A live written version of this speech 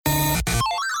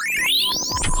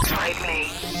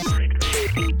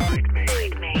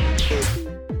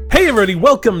everybody,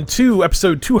 welcome to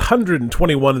episode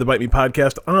 221 of the Bite Me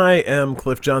podcast. I am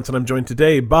Cliff Johnson. I'm joined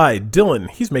today by Dylan.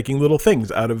 He's making little things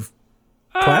out of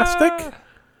plastic.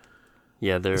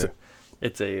 Yeah, it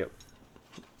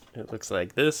looks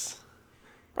like this.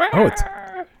 Oh,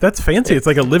 that's fancy. It's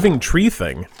like a living tree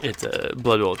thing. It's a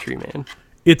Blood Bowl tree man.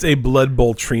 It's a Blood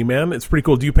Bowl tree man. It's pretty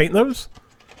cool. Do you paint those?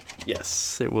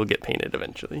 Yes, it will get painted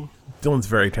eventually. Dylan's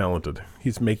very talented.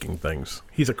 He's making things.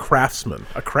 He's a craftsman.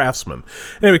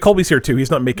 Anyway, Colby's here too. He's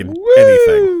not making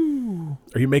anything.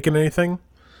 Are you making anything?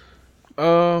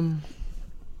 No.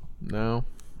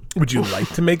 Would you like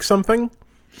to make something?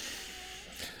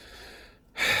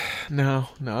 No,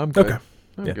 I'm good. Okay.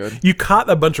 I'm good. You caught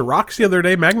a bunch of rocks the other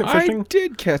day, magnet fishing? I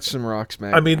did catch some rocks,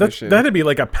 magnet fishing. That'd be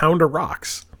like a pound of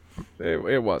rocks.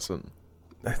 It wasn't.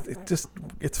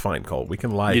 It's fine, Cole. We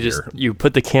can lie here. You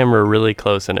put the camera really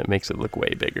close and it makes it look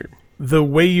way bigger. The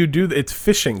way you do it's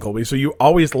fishing, Colby, so you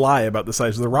always lie about the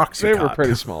size of the rocks you They caught. were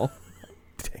pretty small.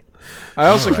 I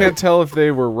also can't tell if they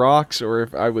were rocks or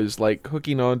if I was like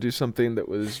hooking onto something that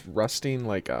was rusting,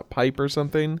 like a pipe or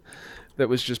something that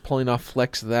was just pulling off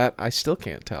flecks of that. I still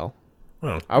can't tell.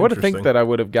 Oh, I would have think that I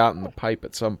would have gotten the pipe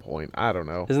at some point. I don't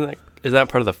know. Is that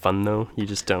part of the fun though? You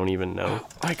just don't even know.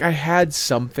 Like I had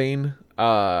something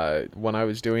when I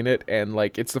was doing it, and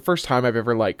like it's the first time I've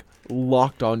ever like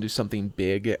locked onto something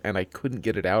big and I couldn't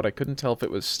get it out. I couldn't tell if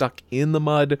it was stuck in the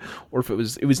mud or if it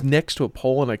was next to a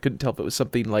pole, and I couldn't tell if it was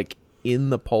something like in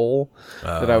the pole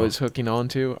that I was hooking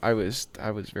onto. I was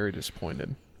very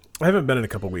disappointed. I haven't been in a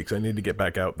couple weeks. I need to get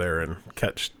back out there and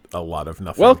catch a lot of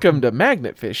nothing. Welcome to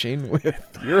Magnet Fishing with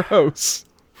your hosts.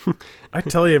 I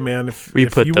tell you, man, if We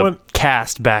if put you the want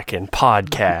cast back in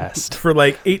podcast. for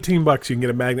like $18, you can get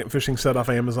a magnet fishing set off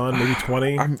Amazon, maybe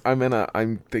 20. I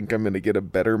think I'm gonna get a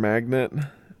better magnet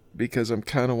because I'm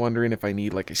kind of wondering if I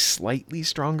need like a slightly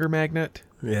stronger magnet.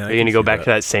 Yeah, Are you gonna go back to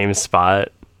that same spot?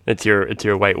 It's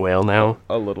your white whale now.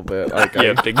 A little bit. Like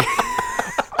You have to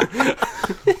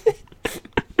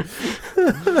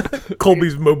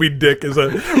Colby's Moby Dick is a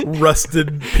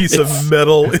rusted piece of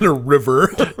metal in a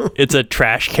river. It's a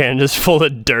trash can just full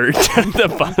of dirt at the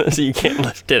bottom, so you can't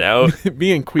lift it out.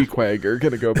 Me and Queequeg are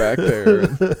gonna go back there.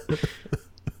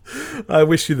 I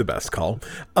wish you the best, Call.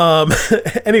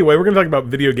 Anyway, we're going to talk about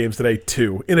video games today,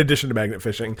 too, in addition to magnet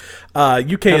fishing.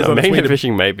 UK is on its way Magnet to...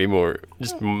 fishing might be more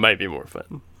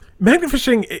fun. Magnet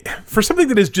fishing, for something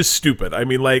that is just stupid. I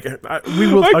mean, like, we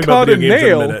will I talk about caught video a games in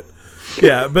nail. a minute.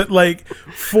 Yeah, but like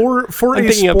for I'm a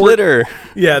picking sport, up litter.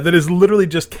 yeah, that is literally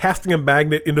just casting a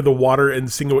magnet into the water and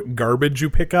seeing what garbage you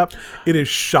pick up. It is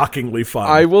shockingly fun.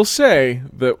 I will say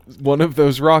that one of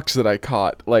those rocks that I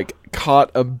caught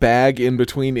a bag in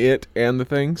between it and the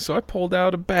thing, so I pulled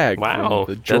out a bag Wow,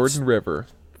 from the Jordan River.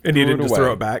 and you threw didn't it just away.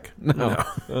 throw it back.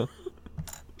 No.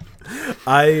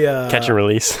 Catch and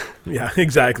release. Yeah,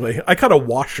 exactly. I caught a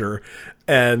washer.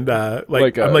 And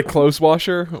Like a clothes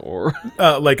washer or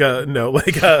like a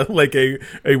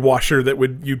washer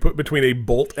that you'd put between a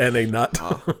bolt and a nut.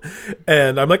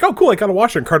 And I'm like, oh cool, I got a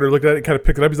washer. And Carter looked at it, kind of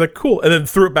picked it up. He's like, cool, and then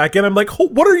threw it back in. I'm like, oh,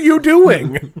 what are you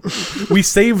doing? We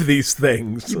save these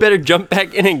things. You better jump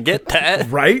back in and get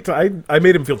that. Right? I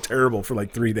made him feel terrible for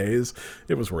like 3 days.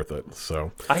 It was worth it.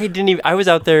 So I was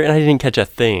out there and I didn't catch a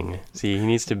thing. See, he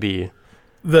needs to be.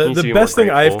 the best thing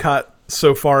more I've grateful. caught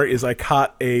so far is I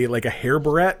caught a hair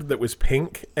barrette that was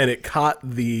pink, and it caught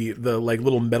the like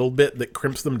little metal bit that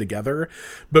crimps them together.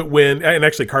 But and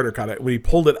actually Carter caught it when he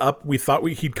pulled it up, we thought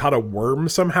he'd caught a worm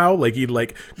somehow, like he'd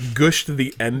like gushed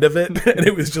the end of it and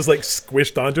it was just like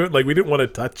squished onto it, like we didn't want to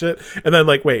touch it. And then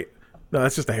like, wait, no,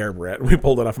 that's just a hair barrette. And we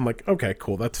pulled it off. I'm like, okay,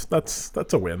 cool, that's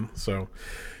a win. So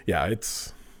yeah,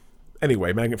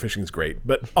 anyway, magnet fishing is great,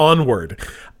 but onward.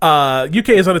 UK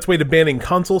is on its way to banning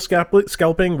console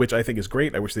scalping, which I think is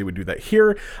great. I wish they would do that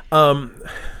here.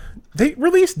 They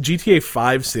released GTA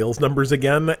 5 sales numbers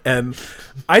again, and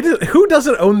who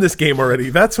doesn't own this game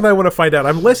already? That's what I want to find out.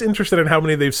 I'm less interested in how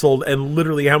many they've sold and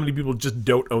literally how many people just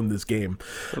don't own this game.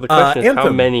 Well, the question is, Anthem.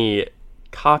 how many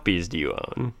copies do you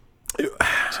own?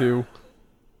 2.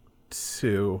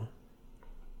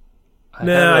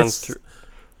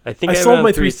 I think I I have sold it on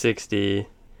my 360.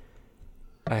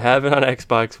 I have it on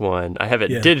Xbox One. I have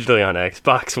it Yeah. digitally on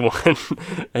Xbox One,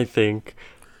 I think.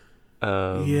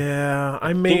 Yeah, I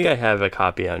I think I have a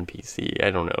copy on PC. I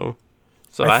don't know.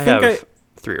 So I think have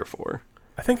 3 or 4.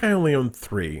 I think I only own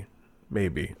 3.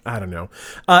 Maybe. I don't know.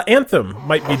 Anthem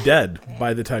might be dead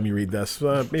by the time you read this.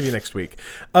 Maybe next week.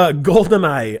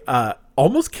 GoldenEye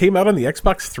almost came out on the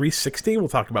Xbox 360. We'll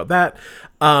talk about that.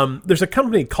 There's a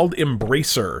company called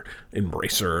Embracer,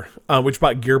 which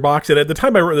bought Gearbox. And at the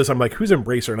time I wrote this, I'm like, who's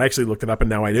Embracer? And I actually looked it up, and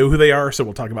now I know who they are. So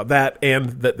we'll talk about that and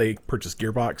that they purchased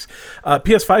Gearbox.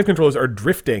 PS5 controllers are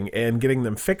drifting, and getting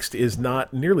them fixed is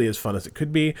not nearly as fun as it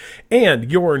could be. And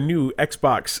your new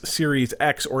Xbox Series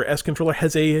X or S controller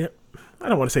has I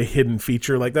don't want to say hidden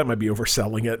feature, like that might be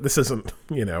overselling it. This isn't,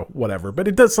 whatever, but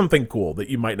it does something cool that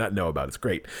you might not know about. It's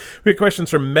great. We have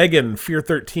questions from Megan, Fear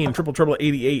 13, Triple Trouble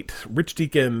 88, Rich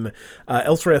Deacon,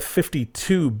 Elsreth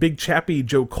 52, Big Chappy,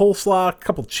 Joe Coleslaw, a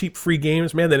couple cheap free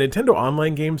games. Man, the Nintendo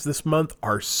Online games this month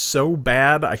are so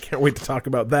bad. I can't wait to talk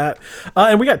about that.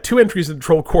 And we got 2 entries in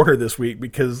Troll Corner this week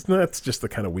because that's just the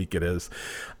kind of week it is.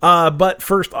 But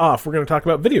first off, we're going to talk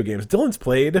about video games. Dylan's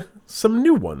played some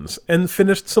new ones and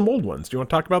finished some old ones. Do you want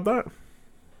to talk about that?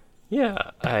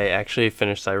 Yeah, I actually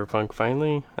finished Cyberpunk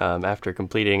finally after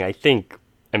completing,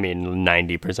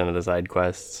 90% of the side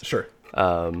quests. Sure.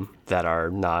 That are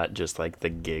not just like the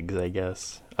gigs, I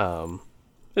guess.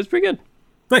 It's pretty good.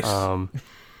 Nice.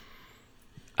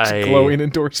 Glowing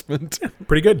endorsement.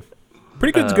 Pretty good.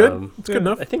 Pretty good's good. It's good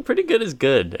enough. I think pretty good is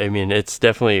good. I mean, it's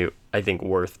definitely,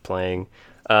 worth playing.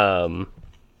 I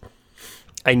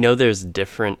know there's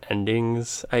different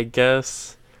endings, I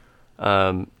guess.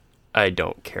 I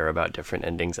don't care about different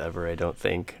endings ever, I don't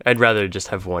think. I'd rather just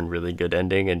have one really good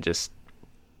ending and just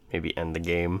maybe end the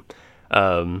game.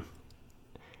 I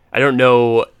don't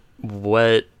know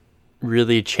what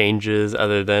really changes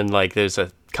other than, there's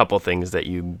a couple things that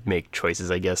you make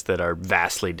choices, I guess, that are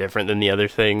vastly different than the other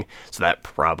thing, so that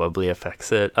probably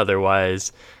affects it.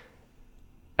 Otherwise,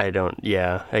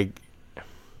 Okay,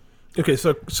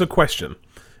 so question.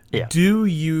 Yeah. Do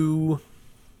you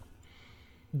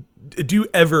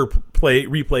ever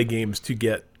replay games to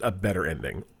get a better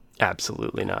ending?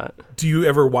 Absolutely not. Do you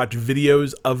ever watch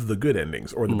videos of the good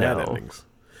endings or the bad No. endings?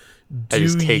 I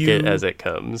just take it as it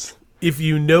comes. If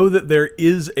you know that there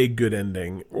is a good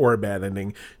ending or a bad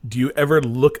ending, do you ever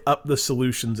look up the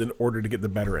solutions in order to get the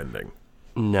better ending?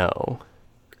 No.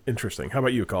 Interesting. How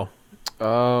about you, Call?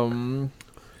 So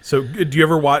So do you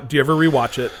ever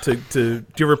rewatch it do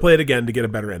you ever play it again to get a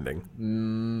better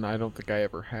ending? I don't think I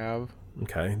ever have.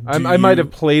 Okay. I might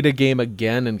have played a game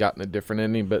again and gotten a different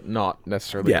ending, but not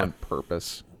necessarily Yeah. on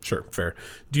purpose. Sure, fair.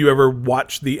 Do you ever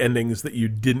watch the endings that you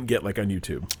didn't get, like on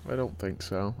YouTube? I don't think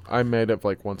so. I might have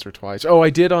once or twice. Oh,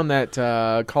 I did on that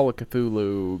Call of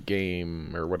Cthulhu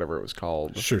game or whatever it was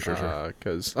called. Sure.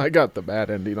 Because I got the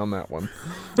bad ending on that one.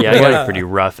 Yeah, I got a pretty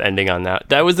rough ending on that.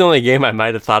 That was the only game I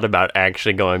might have thought about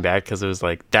actually going back because it was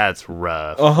that's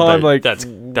rough. I'm like, that's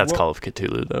what? Call of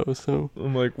Cthulhu though. So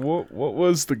I'm like, what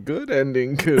was the good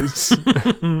ending? Because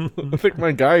I think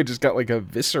my guy just got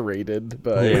eviscerated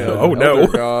by Oh, no. another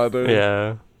god.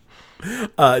 yeah,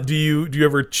 Do you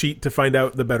ever cheat to find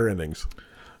out the better endings?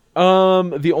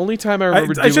 The only time I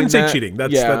remember I shouldn't say that- cheating.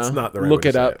 That's not the right Look way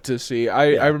it to say up it. to see.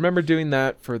 I remember doing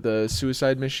that for the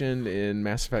suicide mission in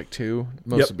Mass Effect 2,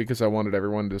 mostly because I wanted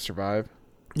everyone to survive.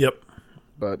 Yep.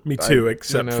 But Me too,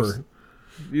 except for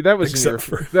that was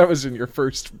that was in your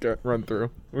first run through.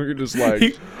 We were just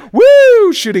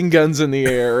woo, shooting guns in the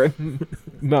air and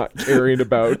not caring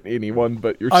about anyone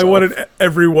but yourself. I wanted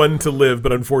everyone to live,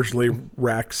 but unfortunately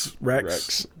Rex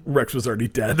was already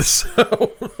dead,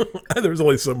 so there was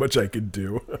only so much I could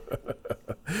do.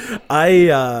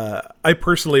 I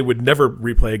personally would never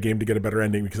replay a game to get a better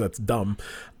ending because that's dumb.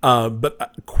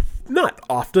 But not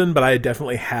often, but I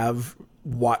definitely have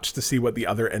watched to see what the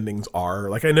other endings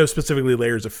are. I know specifically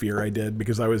Layers of Fear I did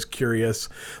because I was curious.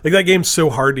 That game's so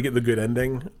hard to get the good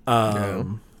ending.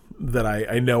 That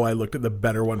I know I looked at the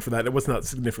better one for that. It was not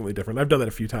significantly different. I've done that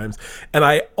a few times, and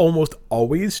I almost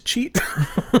always cheat.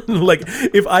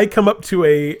 If I come up to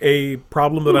a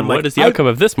problem that I'm what is the outcome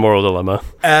of this moral dilemma?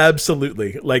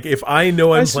 Absolutely. If I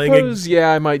know I'm playing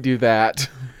I might do that.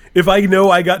 if I know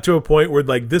I got to a point where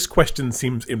this question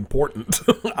seems important,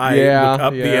 I look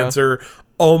up the answer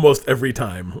almost every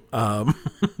time,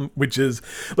 which is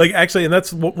actually, and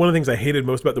that's one of the things I hated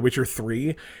most about The Witcher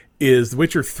 3 is The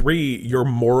Witcher 3, your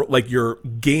your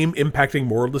game impacting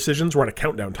moral decisions were on a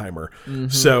countdown timer. Mm-hmm.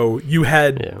 So you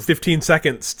had 15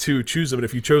 seconds to choose them, and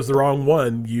if you chose the wrong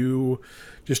one, you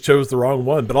just chose the wrong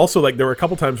one. But also there were a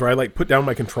couple times where I put down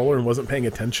my controller and wasn't paying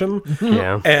attention.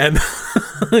 Yeah. And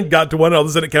got to one, and all of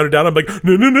a sudden it counted down. I'm like,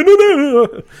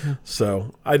 no.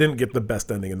 So I didn't get the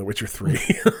best ending in The Witcher 3.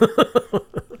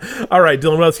 All right,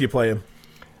 Dylan, what else are you playing?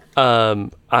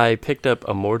 I picked up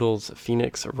Immortals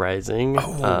Phoenix Rising,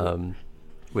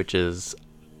 which is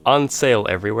on sale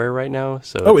everywhere right now.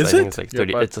 So Oh, is I think it? it's like Yeah,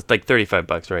 30. but- It's like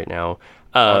 $35 right now.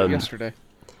 Yesterday.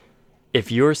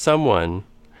 If you're someone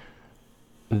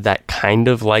that kind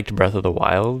of liked Breath of the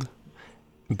Wild,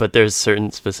 but there's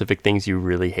certain specific things you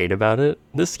really hate about it,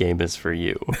 this game is for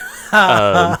you.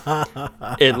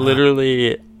 It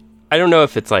literally, I don't know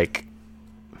if it's like,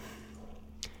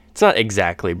 it's not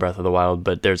exactly Breath of the Wild,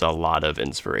 but there's a lot of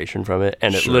inspiration from it,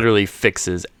 and it Sure. literally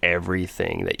fixes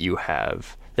everything that you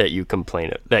have that you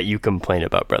complain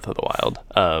about Breath of the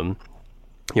Wild.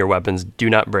 Your weapons do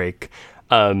not break.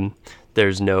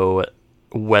 There's no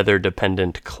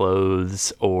weather-dependent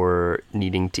clothes or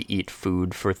needing to eat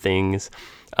food for things.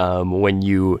 When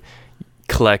you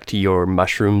collect your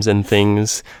mushrooms and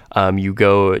things, you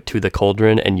go to the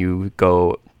cauldron and you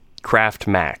go craft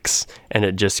max, and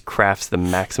it just crafts the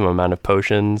maximum amount of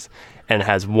potions and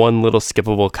has one little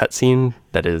skippable cutscene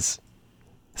that is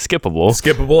skippable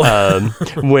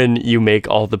when you make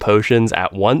all the potions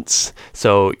at once.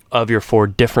 So of your 4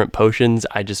 different potions,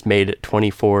 I just made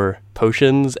 24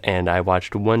 potions, and I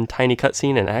watched one tiny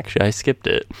cutscene, and actually I skipped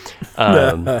it.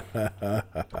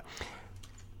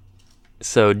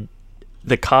 So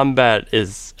the combat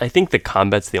is, I think the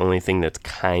combat's the only thing that's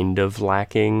kind of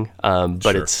lacking, but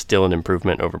Sure. it's still an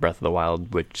improvement over Breath of the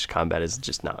Wild, which combat is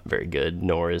just not very good,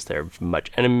 nor is there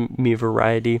much enemy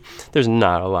variety. There's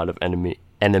not a lot of enemy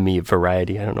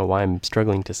variety. I don't know why I'm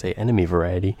struggling to say enemy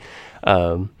variety.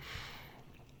 There's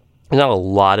not a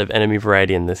lot of enemy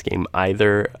variety in this game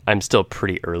either. I'm still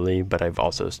pretty early, but I've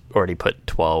also already put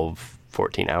 12,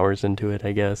 14 hours into it,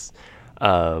 I guess.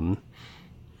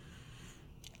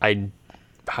 I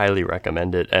highly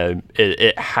recommend it.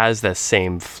 It has the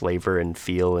same flavor and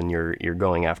feel, and you're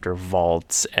going after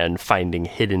vaults and finding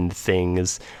hidden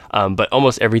things, but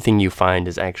almost everything you find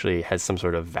is actually has some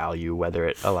sort of value, whether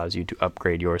it allows you to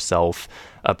upgrade yourself,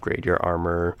 upgrade your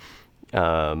armor,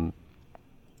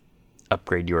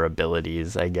 upgrade your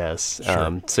abilities, I guess.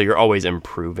 Sure. So you're always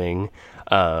improving.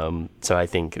 So I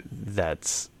think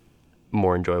that's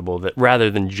more enjoyable that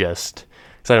rather than just,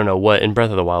 because I don't know what in Breath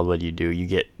of the Wild, what do? You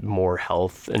get more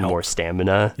health and more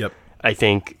stamina. Yep. I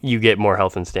think you get more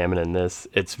health and stamina in this.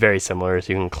 It's very similar,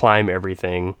 so you can climb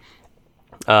everything.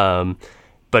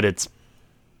 But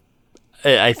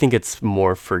I think it's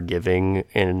more forgiving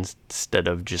instead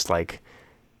of just like,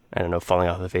 I don't know, falling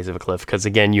off the face of a cliff. Because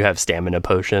again, you have stamina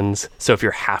potions. So if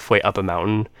you're halfway up a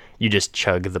mountain, you just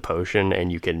chug the potion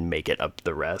and you can make it up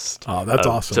the rest. Oh, that's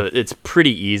awesome. So it's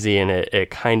pretty easy, and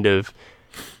it kind of,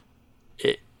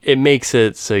 it makes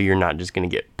it so you're not just going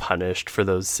to get punished for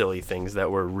those silly things that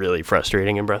were really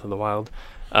frustrating in Breath of the Wild.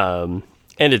 And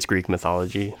it's Greek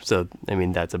mythology, so I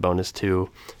mean that's a bonus too.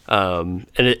 And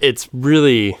it's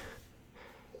really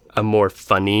a more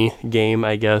funny game,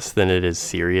 I guess, than it is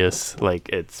serious. Like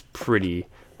it's pretty,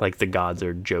 like the gods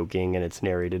are joking, and it's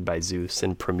narrated by Zeus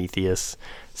and Prometheus,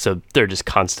 so they're just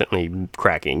constantly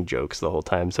cracking jokes the whole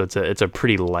time. So it's a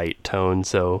pretty light tone.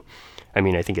 So I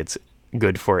mean, I think it's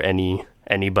good for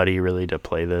anybody really to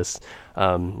play this.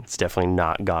 It's definitely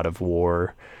not God of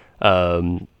War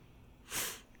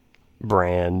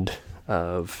brand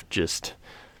of just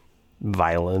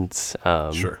violence.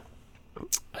 Sure.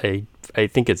 I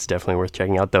think it's definitely worth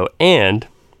checking out though, and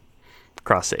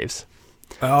cross saves.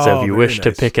 Oh, So if you very wish to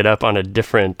nice. pick it up on a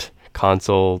different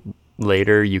console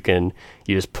later, you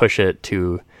just push it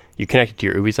to, you connect it to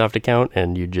your Ubisoft account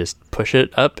and you just push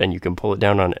it up and you can pull it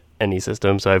down on any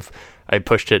system. So I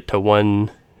pushed it to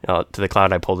to the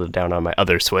cloud. I pulled it down on my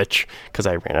other Switch because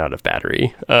I ran out of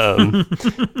battery.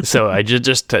 So I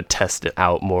just to test it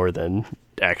out more than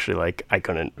actually, like, I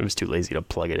was too lazy to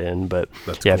plug it in. But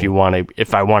That's yeah, cool.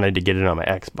 if I wanted to get it on my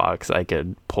Xbox, I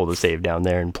could pull the save down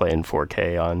there and play in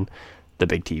 4K on the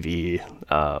big TV.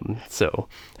 So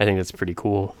I think that's pretty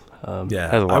cool. Yeah,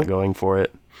 has a lot going for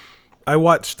it. I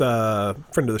watched a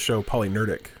friend of the show, Polly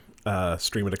Nerdic,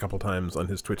 stream it a couple times on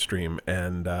his Twitch stream,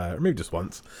 and or maybe just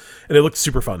once, and it looked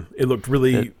super fun. It looked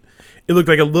really, it looked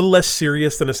like a little less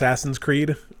serious than Assassin's Creed,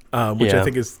 which I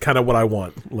think is kind of what I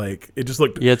want. Like, it just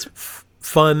looked Yeah, it's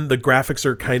fun. The graphics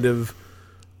are kind of,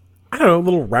 I don't know, a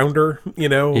little rounder, you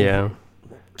know? yeah.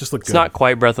 Just looked It's good. not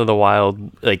quite Breath of the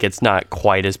Wild. Like, it's not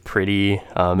quite as pretty. It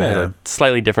has a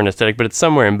slightly different aesthetic, but it's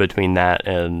somewhere in between that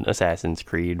and Assassin's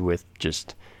Creed, with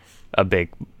just a big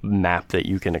map that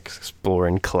you can explore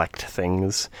and collect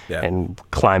things and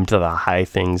climb to the high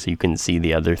things so you can see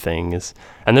the other things.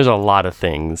 And there's a lot of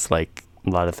things, like a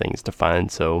lot of things to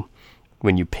find. So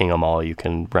when you ping them all, you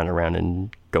can run around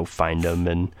and go find them.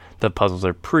 And the puzzles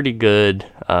are pretty good.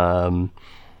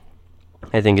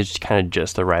 I think it's kind of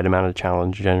just the right amount of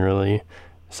challenge generally.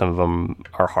 Some of them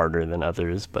are harder than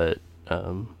others, but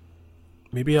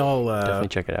Maybe I'll Definitely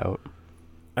check it out.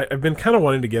 I've been kind of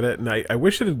wanting to get it, and I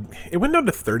wish it went down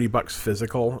to $30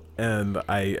 physical, and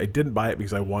I didn't buy it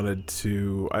because I wanted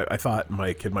to. I thought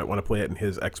my kid might want to play it, and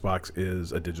his Xbox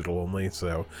is a digital only,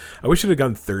 so I wish it had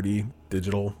gone 30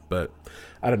 digital, but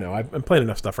I don't know. I'm playing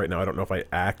enough stuff right now. I don't know if I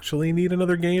actually need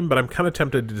another game, but I'm kind of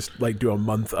tempted to just like do a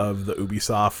month of the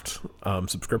Ubisoft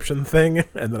subscription thing,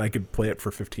 and then I could play it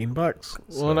for $15. So.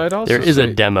 Well, and I'd also There is say,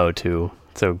 a demo too,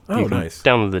 so you can nice.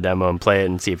 download the demo and play it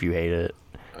and see if you hate it.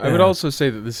 I would also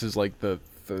say that this is like the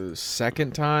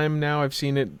second time now I've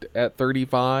seen it at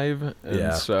 35,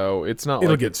 and so it's not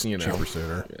It'll like get it's, you know, cheaper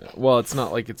sooner. yeah. Well, it's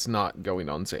not like it's not going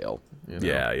on sale. You know?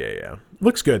 Yeah.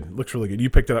 Looks good. Looks really good.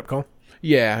 You picked it up, Cole?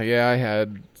 Yeah. I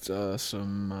had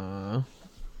some.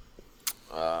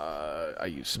 I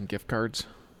used some gift cards.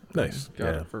 Nice.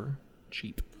 Got it for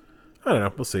cheap. I don't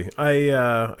know. We'll see.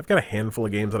 I've got a handful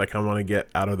of games that I kind of want to get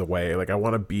out of the way. Like I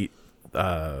want to beat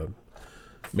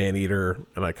Maneater,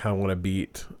 and I kind of want to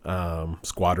beat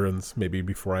Squadrons maybe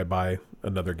before I buy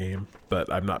another game. But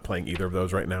I'm not playing either of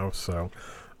those right now, so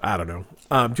I don't know.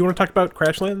 Do you want to talk about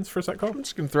Crashlands for a sec, Cole? I'm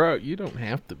just gonna throw out. You don't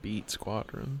have to beat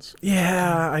Squadrons.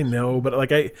 Yeah, I know, but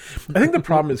like I think the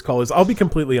problem is, Cole, is I'll be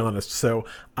completely honest. So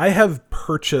I have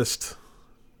purchased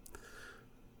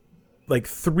like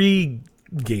 3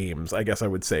 games, I guess I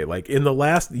would say. Like in the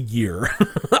last year,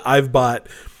 I've bought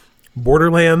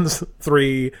Borderlands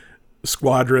 3,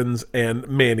 Squadrons, and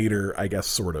Maneater, I guess,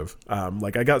 sort of.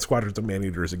 Like I got Squadrons and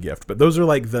Maneater as a gift, but those are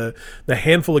like the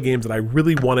handful of games that I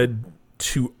really wanted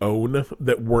to own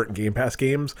that weren't Game Pass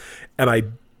games, and I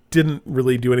didn't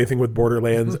really do anything with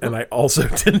Borderlands, and I also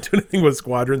didn't do anything with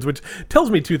Squadrons, which tells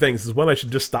me 2 things. Is one, I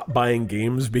should just stop buying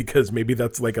games because maybe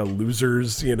that's like a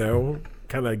loser's,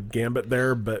 kind of gambit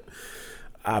there, but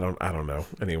I don't know.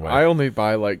 Anyway, I only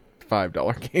buy like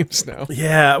 $5 games now.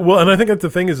 yeah, well, and I think that's the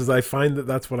thing is I find that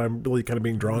that's what I'm really kind of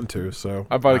being drawn to. So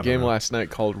I bought a don't game know. last night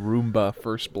called Roomba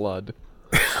First Blood.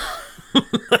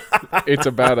 It's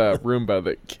about a Roomba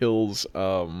that kills.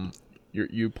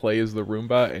 You play as the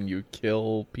Roomba and you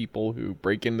kill people who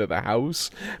break into the house,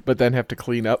 but then have to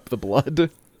clean up the blood.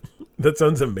 That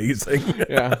sounds amazing.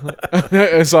 Yeah,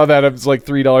 I saw that. It was like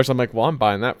 $3. I'm like, well, I'm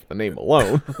buying that for the name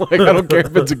alone. Like, I don't care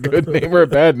if it's a good name or a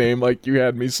bad name. Like, you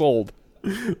had me sold.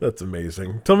 That's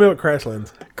amazing. Tell me about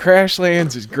Crashlands.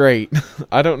 Crashlands is great.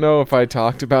 I don't know if I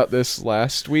talked about this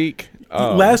last week.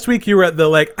 Last week you were at the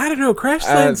I don't know,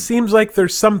 Crashlands seems like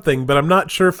there's something, but I'm not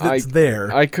sure if it's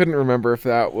there. I couldn't remember if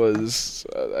that was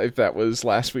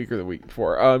last week or the week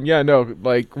before. Yeah, no,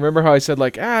 like remember how I said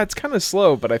it's kind of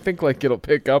slow, but I think like it'll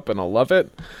pick up and I'll love it.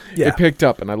 Yeah. It picked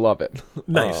up and I love it.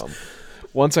 Nice.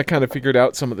 Once I kind of figured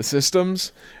out some of the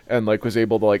systems and like was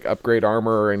able to like upgrade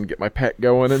armor and get my pet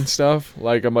going and stuff,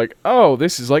 like I'm like, oh,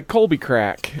 this is like Colby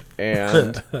Crack,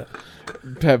 and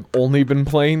have only been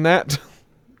playing that.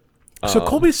 So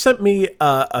Colby sent me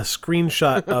a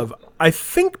screenshot of, I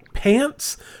think,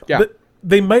 pants, Yeah. but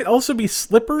they might also be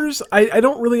slippers. I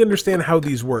don't really understand how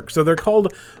these work. So they're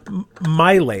called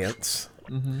Mylance.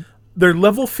 Mm-hmm. They're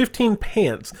level 15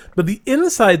 pants, but the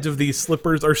insides of these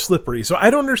slippers are slippery. So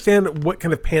I don't understand what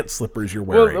kind of pants slippers you're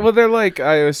wearing. Well, they're like,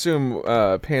 I assume,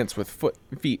 pants with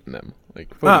feet in them.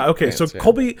 Like okay. pants, So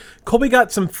yeah. Colby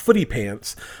got some footy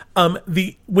pants.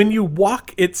 When you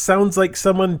walk, it sounds like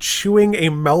someone chewing a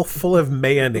mouthful of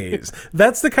mayonnaise.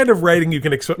 That's the kind of writing you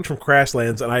can expect from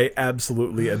Crashlands, and I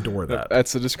absolutely adore that.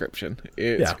 That's the description.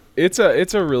 Yeah. It's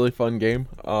a really fun game.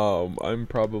 I'm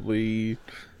probably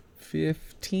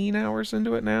 15 hours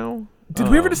into it now. Did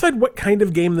we ever decide what kind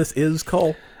of game this is,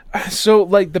 Cole? So,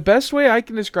 like, the best way I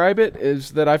can describe it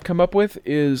is that I've come up with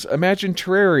is imagine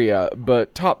Terraria,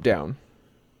 but top down.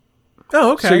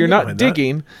 Oh, okay. So you're I get not behind that.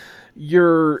 digging,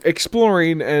 you're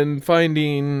exploring and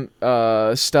finding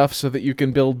stuff so that you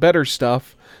can build better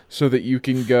stuff so that you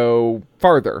can go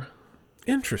farther.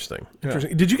 Interesting.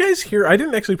 Did you guys hear? I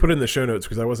didn't actually put it in the show notes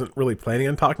because I wasn't really planning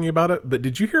on talking about it. But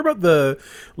did you hear about the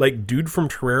dude from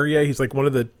Terraria? He's like one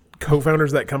of the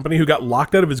co-founders of that company who got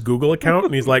locked out of his Google account,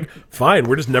 and he's like, "Fine,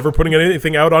 we're just never putting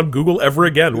anything out on Google ever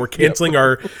again. We're canceling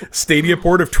our Stadia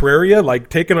port of Terraria, like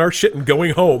taking our shit and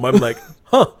going home." I'm like,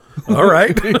 "Huh, all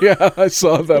right." Yeah, I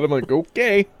saw that. I'm like,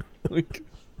 okay. Like,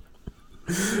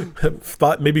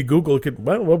 Thought maybe Google could.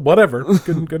 Well, whatever.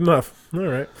 Good enough. All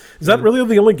right. Is that really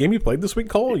the only game you played this week,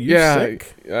 Cole? Are you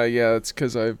sick? Yeah, it's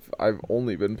because I've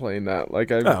only been playing that.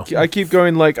 Like Oh. I keep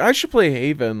going like I should play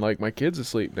Haven. Like my kid's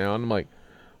asleep now, and I'm like,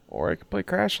 or I could play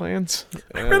Crashlands.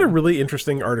 I read a really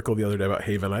interesting article the other day about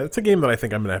Haven. It's a game that I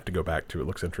think I'm going to have to go back to. It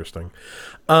looks interesting.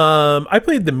 I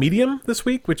played The Medium this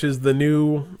week, which is the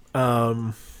new...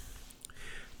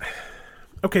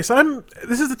 okay, so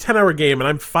this is a 10-hour game, and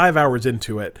I'm 5 hours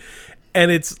into it.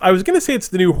 And I was going to say it's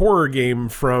the new horror game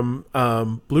from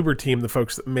Bloober Team, the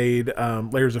folks that made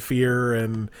Layers of Fear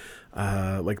and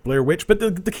like Blair Witch, but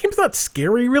the game's not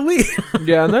scary, really.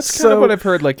 Yeah, and that's kind of what I've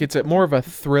heard. Like, it's more of a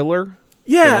thriller.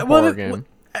 Yeah, than a horror game.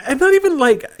 And not even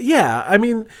like, yeah, I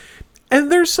mean,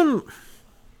 and there's some.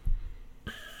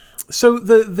 So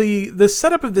the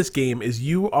setup of this game is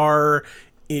you're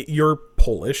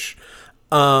Polish,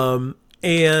 and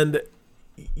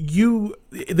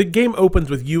the game opens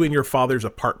with you in your father's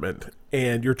apartment,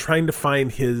 and you're trying to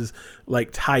find his like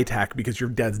tie tack because your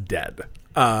dad's dead.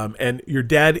 And your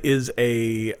dad is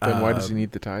a. Then why does he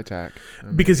need the tie tack?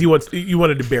 Because you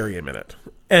wanted to bury him in it,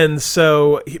 and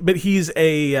so, but he's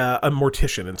a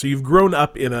mortician, and so you've grown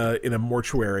up in a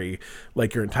mortuary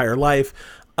like your entire life,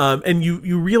 and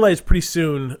you realize pretty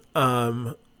soon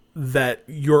that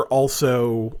you're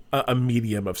also a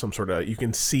medium of some sort of. You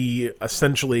can see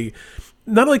essentially,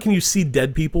 not only can you see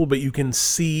dead people, but you can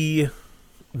see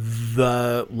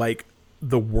the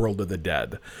world of the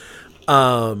dead.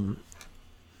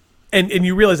 And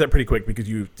you realize that pretty quick because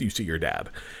you see your dad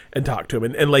and talk to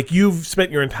him. And like you've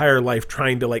spent your entire life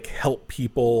trying to like help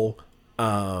people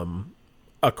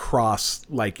across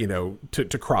like,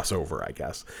 to cross over, I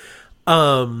guess.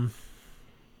 And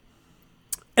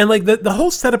like the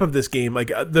whole setup of this game, like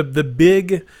the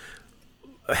big,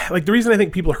 like the reason I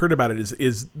think people heard about it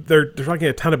is they're talking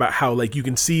a ton about how like you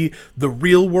can see the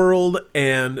real world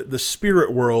and the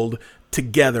spirit world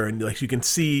together, and like you can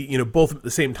see both at the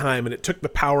same time, and it took the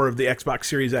power of the Xbox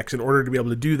Series X in order to be able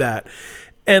to do that.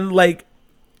 And like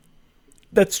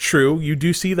that's true, you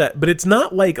do see that, but it's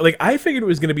not like I figured it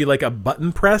was going to be like a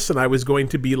button press and I was going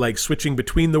to be like switching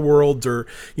between the worlds or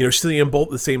seeing them both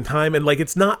at the same time, and like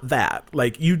it's not that.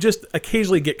 Like you just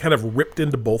occasionally get kind of ripped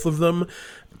into both of them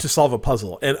to solve a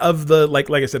puzzle. And of the like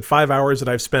I said, 5 hours that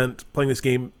I've spent playing this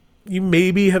game, you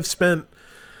maybe have spent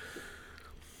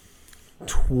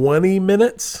 20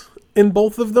 minutes in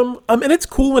both of them. And it's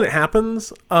cool when it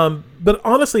happens. But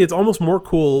honestly, it's almost more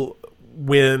cool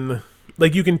when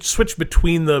like you can switch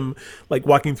between them, like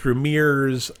walking through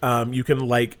mirrors. You can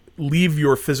like leave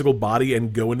your physical body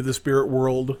and go into the spirit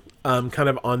world, kind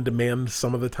of on demand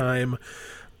some of the time.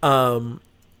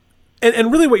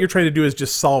 And really what you're trying to do is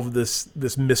just solve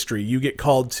this mystery. You get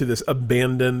called to this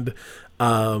abandoned,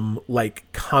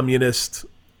 like communist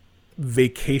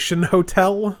vacation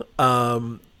hotel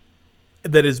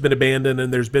that has been abandoned,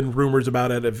 and there's been rumors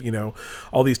about it of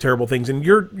all these terrible things, and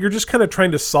you're just kind of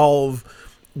trying to solve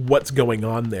what's going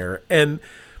on there. And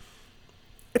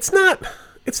it's not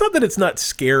that it's not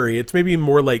scary, it's maybe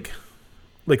more like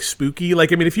spooky.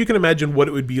 Like, I mean, if you can imagine what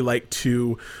it would be like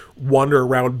to wander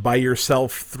around by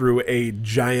yourself through a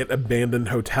giant abandoned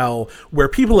hotel where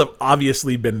people have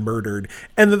obviously been murdered,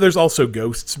 and that there's also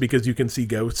ghosts because you can see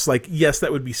ghosts, like, yes,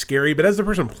 that would be scary, but as the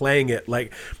person playing it,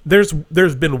 like, there's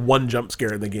been one jump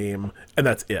scare in the game, and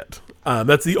that's it.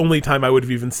 That's the only time I would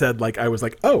have even said, like, I was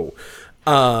like, oh.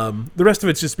 The rest of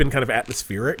it's just been kind of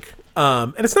atmospheric.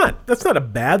 And that's not a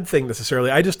bad thing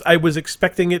necessarily. I was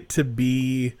expecting it to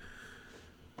be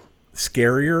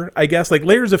scarier, I guess. Like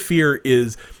Layers of Fear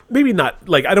is maybe not,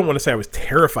 like, I don't want to say I was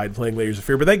terrified playing Layers of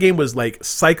Fear, but that game was like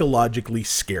psychologically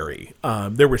scary.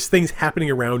 There was things happening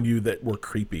around you that were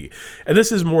creepy, and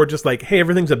this is more just like, hey,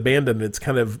 everything's abandoned. It's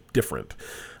kind of different.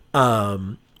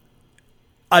 That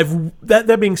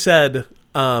being said,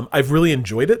 I've really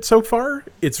enjoyed it so far.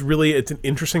 It's an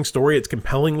interesting story. It's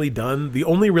compellingly done. The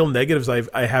only real negatives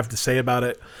I have to say about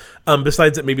it,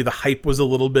 besides that maybe the hype was a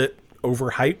little bit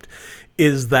overhyped,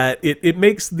 is that it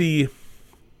makes the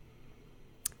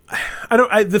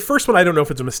first one, I don't know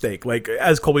if it's a mistake. Like,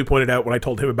 as Colby pointed out when I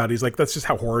told him about it, he's like, that's just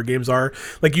how horror games are.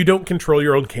 Like, you don't control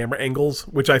your own camera angles,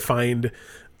 which I find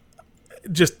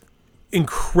just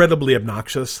incredibly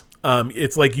obnoxious.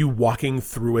 It's like you walking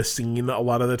through a scene a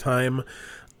lot of the time.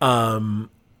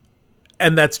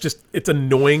 And that's just, it's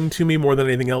annoying to me more than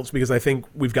anything else, because I think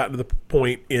we've gotten to the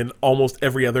point in almost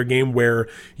every other game where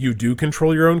you do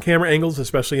control your own camera angles,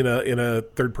 especially in a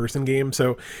third person game.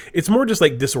 So it's more just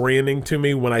like disorienting to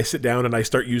me when I sit down and I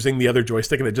start using the other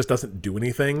joystick and it just doesn't do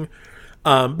anything.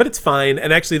 But it's fine.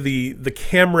 And actually the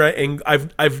camera angle,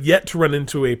 I've yet to run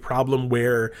into a problem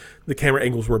where the camera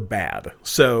angles were bad.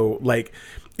 So like,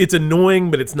 it's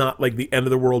annoying, but it's not like the end of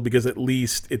the world, because at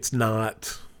least it's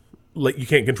not like you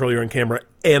can't control your own camera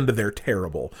and they're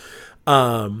terrible.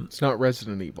 It's not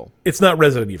Resident Evil. It's not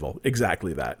Resident Evil.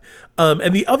 Exactly that.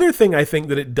 And the other thing I think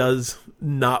that it does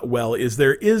not well is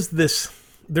there's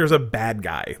a bad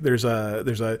guy. There's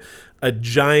a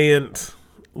giant,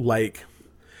 like,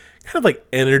 kind of like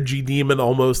energy demon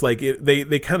almost. Like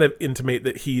they kind of intimate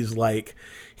that he's like,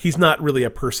 he's not really a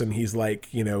person. He's like,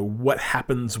 what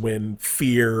happens when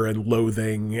fear and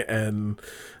loathing and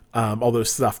all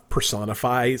those stuff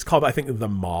personify. It's called, I think, the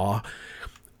Maw.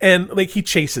 And like he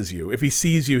chases you. If he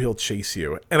sees you, he'll chase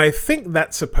you. And I think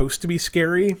that's supposed to be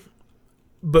scary.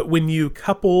 But when you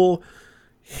couple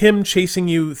him chasing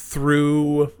you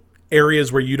through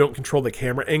areas where you don't control the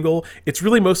camera angle, it's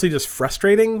really mostly just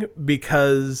frustrating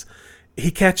because he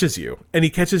catches you, and he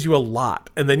catches you a lot,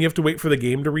 and then you have to wait for the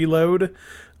game to reload.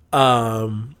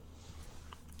 And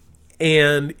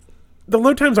the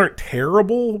load times aren't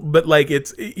terrible, but like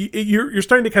you're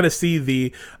starting to kind of see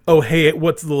the, oh hey,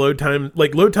 what's the load time?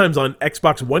 Like load times on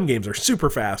Xbox One games are super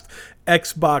fast.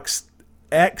 Xbox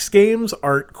X games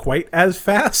aren't quite as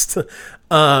fast.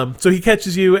 So he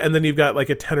catches you, and then you've got like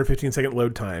a 10 or 15 second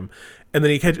load time, and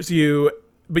then he catches you,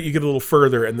 but you get a little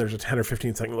further, and there's a 10 or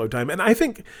 15 second load time. And I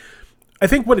think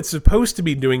what it's supposed to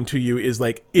be doing to you is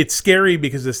like, it's scary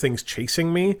because this thing's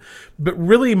chasing me, but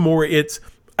really more it's,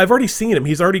 I've already seen him.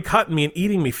 He's already caught me and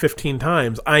eating me 15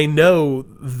 times. I know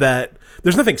that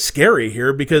there's nothing scary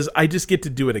here because I just get to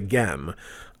do it again.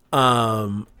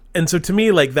 And so to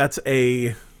me, like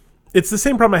it's the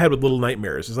same problem I had with Little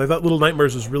Nightmares. Is I thought Little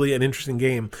Nightmares was really an interesting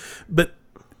game, but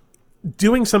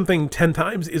doing something 10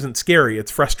 times isn't scary.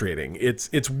 It's frustrating.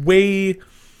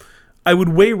 I would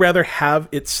way rather have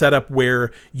it set up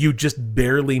where you just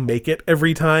barely make it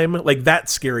every time. Like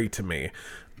that's scary to me.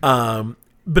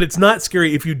 But it's not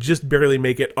scary if you just barely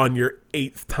make it on your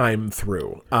 8th time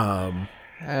through.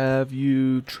 Have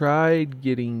you tried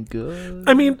getting good?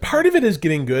 I mean, part of it is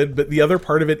getting good, but the other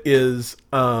part of it is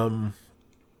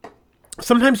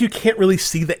sometimes you can't really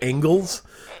see the angles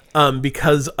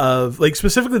because of, like,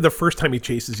 specifically the first time he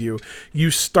chases you. You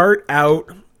start out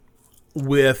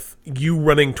with you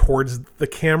running towards the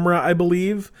camera, I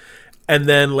believe, and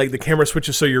then like the camera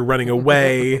switches so you're running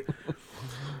away.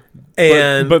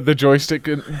 And but the joystick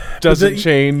doesn't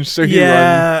change, so you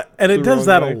run and it does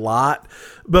that way. a lot.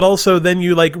 But also then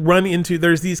you like run into,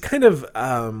 there's these kind of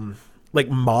like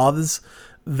moths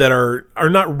that are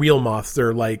not real moths,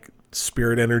 they're like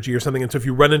spirit energy or something, and so if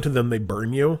you run into them they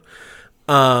burn you.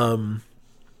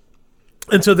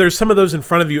 And so there's some of those in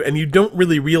front of you, and you don't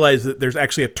really realize that there's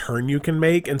actually a turn you can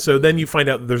make. And so then you find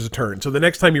out that there's a turn. So the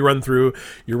next time you run through,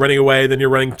 you're running away, then you're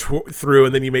running through,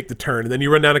 and then you make the turn. And then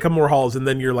you run down a couple more halls, and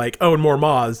then you're like, oh, and more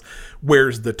moths.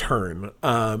 Where's the turn?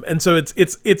 And so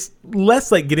it's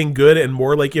less like getting good and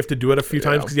more like you have to do it a few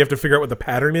times because you have to figure out what the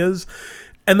pattern is.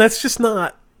 And that's just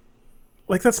not,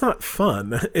 like, that's not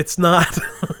fun. It's not,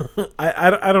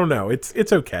 I don't know.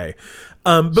 It's okay.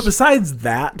 But besides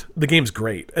that, the game's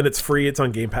great, and it's free. It's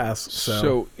on Game Pass.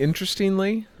 So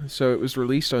interestingly, it was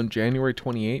released on January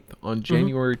 28th. On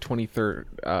January 23rd,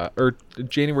 or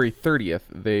January 30th,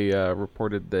 they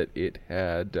reported that it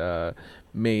had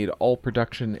made all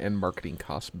production and marketing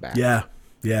costs back. Yeah.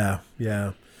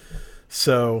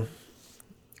 So,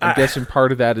 I'm guessing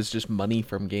part of that is just money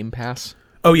from Game Pass.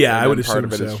 Oh yeah, I would assume assume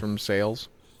part of it so. is from sales.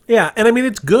 Yeah, and I mean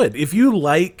it's good if you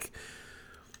like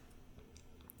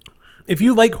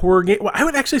horror game. Well, I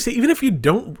would actually say even if you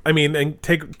don't, I mean, and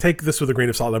take this with a grain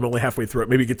of salt. I'm only halfway through it.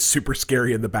 Maybe it gets super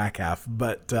scary in the back half,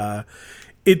 but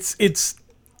it's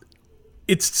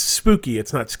spooky.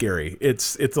 It's not scary.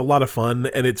 It's a lot of fun,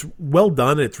 and it's well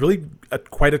done. It's really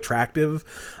quite attractive.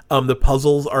 The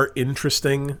puzzles are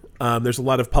interesting. There's a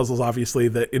lot of puzzles, obviously,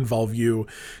 that involve you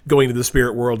going to the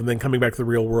spirit world and then coming back to the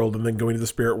real world and then going to the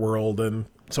spirit world and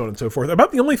so on and so forth.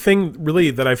 About the only thing really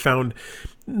that I found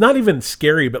not even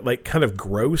scary, but like kind of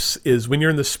gross is when you're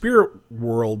in the spirit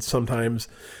world, sometimes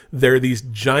there are these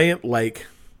giant, like,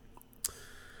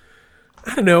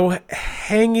 I don't know,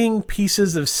 hanging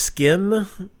pieces of skin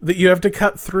that you have to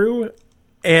cut through,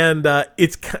 and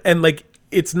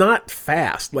it's not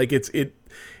fast. Like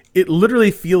it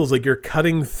literally feels like you're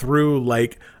cutting through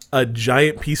like a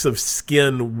giant piece of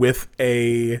skin with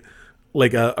a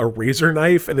razor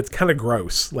knife, and it's kind of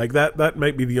gross. Like that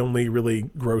might be the only really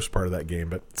gross part of that game,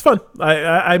 but it's fun.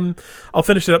 I'll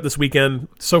finish it up this weekend.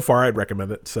 So far, I'd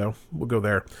recommend it. So we'll go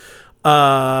there.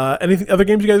 Anything other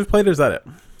games you guys have played, or is that it?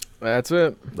 That's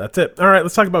it. All right,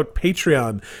 let's talk about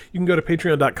Patreon. You can go to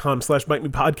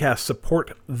patreon.com/BiteMePodcast.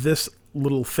 Support this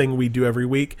little thing we do every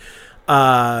week. We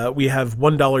have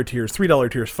 $1 tiers,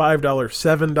 $3 tiers, $5,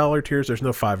 $7 tiers. There's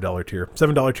no $5 tier.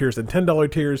 $7 tiers and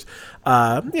 $10 tiers.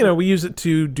 We use it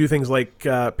to do things like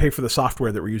pay for the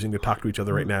software that we're using to talk to each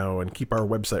other right now and keep our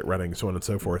website running, so on and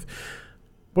so forth.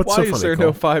 Why so funny, is there Cole?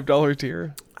 no $5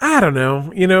 tier? I don't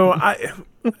know.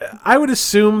 I would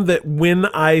assume that when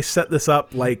I set this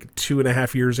up like 3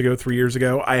 years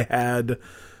ago, I had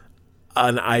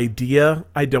an idea.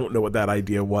 I don't know what that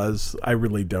idea was. I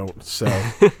really don't. So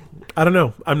I don't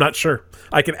know. I'm not sure.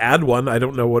 I could add one. I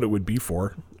don't know what it would be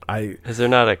for. Is there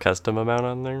not a custom amount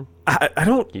on there? I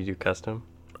don't. You do custom?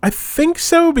 I think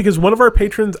so, because one of our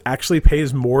patrons actually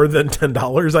pays more than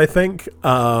 $10, I think.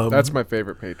 That's my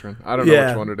favorite patron. I don't know yeah.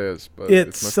 which one it is, but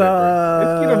It's, it's my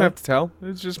favorite. You don't have to tell.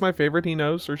 It's just my favorite. He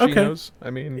knows or she Okay. knows. I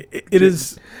mean, it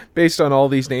is. based on all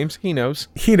these names. He knows.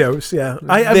 He knows, yeah.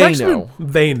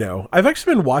 They know. I've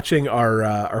actually been watching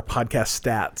our podcast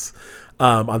stats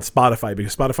on Spotify,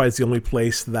 because Spotify is the only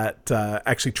place that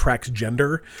actually tracks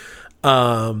gender.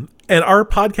 And our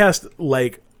podcast,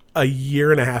 like a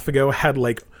year and a half ago, had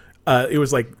like it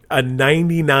was like a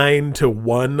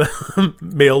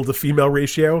 99-1 male to female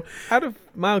ratio. Out of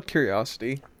mild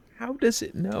curiosity, how does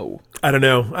it know? I don't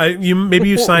know. Maybe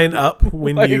you sign up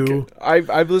when you.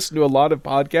 I've listened to a lot of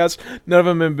podcasts. None of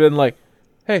them have been like,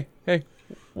 hey,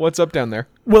 what's up down there?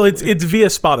 Well, it's via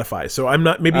Spotify, so I'm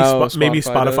not. Maybe maybe Spotify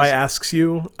Spotify asks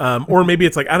you, or maybe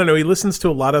it's like, I don't know. He listens to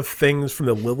a lot of things from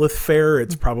the Lilith Fair.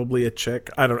 It's probably a chick.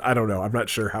 I don't know. I'm not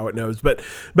sure how it knows, but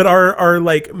our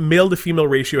like male to female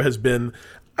ratio has been,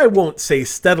 I won't say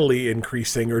steadily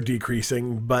increasing or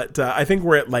decreasing, but I think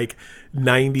we're at like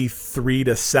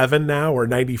 93-7 now, or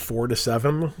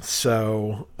 94-7.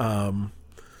 So.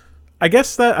 I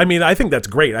guess I think that's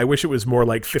great. I wish it was more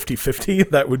like 50-50.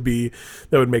 That would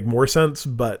make more sense.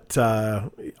 But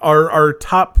our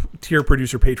top tier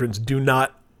producer patrons do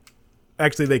not,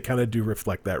 actually, they kind of do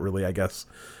reflect that, really, I guess.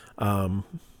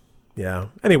 Yeah.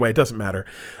 Anyway, it doesn't matter.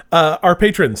 Our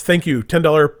patrons, thank you.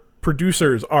 $10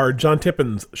 producers are John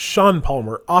Tippins, Sean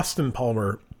Palmer, Austin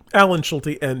Palmer, Alan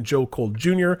Schulte, and Joe Cole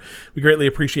Jr. We greatly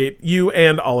appreciate you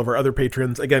and all of our other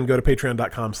patrons. Again, go to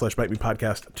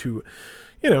patreon.com/BiteMePodcast to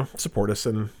support us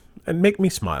and make me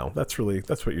smile. That's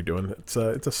what you're doing. It's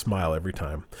a smile every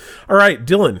time. All right,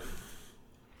 Dylan.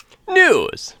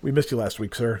 News. We missed you last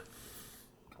week, sir.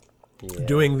 Yeah.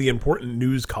 Doing the important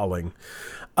news calling.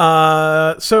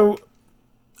 So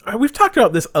we've talked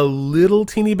about this a little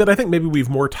teeny bit. I think maybe we've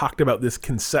more talked about this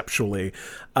conceptually.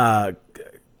 I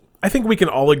think we can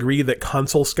all agree that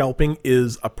console scalping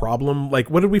is a problem. Like,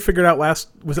 what did we figure out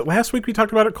was it last week we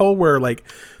talked about it, Cole, where like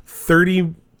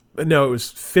it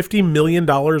was $50 million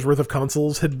worth of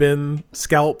consoles had been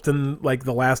scalped in like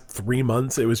the last 3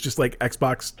 months. It was just like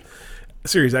Xbox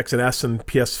Series X and S and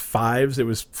PS5s. It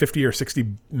was $50 or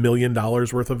 $60 million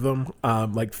worth of them,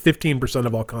 like 15%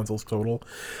 of all consoles total.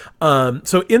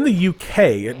 So in the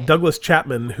UK, Douglas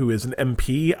Chapman, who is an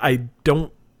MP, I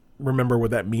don't remember what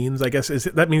that means. I guess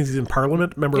that means he's in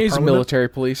Parliament. He's Parliament? military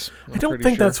police. I don't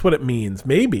think that's what it means.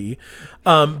 Maybe,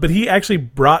 but he actually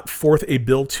brought forth a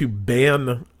bill to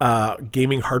ban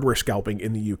gaming hardware scalping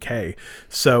in the UK.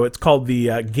 So it's called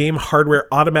the Game Hardware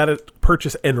Automatic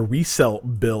Purchase and Resell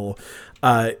Bill.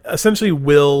 Essentially,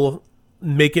 will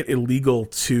make it illegal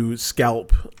to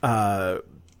scalp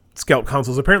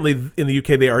consoles. Apparently, in the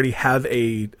UK, they already have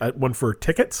a one for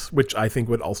tickets, which I think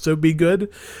would also be good.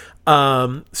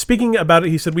 Speaking about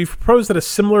it, he said, we've proposed that a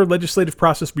similar legislative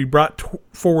process be brought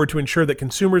forward to ensure that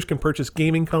consumers can purchase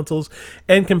gaming consoles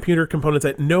and computer components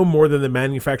at no more than the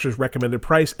manufacturer's recommended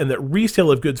price, and that resale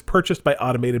of goods purchased by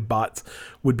automated bots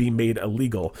would be made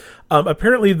illegal.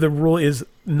 Apparently the rule is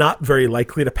not very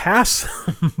likely to pass,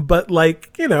 but I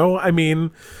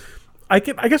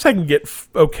guess I can get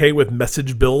okay with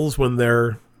message bills when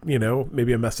they're,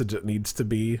 maybe a message that needs to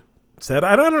be said.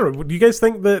 I don't know. Do you guys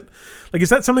think that, is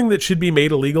that something that should be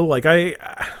made illegal? Like, I'm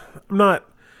not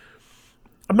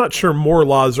sure more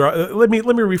laws are. Let me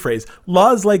rephrase.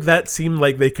 Laws like that seem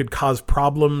like they could cause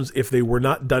problems if they were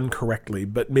not done correctly,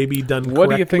 but maybe done correctly.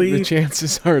 What do you think the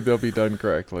chances are they'll be done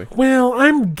correctly? Well,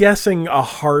 I'm guessing a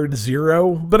hard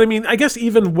 0. But I mean, I guess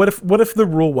even what if the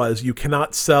rule was you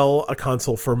cannot sell a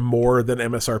console for more than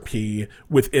MSRP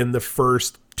within the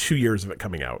first 2 years of it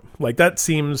coming out? Like, that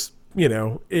seems.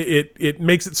 It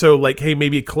makes it so hey,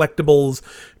 maybe collectibles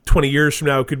 20 years from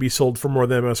now could be sold for more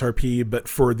than MSRP, but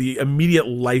for the immediate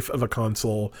life of a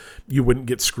console, you wouldn't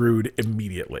get screwed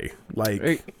immediately.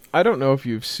 Hey, I don't know if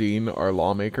you've seen our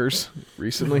lawmakers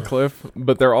recently, Cliff,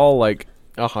 but they're all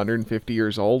 150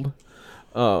 years old.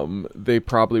 They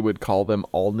probably would call them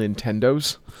all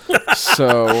Nintendos.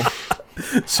 So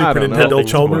Super Nintendo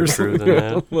Chalmers.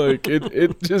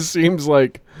 It just seems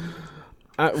like.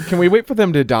 Can we wait for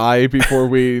them to die before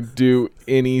we do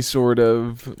any sort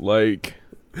of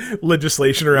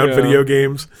legislation around video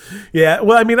games? Yeah,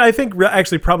 well, I mean, I think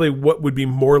actually probably what would be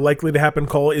more likely to happen,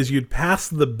 Cole, is you'd pass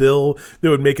the bill that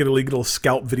would make it illegal to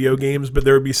scalp video games, but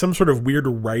there would be some sort of weird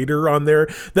writer on there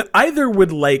that either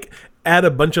would add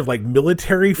a bunch of like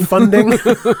military funding,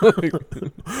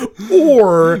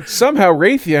 or Somehow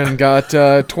Raytheon got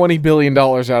 $20 billion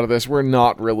out of this. We're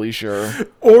not really sure.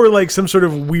 or like some sort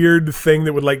of weird thing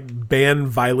that would like ban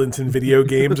violence in video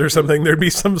games or something. There'd be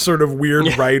some sort of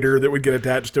weird writer that would get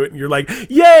attached to it, and you're like,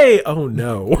 yay! Oh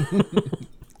no.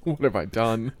 What have I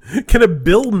done? Can a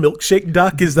Bill milkshake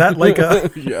duck? Is that like a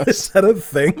Yes. is that a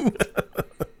thing?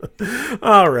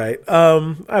 All right.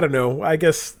 I don't know. I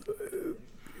guess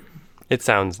It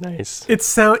sounds nice.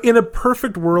 in a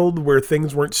perfect world where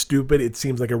things weren't stupid, it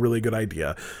seems like a really good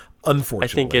idea. I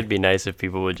Unfortunately. think it'd be nice if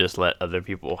people would just let other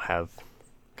people have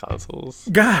consoles.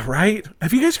 God, right?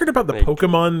 Have you guys heard about the Like-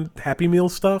 Pokemon Happy Meal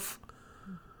stuff?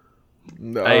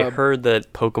 I heard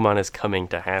that Pokemon is coming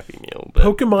to Happy Meal, but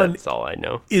Pokemon- that's all I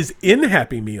know. Is in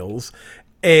Happy Meals,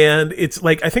 and it's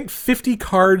like I think 50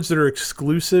 cards that are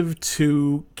exclusive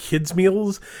to kids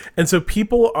meals, and so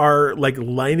people are like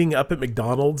lining up at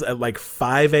McDonald's at like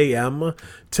 5 a.m.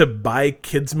 to buy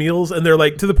kids meals, and they're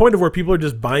like to the point of where people are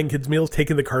just buying kids meals,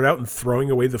 taking the card out and throwing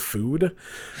away the food.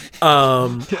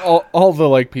 all the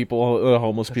like people, the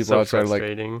homeless people so outside are like,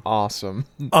 frustrating. awesome.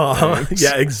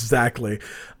 Yeah, exactly.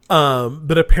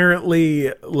 But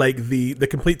apparently, like the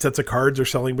complete sets of cards are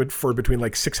selling for between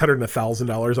like $600 and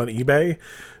 $1,000 on eBay.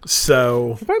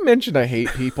 So Have I mentioned I hate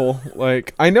people?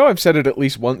 Like, I know I've said it at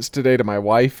least once today to my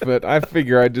wife, but I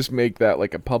figure I'd just make that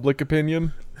like a public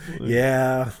opinion.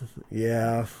 yeah.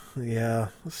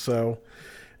 So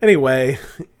anyway,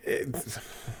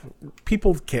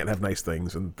 people can't have nice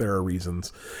things, and there are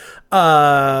reasons.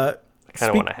 I kind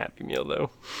of want a Happy Meal though.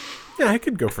 Yeah, I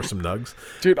could go for some nugs.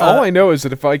 Dude, all I know is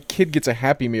that if my kid gets a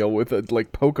Happy Meal with a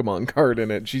like Pokemon card in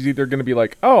it, she's either gonna be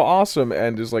like, "Oh, awesome,"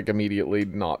 and just like immediately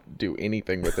not do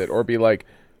anything with it, or be like,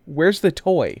 "Where's the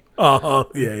toy?"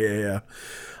 Yeah.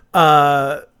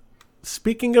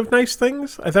 Speaking of nice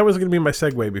things, I thought it was going to be my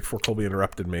segue before Colby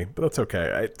interrupted me, but that's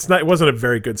okay. It wasn't a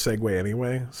very good segue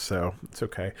anyway, so it's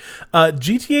okay.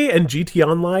 GTA and GTA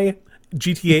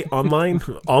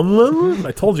Online,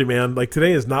 I told you, man, like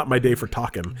today is not my day for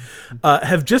talking,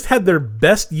 have just had their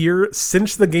best year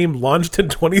since the game launched in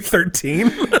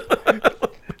 2013.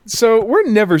 So we're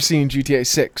never seeing GTA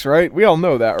 6, right? We all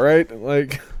know that, right?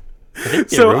 Like, I think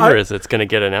the So rumor is it's going to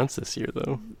get announced this year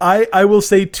though. I will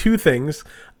say two things.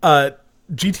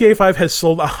 GTA 5 has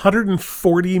sold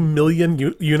 140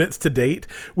 million units to date,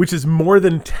 which is more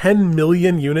than 10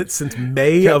 million units since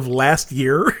May of last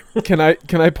year. can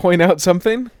I point out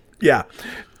something? Yeah.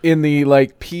 In the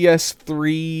like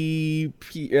PS3,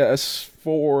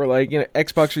 PS4, like, you know,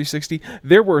 Xbox 360,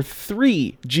 there were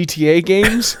 3 GTA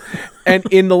games, and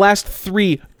in the last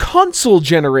 3 console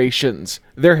generations,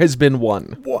 there has been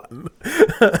one.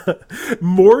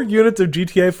 More units of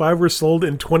GTA 5 were sold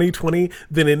in 2020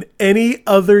 than in any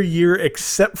other year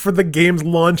except for the game's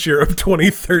launch year of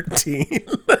 2013.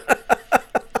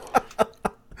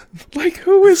 Like,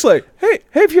 who is like, hey,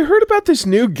 have you heard about this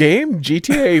new game,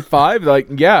 GTA 5? Like,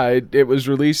 yeah, it was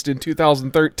released in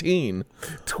 2013.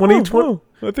 2020,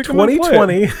 I think I'm gonna play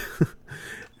 2020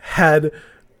 had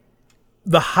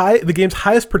the game's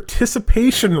highest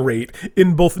participation rate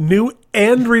in both new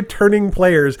and returning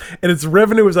players, and its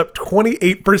revenue was up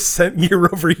 28% year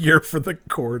over year for the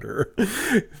quarter.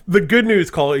 The good news,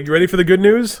 Cole, are you ready for the good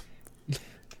news?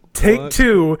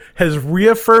 Take-Two has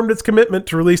reaffirmed its commitment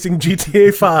to releasing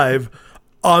GTA 5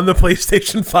 on the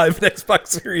PlayStation 5 and Xbox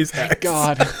Series X.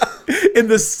 God. In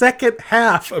the second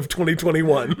half of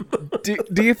 2021.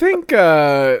 Do you think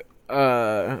who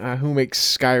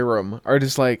makes Skyrim are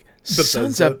just like,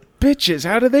 sons of bitches,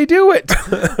 how do they do it?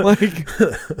 Like,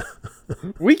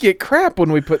 we get crap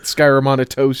when we put Skyrim on a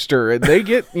toaster, and they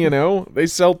get, you know, they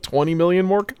sell 20 million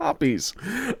more copies.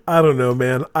 I don't know,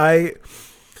 man.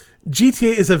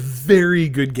 GTA is a very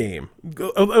good game.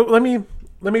 Let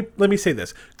me say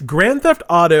this. Grand Theft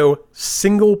Auto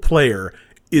single player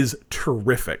is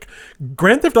terrific.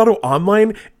 Grand Theft Auto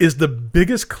Online is the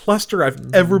biggest cluster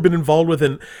I've ever been involved with,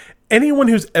 and anyone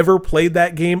who's ever played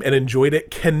that game and enjoyed it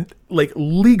can, like,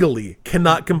 legally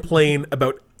cannot complain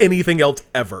about anything else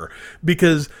ever,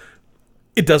 because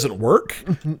it doesn't work.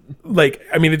 Like,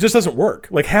 I mean, it just doesn't work.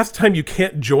 Like, half the time you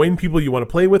can't join people you want to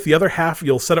play with. The other half,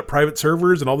 you'll set up private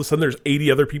servers and all of a sudden there's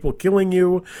 80 other people killing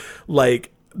you.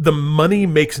 Like, the money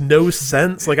makes no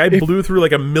sense. Like, I blew through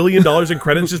like $1 million in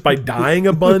credits just by dying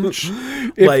a bunch.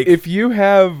 If you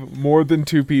have more than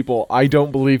 2 people, I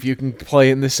don't believe you can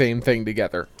play in the same thing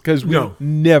together, because we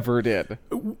never did.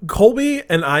 Colby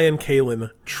and I and Kaylin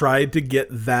tried to get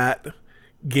that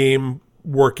game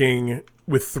working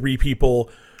with 3 people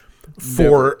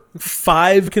for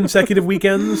 5 consecutive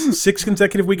weekends, 6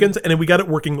 consecutive weekends, and then we got it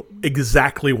working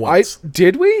exactly once.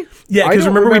 Did we? Yeah, I because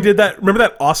don't remember we did that. Remember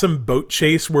that awesome boat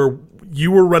chase where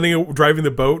you were driving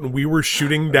the boat, and we were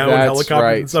shooting down That's helicopters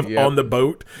right. and stuff Yep. on the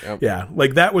boat. Yep. Yeah,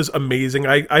 like that was amazing.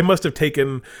 I must have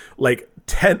taken like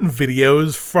 10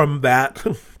 videos from that.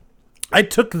 I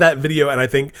took that video and I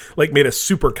think like made a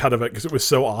super cut of it because it was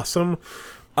so awesome.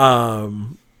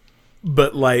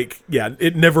 But like, yeah,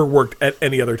 it never worked at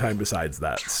any other time besides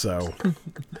that. So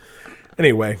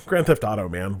anyway, Grand Theft Auto,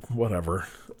 man, whatever.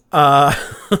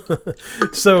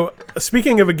 So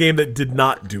speaking of a game that did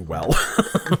not do well,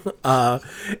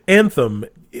 Anthem.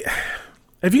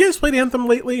 Have you guys played Anthem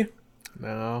lately?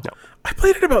 No. I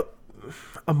played it about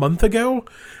a month ago.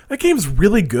 That game's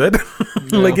really good.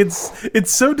 Like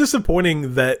it's so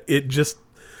disappointing that it just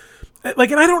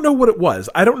like, and I don't know what it was.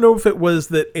 I don't know if it was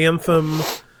that Anthem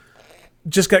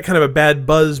just got kind of a bad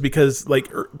buzz because like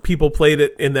people played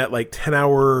it in that like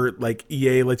 10-hour like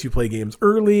EA lets you play games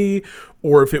early,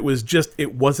 or if it was just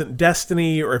it wasn't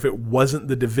Destiny, or if it wasn't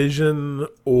The Division,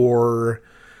 or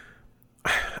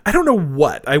I don't know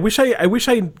what. I wish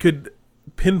I could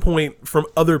pinpoint from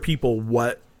other people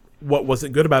what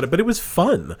wasn't good about it, but it was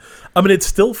fun. I mean, it's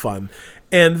still fun.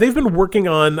 And they've been working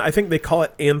on, I think they call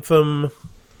it Anthem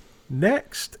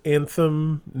Next,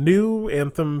 Anthem New,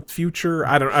 Anthem Future.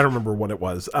 I don't remember what it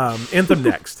was. Anthem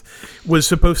Next was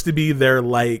supposed to be their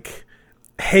like,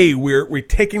 hey, we're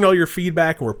taking all your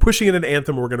feedback and we're pushing it into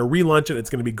Anthem. And we're going to relaunch it. It's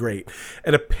going to be great.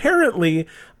 And apparently,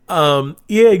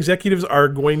 EA executives are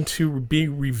going to be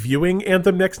reviewing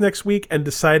Anthem next week and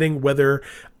deciding whether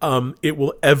it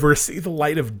will ever see the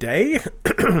light of day.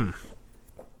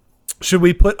 Should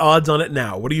we put odds on it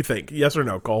now? What do you think? Yes or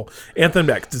no, Cole? Anthem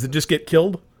Next, does it just get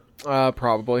killed?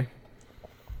 Probably.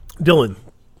 Dylan?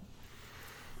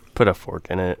 Put a fork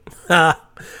in it.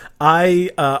 I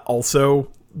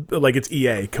also, like, it's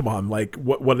EA. Come on, like,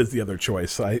 what is the other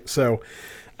choice?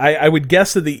 I would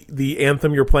guess that the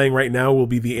Anthem you're playing right now will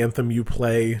be the Anthem you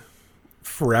play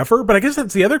forever. But I guess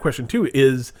that's the other question, too,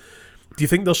 is do you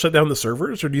think they'll shut down the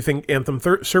servers, or do you think Anthem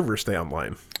servers stay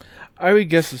online? I would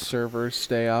guess the servers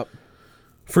stay up.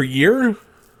 For a year?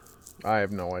 I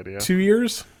have no idea. 2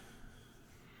 years?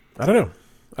 I don't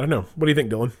know. What do you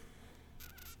think, Dylan?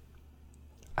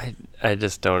 I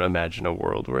just don't imagine a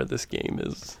world where this game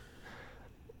is...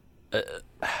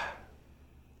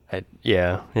 I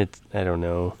don't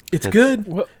know. It's good.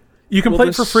 Well, You can play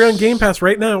it for free on Game Pass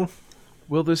right now.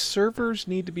 will the servers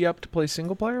need to be up to play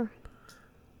single player?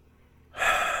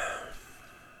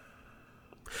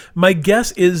 My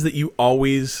guess is that you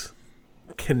always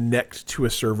connect to a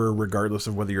server regardless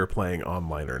of whether you're playing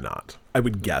online or not. I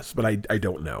would guess, but I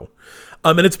don't know.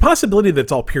 And it's a possibility that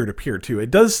it's all peer-to-peer too. It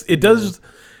does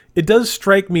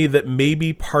strike me that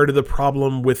maybe part of the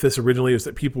problem with this originally is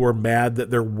that people were mad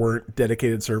that there weren't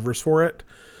dedicated servers for it.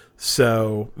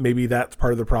 So maybe that's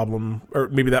part of the problem, or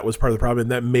maybe that was part of the problem,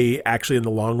 and that may actually in the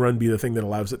long run be the thing that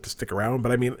allows it to stick around.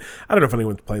 But I mean, I don't know if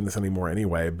anyone's playing this anymore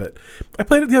anyway, but I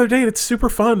played it the other day and it's super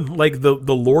fun. Like the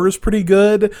lore is pretty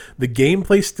good. The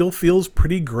gameplay still feels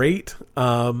pretty great.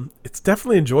 It's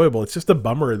definitely enjoyable. It's just a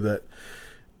bummer that,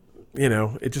 you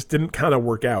know, it just didn't kind of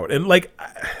work out. And like,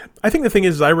 I think the thing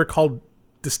is I recall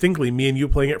distinctly me and you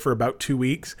playing it for about 2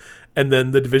 weeks, and then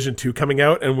the Division 2 coming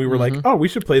out, and we were like, oh, we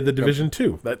should play the Division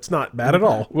 2. That's not bad at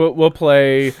all. We'll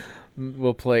play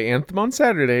Anthem on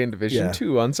Saturday and Division Yeah.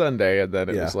 2 on Sunday, and then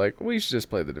it Yeah. was like, we should just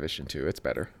play the Division 2. It's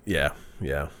better. Yeah.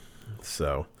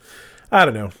 So, I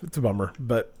don't know. It's a bummer,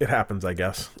 but it happens, I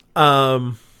guess.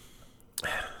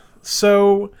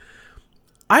 So,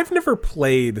 I've never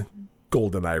played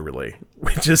GoldenEye, really,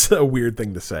 which is a weird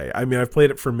thing to say. I mean, I've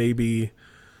played it for maybe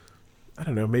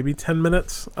 10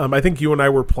 minutes. I think you and I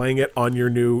were playing it on your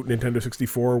new Nintendo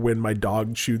 64 when my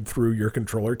dog chewed through your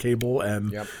controller cable,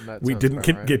 and we didn't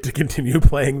get to continue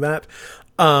playing that.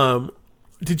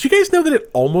 Did you guys know that it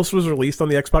almost was released on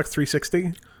the Xbox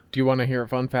 360? Do you want to hear a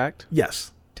fun fact?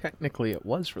 Yes. Technically, it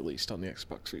was released on the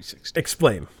Xbox 360.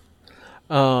 Explain.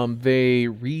 They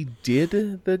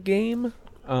redid the game,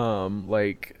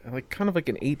 like kind of like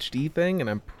an HD thing, and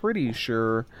I'm pretty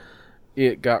sure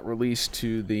it got released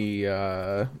to the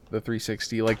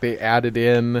 360. Like they added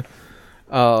in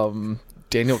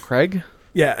Daniel Craig.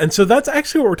 Yeah, and so that's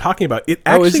actually what we're talking about. It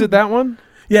actually, is it that one?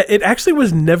 Yeah, it actually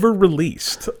was never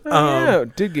released. Yeah,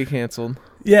 it did get canceled.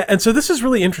 Yeah, and so this is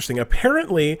really interesting.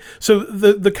 Apparently, so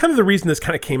the kind of the reason this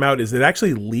kind of came out is it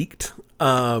actually leaked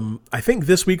I think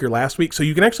this week or last week. So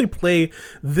you can actually play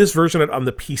this version on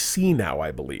the PC now,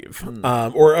 I believe,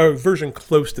 or a version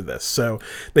close to this. So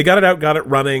they got it out, got it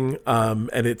running,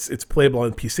 and it's playable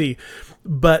on PC.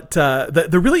 But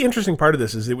the really interesting part of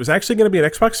this is it was actually going to be an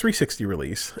Xbox 360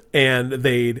 release, and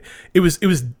it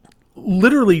was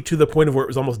literally to the point of where it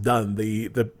was almost done. They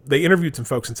interviewed some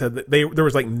folks and said that there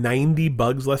was like 90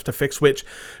 bugs left to fix, which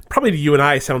probably to you and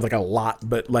I sounds like a lot,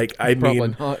 but like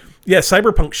Probably not. yeah,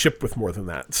 Cyberpunk shipped with more than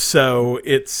that, so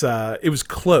it was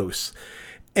close.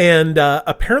 And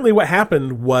apparently, what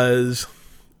happened was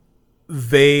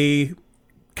they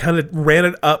kind of ran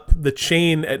it up the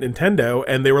chain at Nintendo,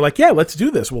 and they were like, yeah, let's do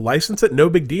this, we'll license it, no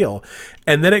big deal.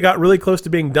 And then it got really close to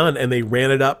being done, and they ran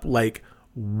it up like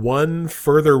one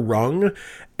further rung,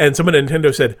 and someone at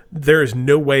Nintendo said, there is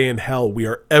no way in hell we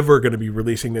are ever going to be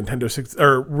releasing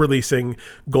releasing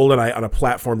GoldenEye on a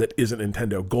platform that isn't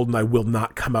Nintendo. GoldenEye will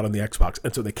not come out on the Xbox,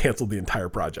 and so they canceled the entire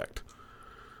project.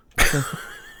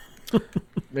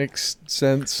 Makes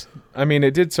sense. I mean,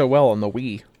 it did so well on the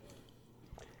Wii.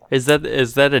 Is that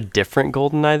a different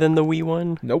GoldenEye than the Wii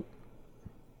one? Nope.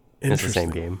 It's the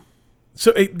same game.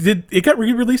 So it got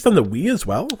re-released on the Wii as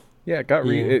well? Yeah, it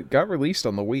got released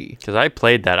on the Wii. Because I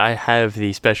played that. I have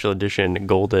the special edition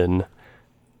golden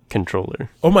controller.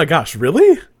 Oh my gosh,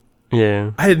 really?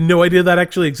 Yeah. I had no idea that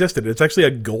actually existed. It's actually a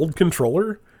gold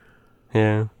controller?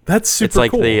 Yeah. That's super it's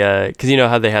like cool. because you know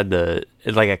how they had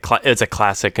it's a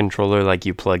classic controller, like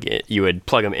you would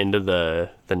plug them into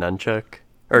the nunchuck,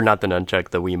 or not the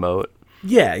nunchuck, the Wiimote.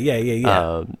 Yeah.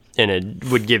 And it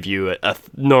would give you a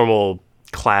normal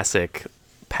classic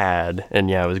pad, and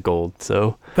yeah, it was gold.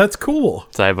 So That's cool.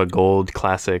 I have a gold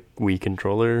classic Wii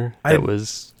controller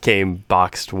that came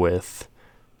boxed with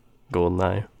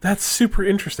GoldenEye. That's super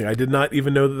interesting. I did not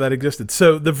even know that existed.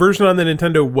 So the version on the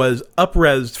Nintendo was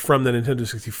up-resed from the Nintendo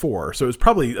 64. So it was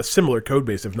probably a similar code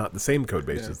base, if not the same code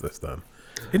base as this then.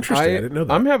 Interesting. I didn't know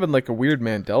that. I'm having like a weird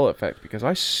Mandela effect, because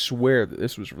I swear that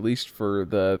this was released for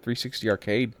the 360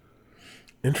 arcade.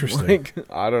 Interesting. Like,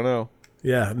 I don't know.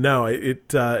 Yeah, no, it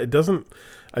doesn't.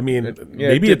 I mean, it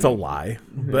it's a lie,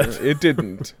 but It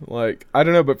didn't. Like, I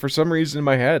don't know, but for some reason in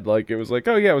my head, like, it was like,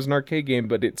 oh yeah, it was an arcade game,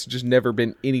 but it's just never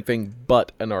been anything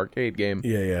but an arcade game.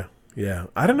 yeah.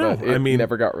 I don't know. But it I mean,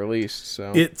 never got released,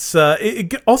 so it's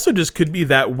it also just could be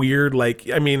that weird. Like,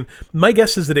 I mean, my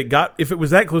guess is that if it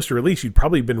was that close to release, you'd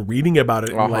probably been reading about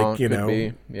it in like could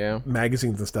be. Yeah,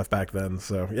 magazines and stuff back then.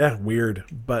 So yeah, weird.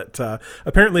 But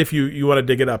apparently, if you want to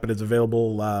dig it up, it is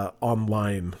available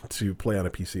online to play on a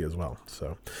PC as well.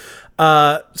 So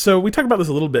we talked about this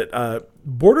a little bit.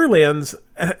 Borderlands,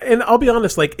 and I'll be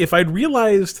honest, like if I'd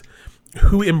realized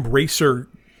who Embracer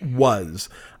was,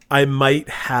 I might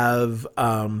have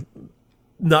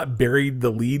not buried the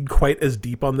lead quite as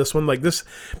deep on this one. Like this,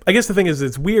 I guess the thing is,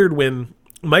 it's weird when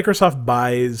Microsoft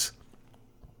buys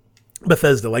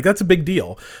Bethesda. Like that's a big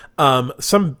deal.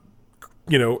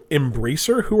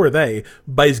 Embracer, who are they,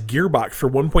 buys Gearbox for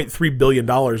 $1.3 billion.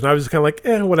 And I was kind of like,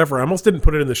 whatever. I almost didn't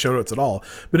put it in the show notes at all.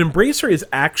 But Embracer is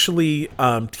actually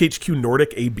THQ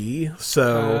Nordic AB.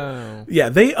 So, yeah,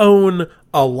 they own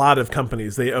a lot of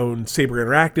companies. They own Saber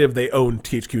Interactive. They own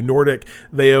THQ Nordic.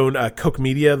 They own Koch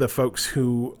Media, the folks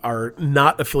who are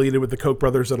not affiliated with the Koch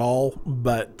brothers at all,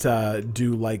 but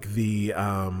do like the...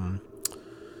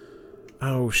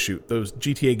 those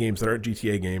GTA games that aren't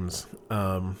GTA games.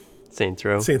 Saints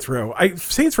Row. Saints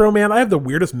Row, man, I have the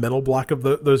weirdest mental block of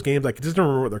those games. I just don't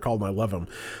remember what they're called, and I love them.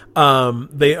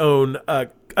 They own a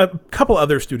couple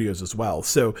other studios as well.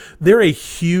 So they're a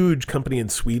huge company in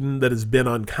Sweden that has been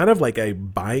on kind of like a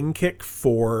buying kick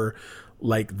for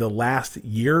like the last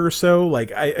year or so.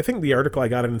 Like I think the article I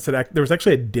got in said there was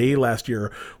actually a day last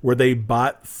year where they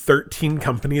bought 13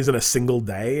 companies in a single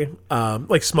day,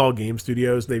 like small game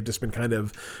studios. They've just been kind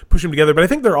of pushing them together. But I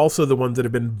think they're also the ones that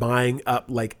have been buying up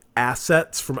like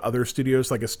assets from other studios.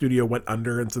 Like a studio went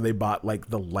under, and so they bought like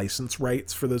the license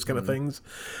rights for those kind of things.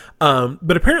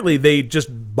 But apparently they just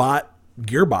bought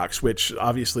Gearbox, which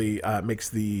obviously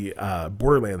makes the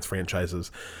Borderlands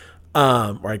franchises.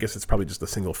 Or I guess it's probably just a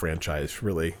single franchise,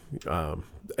 really.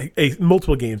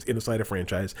 Multiple games inside a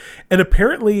franchise. And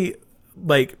apparently,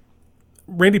 like,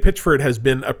 Randy Pitchford has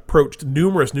been approached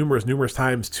numerous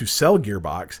times to sell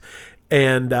Gearbox,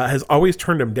 and has always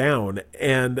turned him down.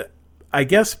 And I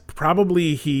guess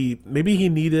probably he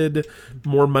needed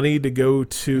more money to go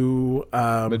to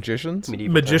magicians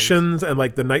and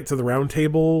like the Knights of the Round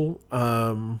Table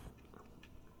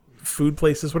food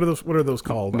places. What are those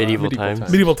called? Medieval Times.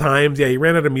 Medieval Times. Yeah, he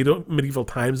ran out of Medieval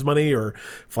Times money or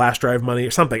flash drive money or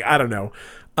something. I don't know.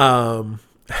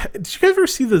 did you guys ever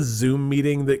see the Zoom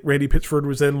meeting that Randy Pitchford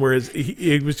was in, whereas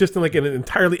he was just in like an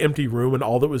entirely empty room, and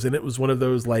all that was in it was one of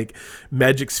those like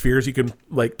magic spheres you can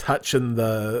like touch, and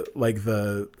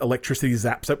the electricity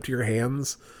zaps up to your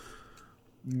hands?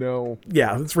 No.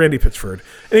 Yeah, it's Randy Pitchford.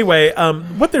 Anyway,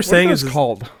 what they're saying is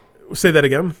called. Say that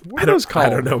again. What are those called? I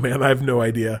don't know, man. I have no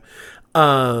idea.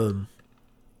 A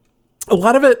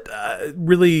lot of it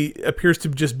really appears to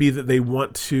just be that they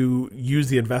want to use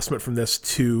the investment from this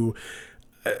to,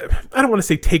 I don't want to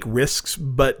say take risks,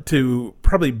 but to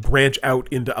probably branch out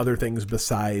into other things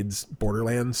besides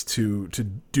Borderlands to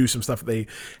do some stuff that they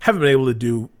haven't been able to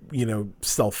do,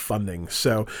 self-funding.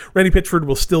 So Randy Pitchford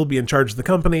will still be in charge of the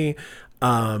company.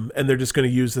 And they're just going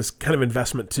to use this kind of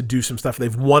investment to do some stuff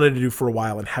they've wanted to do for a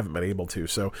while and haven't been able to.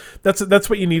 So that's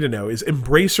what you need to know is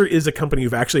Embracer is a company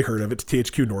you've actually heard of. It's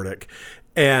THQ Nordic,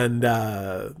 and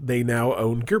they now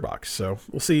own Gearbox. So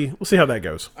we'll see how that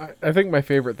goes. I think my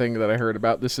favorite thing that I heard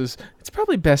about this is it's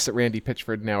probably best that Randy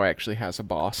Pitchford now actually has a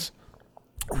boss.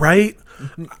 Right?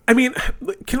 I mean,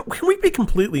 can we be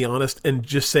completely honest and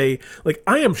just say, like,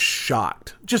 I am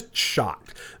just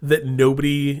shocked that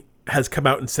nobody has come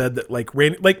out and said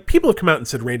that people have come out and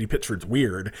said Randy Pitchford's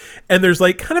weird, and there's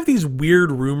like kind of these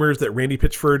weird rumors that Randy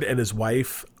Pitchford and his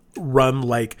wife run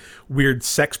like weird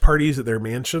sex parties at their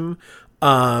mansion.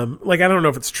 I don't know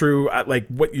if it's true. Like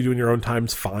what you do in your own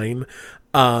time's fine.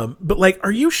 But like,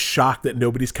 are you shocked that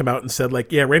nobody's come out and said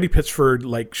like, yeah, Randy Pitchford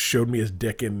like showed me his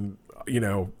dick in,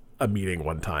 a meeting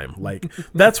one time? Like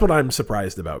that's what I'm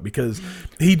surprised about, because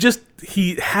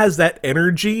he has that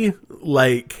energy.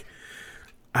 Like,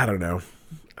 I don't know.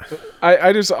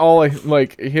 I just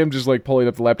like him just like pulling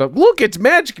up the laptop. Look, it's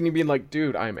magic, and you being like,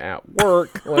 dude, I'm at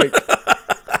work. Like,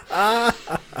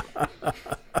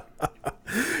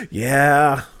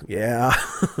 yeah.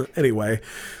 Anyway,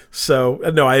 so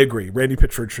no, I agree. Randy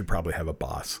Pitchford should probably have a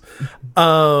boss.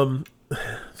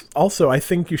 Also, I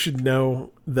think you should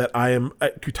know that I am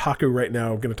at Kotaku right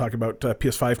now going to talk about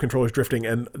PS5 controllers drifting,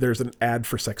 and there's an ad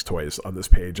for sex toys on this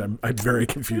page. I'm very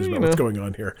confused about what's going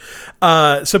on here.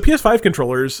 So PS5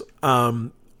 controllers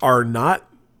are not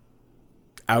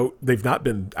out. They've not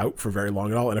been out for very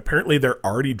long at all, and apparently they're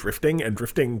already drifting, and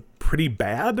drifting pretty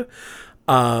bad.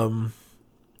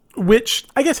 Which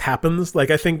I guess happens.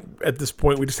 Like, I think at this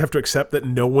point we just have to accept that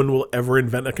no one will ever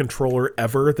invent a controller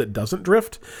ever that doesn't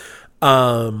drift.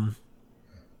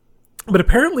 But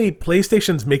apparently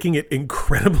PlayStation's making it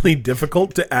incredibly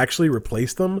difficult to actually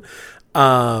replace them.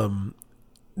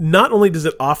 Not only does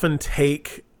it often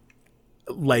take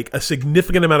like a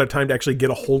significant amount of time to actually get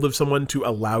a hold of someone to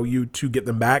allow you to get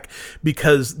them back,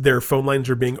 because their phone lines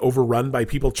are being overrun by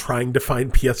people trying to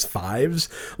find PS5s.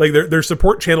 Like their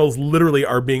support channels literally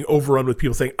are being overrun with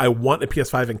people saying, I want a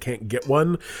PS5 and can't get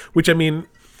one, which, I mean,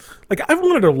 like, I've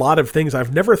wanted a lot of things.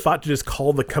 I've never thought to just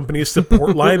call the company's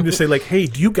support line and just say, like, hey,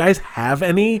 do you guys have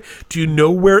any? Do you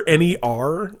know where any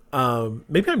are?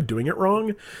 Maybe I'm doing it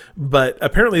wrong, but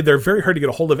apparently they're very hard to get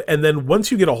a hold of. And then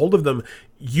once you get a hold of them,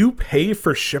 you pay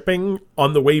for shipping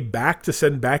on the way back to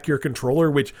send back your controller,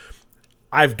 which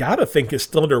I've got to think is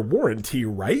still under warranty,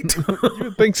 right? You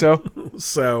would think so.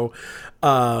 So,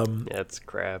 that's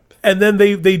crap. And then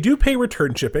they do pay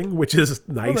return shipping, which is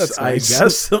nice, I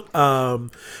guess.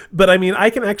 But I mean, I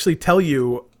can actually tell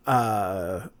you,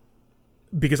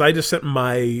 because I just sent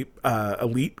my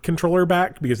Elite controller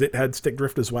back because it had stick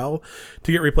drift as well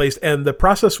to get replaced. And the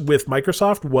process with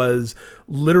Microsoft was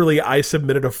literally I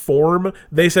submitted a form.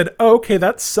 They said, oh, okay,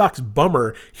 that sucks.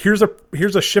 Bummer. Here's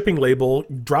a shipping label.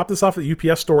 Drop this off at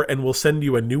the UPS store and we'll send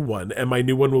you a new one. And my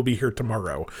new one will be here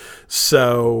tomorrow.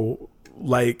 So,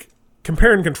 like,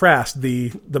 compare and contrast, the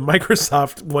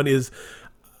Microsoft one is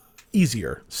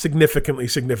easier, significantly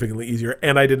easier,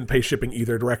 and I didn't pay shipping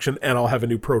either direction, and I'll have a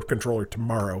new Pro controller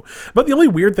tomorrow. But the only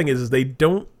weird thing is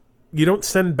you don't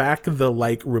send back the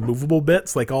like removable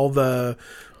bits, like all the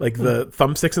the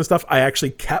thumbsticks and stuff. I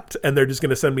actually kept, and they're just going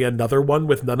to send me another one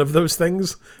with none of those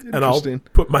things, and I'll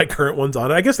put my current ones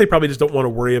on. I guess they probably just don't want to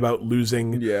worry about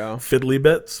losing fiddly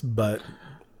bits. But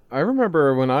I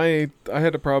remember when I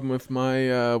had a problem with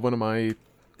my one of my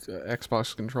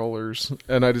Xbox controllers,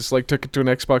 and I just like took it to an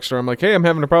Xbox store. I'm like, hey, I'm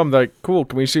having a problem. They're like, cool,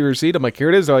 can we see your receipt? I'm like, here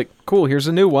it is. They're like, cool, here's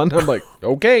a new one. I'm like,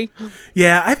 okay.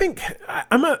 Yeah, I think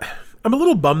I'm a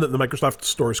little bummed that the Microsoft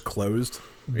store is closed,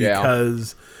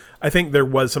 because I think there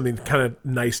was something kind of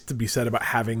nice to be said about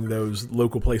having those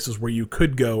local places where you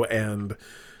could go and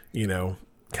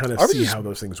kind of I was see just- how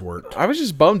those things worked. I was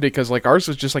just bummed because like ours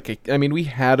was just like we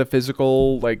had a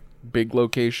physical like big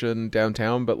location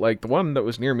downtown, but like the one that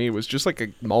was near me was just like a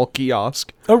mall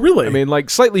kiosk. Oh, really? I mean, like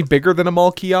slightly bigger than a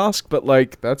mall kiosk, but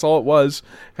like that's all it was.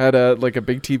 Had a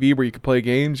big TV where you could play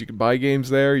games, you could buy games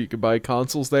there, you could buy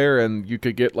consoles there, and you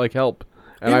could get like help.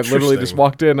 And I literally just Interesting.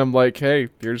 walked in. I'm like, hey,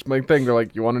 here's my thing. They're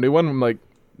like, you want a new one? I'm like,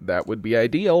 that would be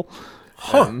ideal.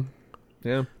 Huh. And,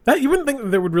 yeah. That you wouldn't think that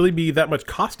there would really be that much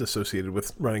cost associated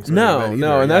with running something No, like that no,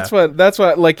 either, and yeah. that's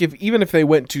what like even if they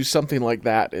went to something like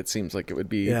that, it seems like it would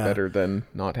be Yeah. better than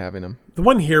not having them. The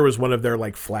one here was one of their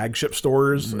like flagship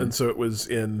stores, Mm-hmm. and so it was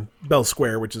in Bell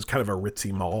Square, which is kind of a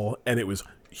ritzy mall, and it was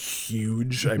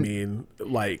huge. I mean,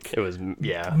 like It was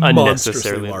Monstrously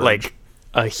unnecessarily large. like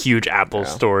a huge Apple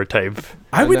store type.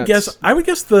 I And would that's-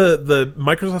 guess the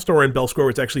Microsoft store in Bell Square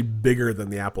was actually bigger than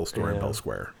the Apple store in Bell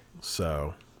Square.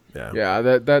 So yeah,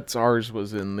 Yeah, that's ours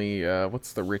was in the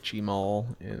what's the Ritchie Mall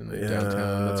in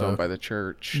downtown that's owned by the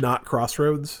church. not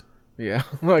Crossroads. Yeah,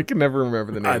 I can never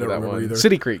remember the name I of don't that remember one. either.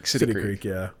 City Creek. City Creek,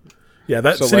 yeah.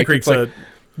 That So, City like, Creek's it's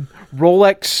like-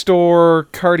 Rolex store,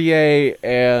 Cartier,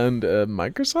 and a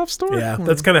Microsoft store. yeah,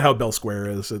 that's kind of how Bell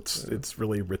Square is. It's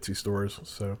really ritzy stores.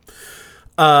 So,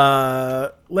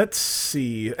 let's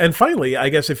see. And finally, I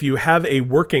guess if you have a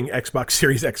working Xbox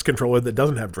Series X controller that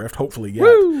doesn't have drift, hopefully yet.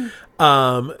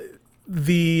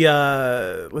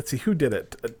 Let's see who did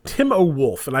it. Tim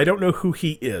O'Wolf, and I don't know who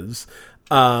he is.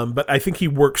 But I think he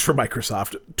works for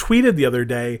Microsoft, tweeted the other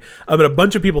day, but a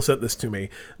bunch of people sent this to me,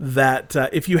 that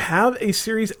if you have a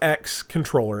Series X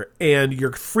controller and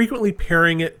you're frequently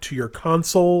pairing it to your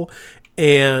console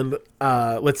and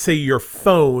let's say your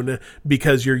phone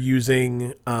because you're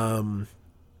using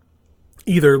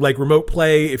either like remote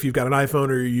play if you've got an iPhone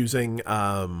or you're using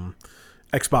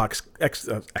Xbox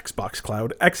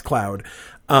Cloud, xCloud,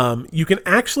 you can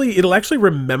it'll actually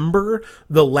remember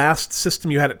the last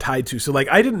system you had it tied to. So like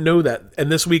I didn't know that.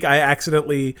 And this week I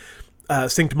accidentally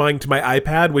synced mine to my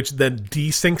iPad, which then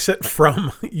desyncs it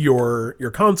from your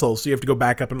console. So you have to go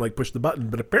back up and like push the button.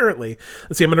 But apparently,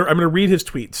 let's see, I'm gonna read his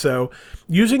tweet. So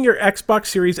using your Xbox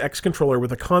Series X controller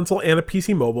with a console and a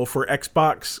PC mobile for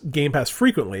Xbox Game Pass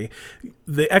frequently,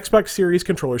 the Xbox Series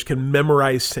controllers can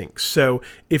memorize syncs. So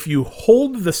if you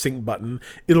hold the sync button,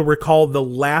 it'll recall the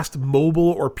last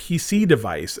mobile or PC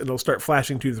device and it'll start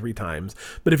flashing 2 to 3 times.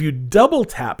 But if you double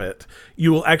tap it,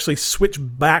 you will actually switch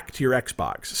back to your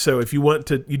Xbox. So if you want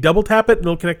to, you double tap it and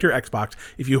it'll connect to your Xbox.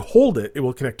 If you hold it, it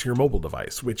will connect to your mobile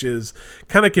device, which is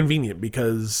kind of convenient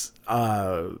because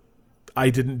I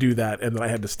didn't do that and then I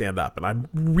had to stand up, and I'm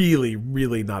really,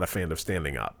 really not a fan of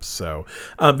standing up. So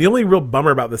the only real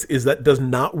bummer about this is that does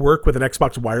not work with an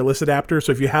Xbox wireless adapter.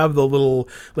 So if you have the little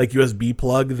like USB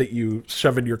plug that you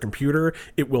shove into your computer,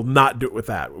 it will not do it with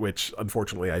that, which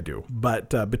unfortunately I do.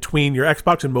 But between your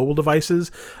Xbox and mobile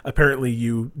devices, apparently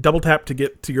you double tap to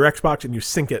get to your Xbox and you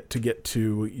sync it to get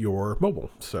to your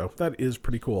mobile. So that is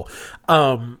pretty cool.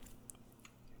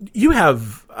 You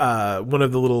have one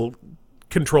of the little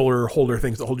controller holder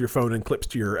things that hold your phone and clips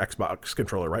to your Xbox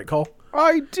controller, right, Cole?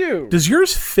 I do. Does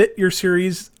yours fit your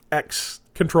Series X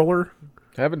controller?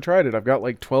 Haven't tried it. I've got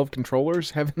like 12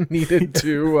 controllers. Haven't needed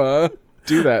to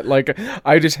do that. Like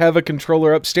I just have a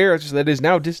controller upstairs that is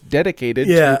now just dedicated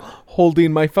Yeah. to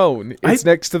holding my phone. It's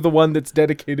next to the one that's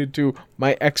dedicated to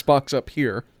my Xbox up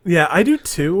here. Yeah, I do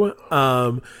too.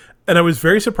 And I was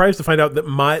very surprised to find out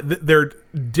that they're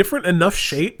different enough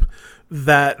shape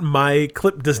that my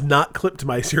clip does not clip to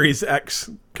my Series X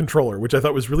controller, which I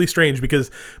thought was really strange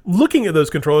because looking at those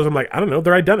controllers, I'm like, I don't know,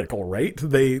 they're identical, right?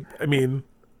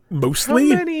 Mostly.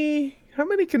 How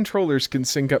many controllers can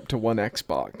sync up to one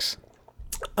Xbox?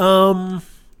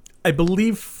 I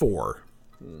believe 4.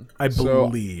 I So-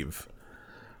 believe.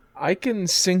 I can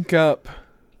sync up.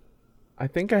 I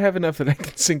think I have enough that I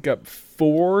can sync up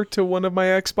 4 to one of my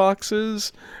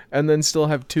Xboxes, and then still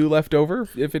have 2 left over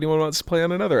if anyone wants to play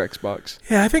on another Xbox.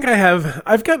 Yeah, I think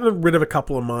I've gotten rid of a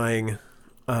couple of mine.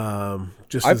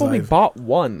 I've only bought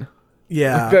one.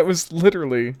 yeah. That was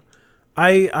literally.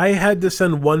 I had to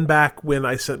send one back when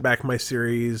I sent back my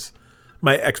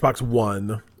Xbox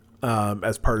One,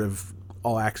 as part of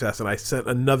All Access, and I sent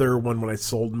another one when I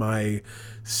sold my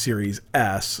Series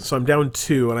S. So I'm down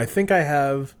 2, and I think I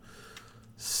have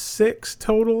 6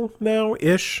 total now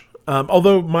ish.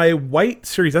 Although my white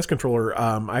Series S controller,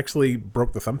 I actually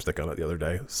broke the thumbstick on it the other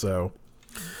day, so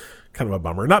kind of a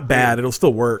bummer. Not bad, it'll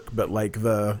still work, but like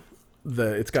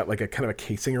it's got like a kind of a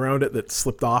casing around it that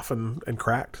slipped off and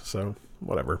cracked. So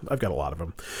whatever. I've got a lot of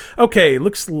them. Okay,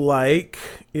 looks like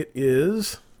it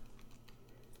is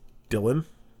Dylan.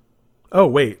 Oh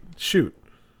wait, shoot.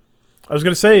 I was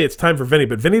going to say it's time for Vinny,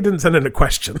 but Vinny didn't send in a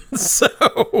question. So,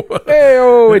 Hey,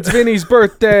 it's Vinny's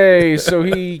birthday, so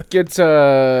he gets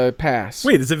a pass.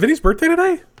 wait, is it Vinny's birthday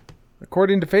today?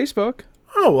 According to Facebook.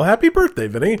 Oh, well, happy birthday,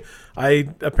 Vinny. I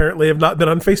apparently have not been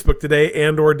on Facebook today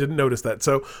and or didn't notice that.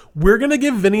 So we're going to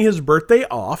give Vinny his birthday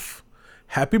off.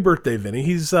 Happy birthday, Vinny.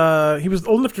 He was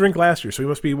old enough to drink last year, so he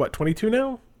must be, 22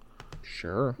 now?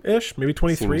 Sure. Ish, maybe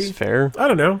 23? Seems fair. I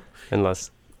don't know.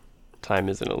 Unless time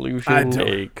is an illusion. don't-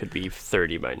 It could be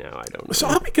 30 by now. I don't know. So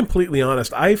I'll be completely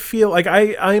honest. I feel like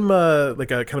I'm a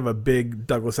kind of a big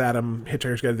Douglas Adam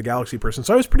Hitchhiker's Guide to the Galaxy person.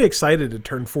 So I was pretty excited to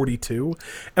turn 42,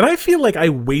 and I feel like I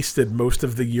wasted most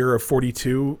of the year of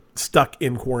 42 stuck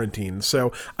in quarantine.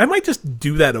 So I might just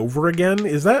do that over again.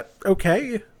 Is that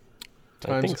okay?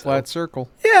 Time's think a so. flat circle.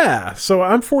 Yeah. So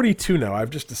I'm 42 now. I've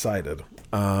just decided.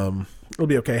 It'll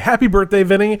be okay. Happy birthday,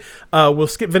 Vinny. We'll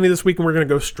skip Vinny this week and we're going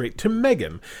to go straight to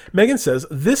Megan. Megan says,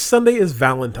 this Sunday is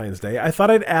Valentine's Day. I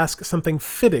thought I'd ask something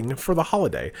fitting for the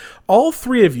holiday. All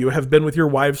three of you have been with your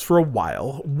wives for a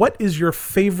while. What is your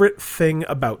favorite thing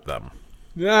about them?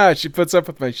 Yeah, she puts up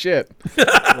with my shit.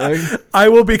 Like, I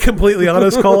will be completely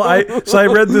honest, Cole. I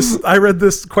read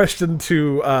this question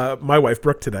to my wife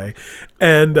Brooke today,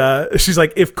 and she's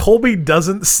like, if Colby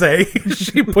doesn't say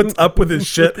she puts up with his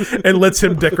shit and lets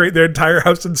him decorate their entire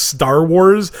house in Star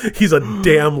Wars, he's a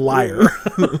damn liar.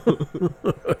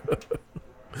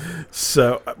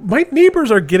 So my neighbors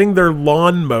are getting their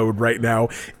lawn mowed right now.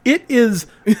 It is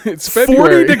it's 40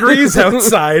 February. degrees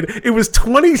outside. It was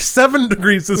 27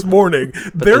 degrees this morning.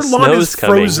 Their the lawn is snow's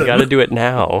coming. frozen. You gotta do it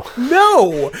now.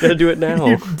 No, Gotta do it now.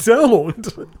 you don't.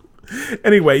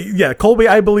 Anyway, yeah, Colby,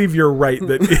 I believe you're right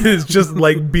that it is just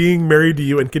like being married to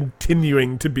you and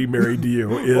continuing to be married to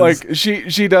you is Like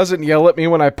she doesn't yell at me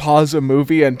when I pause a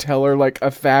movie and tell her like a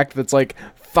fact that's like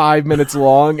 5 minutes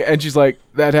long, and she's like,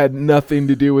 that had nothing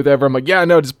to do with ever. I'm like, yeah,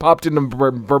 no, it just popped into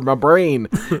my brain.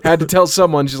 Had to tell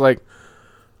someone. She's like,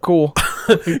 cool.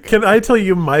 Can I tell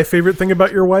you my favorite thing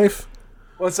about your wife?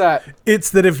 What's that? It's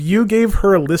that if you gave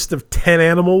her a list of 10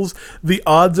 animals, the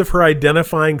odds of her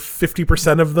identifying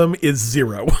 50% of them is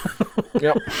 0.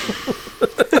 Yep.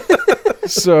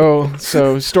 So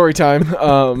story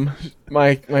time.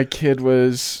 My kid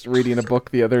was reading a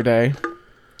book the other day.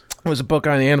 It was a book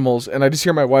on animals, and I just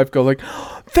hear my wife go like,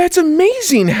 "That's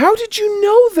amazing! How did you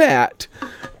know that?"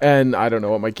 And I don't know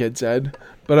what my kid said,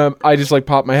 but I just like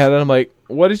popped my head, and I'm like,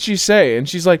 "What did she say?" And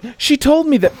she's like, "She told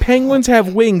me that penguins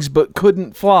have wings but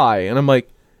couldn't fly." And I'm like,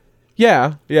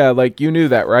 "Yeah, like you knew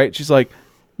that, right?" She's like,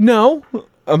 "No."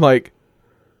 I'm like,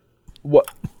 "What?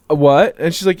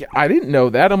 And she's like, I didn't know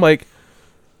that. I'm like,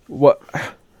 what?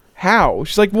 How?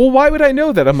 She's like, well, why would I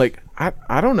know that? I'm like,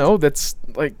 I don't know. That's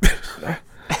like,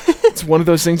 it's one of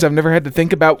those things I've never had to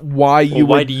think about why you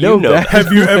why would do you know know that.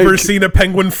 Have you ever Like, seen a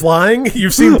penguin flying?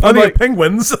 You've seen plenty like- of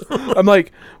penguins. I'm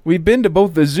like, we've been to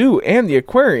both the zoo and the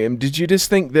aquarium. Did you just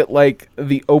think that like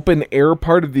the open air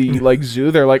part of the like zoo,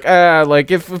 they're like,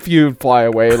 like if you fly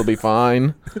away, it'll be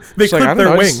fine. They She's like, clip I don't their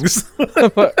know, wings.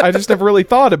 I just never really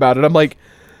thought about it. I'm like,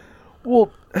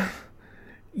 well,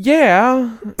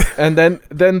 yeah. And then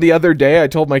the other day I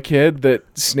told my kid that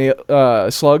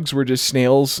slugs were just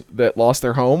snails that lost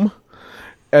their home.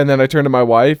 And then I turned to my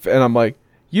wife and I'm like,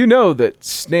 you know that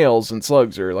snails and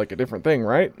slugs are like a different thing,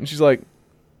 right? And she's like,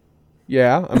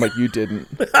 yeah. I'm like, you didn't.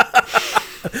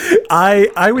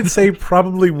 I would say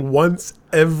probably once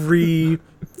every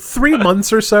 3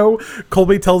 months or so,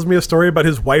 Colby tells me a story about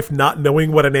his wife not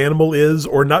knowing what an animal is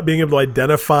or not being able to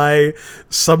identify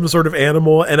some sort of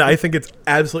animal, and I think it's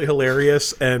absolutely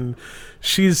hilarious. And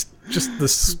she's just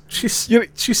this. She's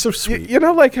so sweet. You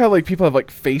know, like how like people have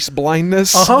like face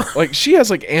blindness. Uh-huh. Like she has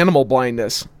like animal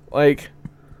blindness. Like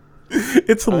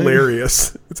It's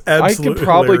hilarious. It's I absolutely could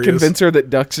probably hilarious. convince her that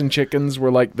ducks and chickens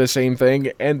were like the same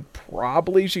thing, and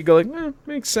probably she'd go like,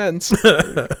 makes sense.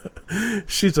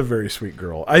 She's a very sweet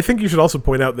girl. I think you should also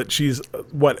point out that she's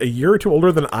a year or two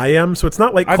older than I am, so it's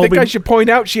not like I Colby. think I should point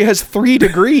out she has 3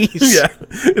 degrees. Yeah,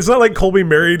 it's not like Colby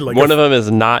married like One of them is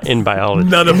not in biology.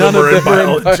 none of None them are of in them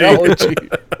are biology. in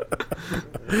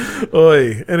biology.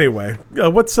 Oy. Anyway,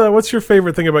 what's your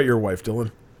favorite thing about your wife,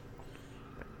 Dylan?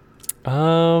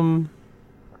 I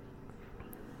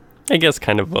guess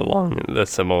kind of along the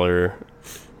similar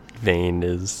vein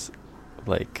is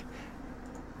like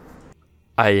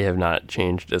I have not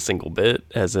changed a single bit,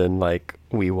 as in like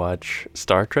we watch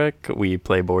Star Trek, we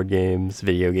play board games,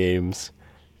 video games,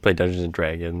 play Dungeons and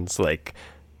Dragons, like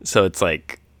so it's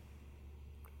like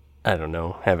I don't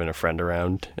know, having a friend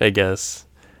around, I guess.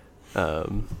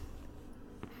 Not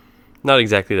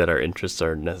exactly that our interests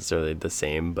are necessarily the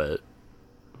same, but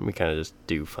we kind of just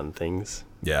do fun things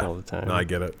all the time. No, I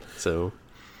get it. So,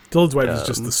 Dylan's wife is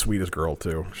just the sweetest girl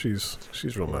too. She's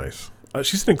real nice.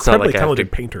 She's an It's not incredibly like I have talented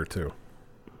to- painter too.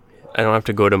 I don't have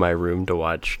to go to my room to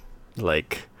watch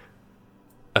like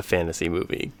a fantasy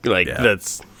movie. Like Yeah.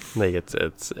 that's like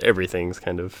it's everything's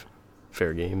kind of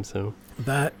fair game. So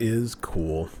That is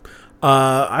cool.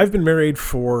 I've been married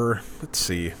for, let's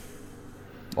see,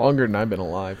 Longer than I've been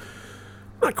alive.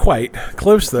 not quite.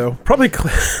 Close, though. Probably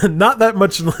not that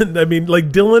much. I mean, like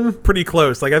Dylan, pretty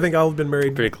close. Like, I think I've been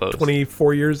married Pretty close.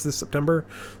 24 years this September.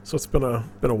 So it's been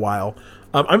a while.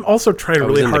 I'm also trying I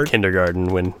was really in hard. the kindergarten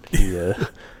when he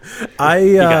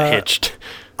I got hitched.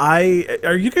 are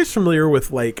you guys familiar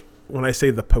with, like, when I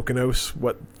say the Poconos,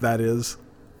 what that is?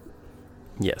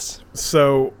 Yes.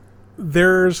 So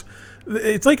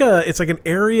it's like an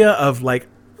area of like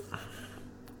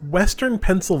Western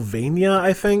Pennsylvania,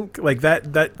 I think, like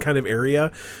that kind of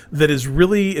area that is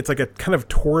really, it's like a kind of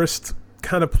tourist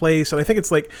kind of place. And I think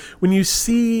it's like when you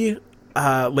see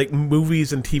like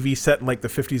movies and TV set in like the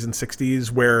 50s and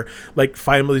 60s where like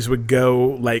families would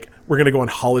go, like, we're going to go on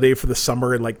holiday for the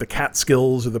summer and like the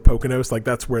Catskills or the Poconos, like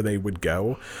that's where they would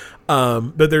go.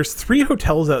 But there's 3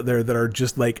 hotels out there that are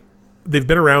just like, they've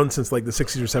been around since like the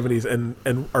 60s or 70s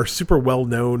and are super well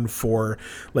known for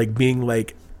like being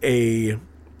like a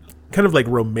kind of like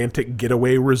romantic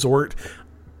getaway resort.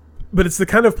 But it's the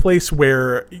kind of place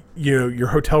where, you know, your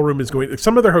hotel room is going,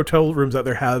 some of their hotel rooms out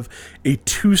there have a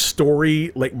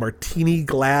 2-story like martini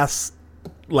glass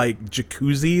like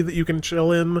jacuzzi that you can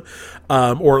chill in,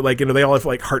 or like, you know, they all have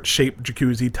like heart-shaped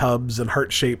jacuzzi tubs and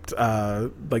heart-shaped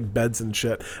like beds and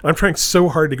shit. And I'm trying so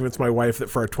hard to convince my wife that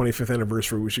for our 25th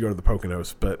anniversary we should go to the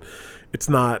Poconos, but it's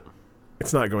not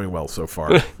going well so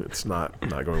far. It's not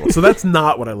going well. So that's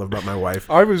not what I love about my wife.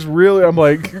 I'm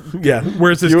like, Yeah,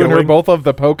 where's this you going? and her both of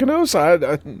the Poconos?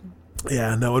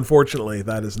 Yeah, no, unfortunately,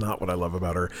 that is not what I love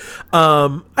about her.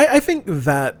 I think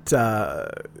that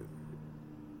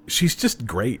she's just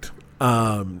great.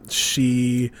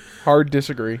 She, Hard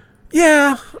disagree.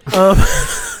 yeah,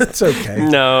 it's okay.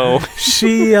 No.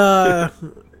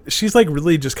 She's like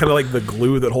really just kind of like the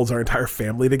glue that holds our entire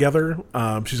family together.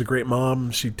 She's a great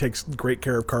mom. She takes great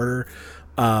care of Carter.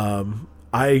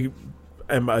 I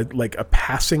am like a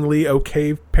passingly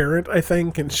okay parent, I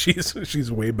think, and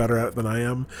she's way better at it than I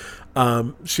am.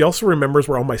 She also remembers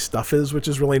where all my stuff is, which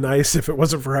is really nice. If it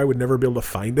wasn't for her, I would never be able to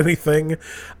find anything.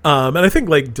 And I think,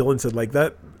 like Dylan said, like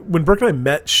that when Brooke and I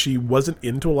met, she wasn't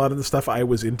into a lot of the stuff I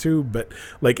was into, but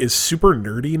like is super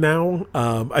nerdy now.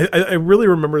 I really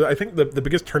remember, I think the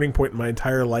biggest turning point in my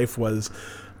entire life was,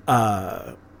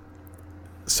 so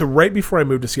right before I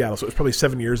moved to Seattle, so it was probably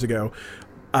 7 years ago,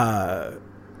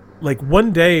 like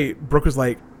one day Brooke was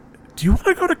like, do you want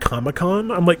to go to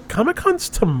Comic-Con? I'm like, Comic-Con's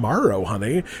tomorrow,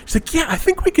 honey. She's like, yeah, I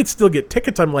think we could still get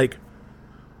tickets. I'm like,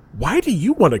 why do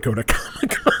you want to go to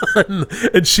Comic-Con?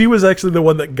 And she was actually the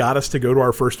one that got us to go to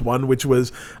our first one, which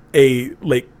was pretty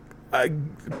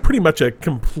much a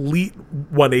complete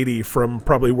 180 from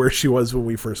probably where she was when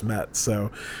we first met.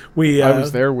 So I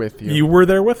was there with you. You were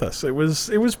there with us. It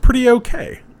was pretty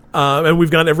okay. And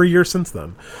we've gone every year since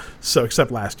then. So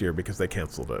except last year because they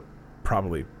canceled it.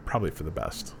 Probably for the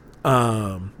best.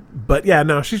 But yeah,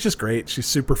 no, she's just great. She's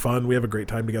super fun. We have a great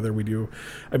time together.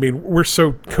 We're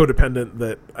so codependent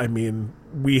that,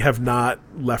 we have not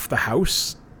left the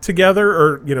house together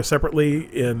or, separately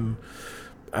in,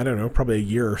 I don't know, probably a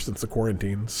year since the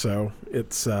quarantine. So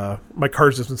it's, my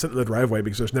car's just been sitting in the driveway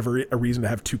because there's never a reason to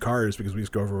have 2 cars because we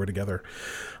just go everywhere together.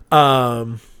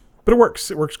 But it works.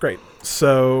 It works great.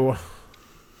 So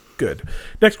good.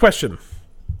 Next question.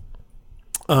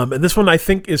 And this one I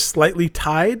think is slightly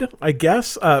tied, I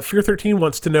guess. Fear 13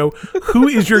 wants to know, who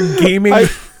is your gaming...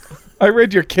 I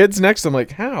read your kids next. I'm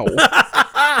like, how?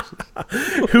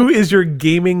 Who is your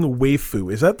gaming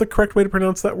waifu? Is that the correct way to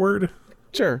pronounce that word?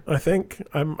 Sure. I think.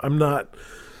 I'm not...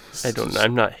 I don't know.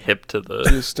 I'm not hip to the...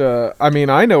 Just,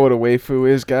 I know what a waifu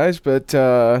is, guys, but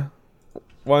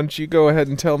why don't you go ahead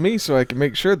and tell me so I can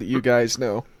make sure that you guys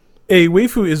know? A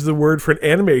waifu is the word for an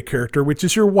anime character, which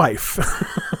is your wife.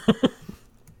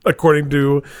 According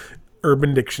to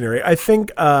Urban Dictionary. I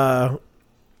think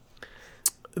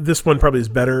this one probably is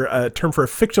better. A term for a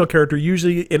fictional character,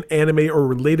 usually in anime or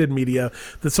related media,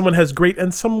 that someone has great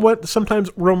and sometimes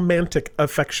romantic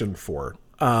affection for.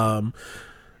 I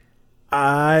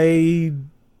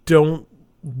don't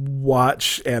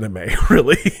watch anime,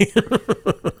 really.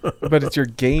 But it's your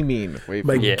gaming waifu.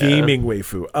 My gaming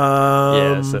waifu.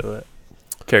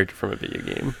 Character from a video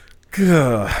game.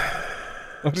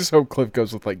 I just hope Cliff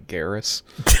goes with like Garrus.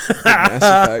 Mass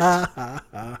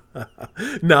Effect.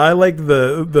 No, I like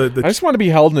the I just want to be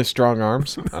held in his strong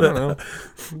arms. I don't know.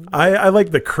 I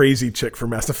like the crazy chick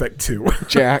from Mass Effect 2.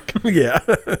 Jack. Yeah,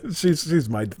 she's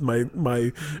my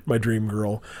dream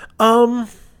girl.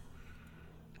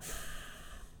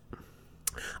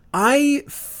 I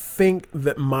think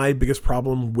that my biggest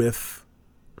problem with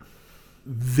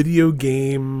video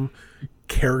game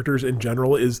characters in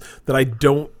general is that I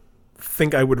don't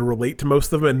think I would relate to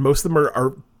most of them, and most of them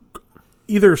are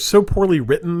either so poorly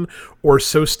written or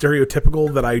so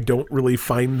stereotypical that I don't really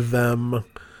find them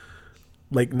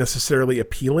like necessarily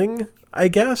appealing, I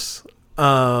guess.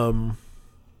 I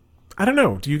don't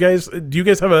know. Do you guys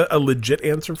have a legit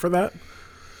answer for that?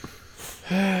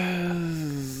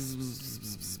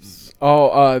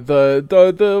 Oh,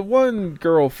 the one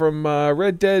girl from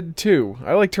Red Dead 2.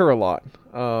 I liked her a lot.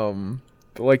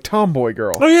 Like tomboy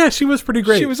girl. Oh yeah, she was pretty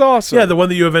great. She was awesome. Yeah, the one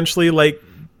that you eventually like.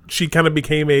 She kind of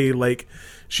became a like.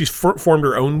 She formed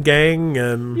her own gang,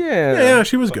 and yeah,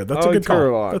 she was good. That's a good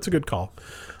call. That's a good call.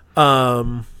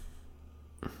 But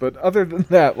other than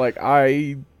that, like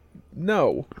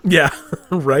no. Yeah,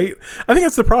 right. I think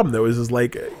that's the problem though. Is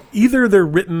like either they're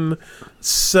written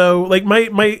so like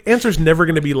my answer's never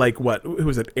going to be like what? Who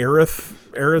was it? Aerith.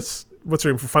 What's her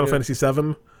name from Final Fantasy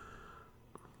VII?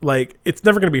 Like it's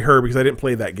never going to be her because I didn't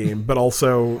play that game. But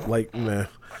also like meh.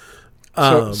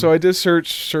 So I did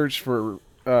search for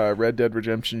Red Dead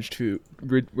Redemption 2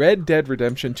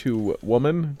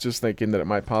 woman, just thinking that it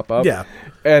might pop up. Yeah.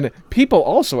 And people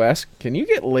also ask, can you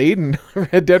get laid in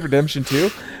Red Dead Redemption 2?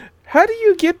 How do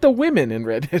you get the women in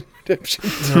Red Dead Redemption 2?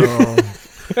 Oh.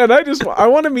 And I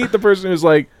want to meet the person who's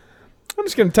like, I'm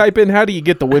just going to type in, how do you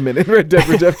get the women in Red Dead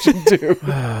Redemption 2?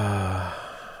 I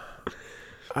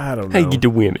don't know. How you get the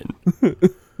women?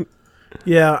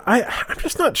 Yeah, I'm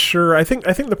just not sure. I think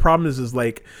the problem is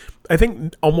like I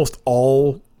think almost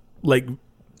all like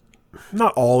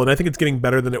not all, and I think it's getting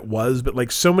better than it was, but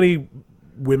like so many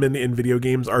women in video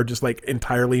games are just like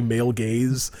entirely male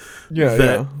gaze. Yeah,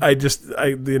 that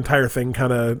yeah. The entire thing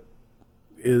kind of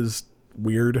is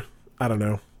weird. I don't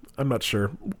know. I'm not sure.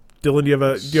 Dylan, do you have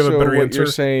a better what answer? You're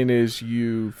saying is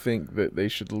you think that they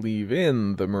should leave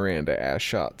in the Miranda ass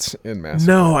shots in Mass Effect?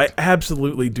 No, I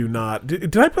absolutely do not.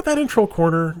 Did I put that in Troll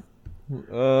Corner?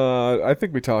 I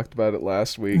think we talked about it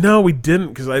last week. No, we didn't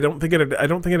because I don't think it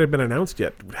had been announced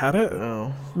yet. Had it?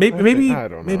 No. Maybe I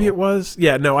don't know. Maybe it was.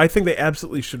 Yeah, no, I think they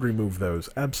absolutely should remove those.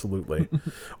 Absolutely.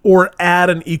 Or add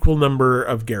an equal number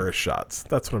of Garrus shots.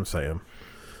 That's what I'm saying.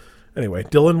 Anyway,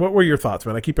 Dylan, what were your thoughts,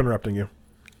 man? I keep interrupting you.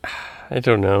 I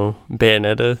don't know.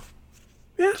 Bayonetta.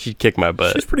 Yeah. She'd kick my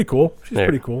butt. She's pretty cool.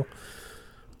 Pretty cool.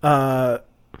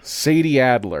 Sadie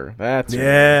Adler. That's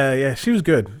yeah. She was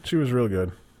good. She was real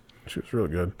good.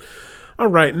 All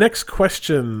right, next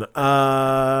question.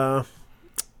 My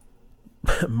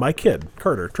kid,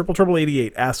 Carter,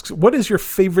 Triple88 asks, what is your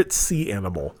favorite sea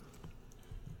animal?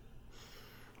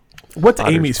 What's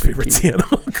Otter's Amy's favorite sea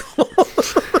animal?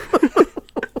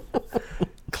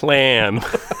 Clam.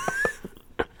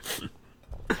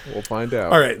 We'll find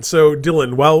out. All right, so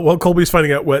Dylan, while Colby's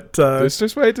finding out what...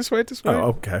 Just wait. Oh,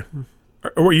 okay.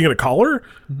 Are you going to call her?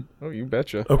 Oh, you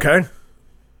betcha. Okay.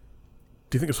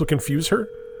 Do you think this will confuse her?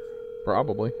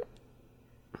 Probably.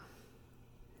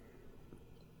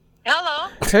 Hello.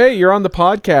 Hey, you're on the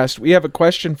podcast. We have a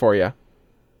question for you.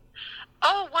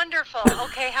 Oh, wonderful.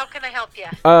 Okay, how can I help you?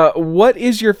 What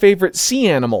is your favorite sea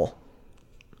animal?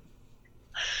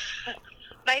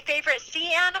 My favorite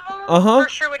sea animal? Uh-huh. For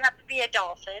sure would have to be a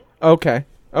dolphin. Okay.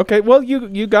 Well,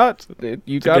 you got an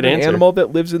answer. animal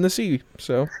that lives in the sea.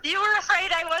 So You were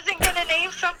afraid I wasn't going to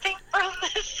name something from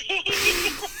the sea?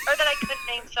 Or that I couldn't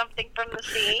name something from the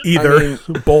sea? Either.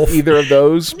 Both. either of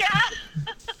those. Yeah.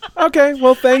 Okay.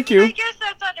 Well, thank I you. guess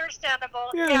that's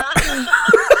understandable. Yeah.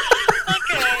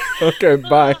 Okay. Okay.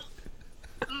 Bye.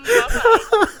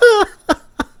 Bye-bye.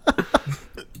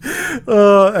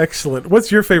 Excellent.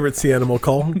 What's your favorite sea animal,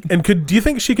 Cole? And do you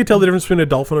think she could tell the difference between a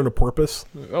dolphin and a porpoise?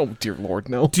 Oh dear Lord,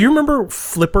 no. Do you remember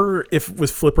Flipper? If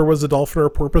Flipper was a dolphin or a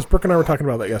porpoise? Brooke and I were talking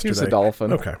about that yesterday. He's a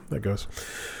dolphin. Okay, that goes.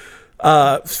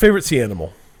 Favorite sea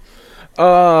animal?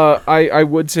 I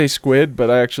would say squid, but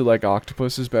I actually like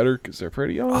octopuses better because they're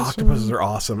pretty awesome. Octopuses are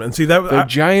awesome, and see that The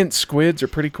giant squids are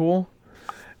pretty cool.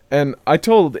 And I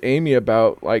told Amy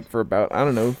about for about I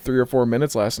don't know 3 or 4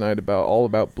 minutes last night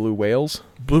about blue whales.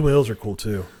 blue whales are cool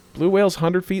too. Blue whales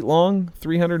 100 feet long,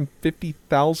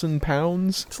 350,000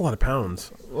 pounds. It's a lot of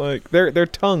pounds. Like their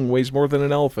tongue weighs more than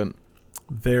an elephant.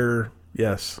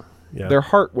 Yes. Yeah. Their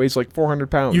heart weighs like 400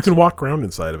 pounds. You can walk around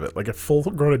inside of it. Like a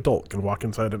full-grown adult can walk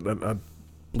inside a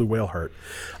blue whale heart.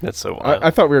 That's so wild. I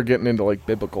thought we were getting into like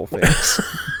biblical things.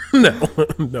 No,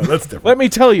 that's different. Let me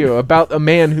tell you about a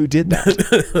man who did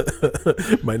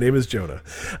that. My name is Jonah.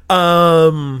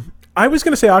 I was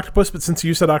going to say octopus, but since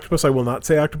you said octopus, I will not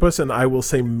say octopus, and I will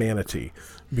say manatee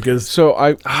because So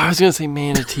I was gonna say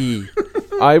manatee.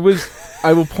 I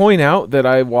will point out that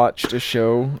I watched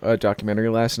a documentary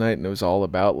last night, and it was all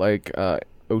about like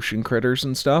ocean critters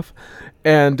and stuff.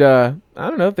 And I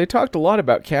don't know, they talked a lot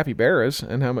about capybaras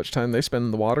and how much time they spend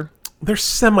in the water. they're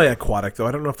semi-aquatic, though.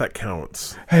 I don't know if that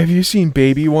counts. Have you seen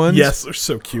baby ones? Yes, they're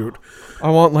so cute. I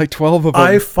want like 12 of them.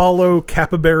 I follow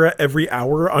capybara every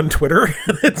hour on Twitter,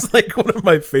 and it's like one of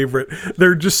my favorite.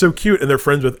 They're just so cute, and they're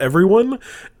friends with everyone.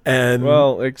 And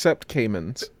Well, except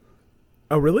caimans.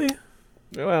 oh, really?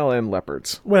 Well, and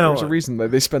leopards. Well, there's a reason that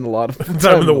they spend a lot of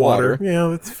Time in the water. Yeah,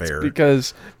 that's fair.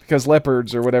 Because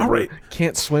leopards or whatever All right.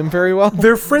 can't swim very well.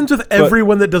 They're friends with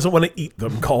everyone that doesn't want to eat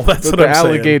them, Cole. That's But what the I'm saying.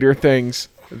 alligator things,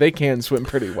 they can swim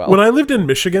pretty well. When I lived in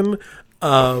Michigan,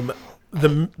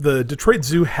 the Detroit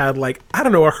Zoo had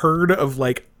a herd of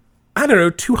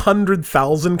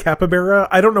 200,000 capybara.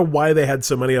 I don't know why they had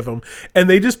so many of them. And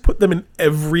they just put them in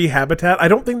every habitat. I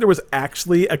don't think there was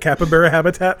actually a capybara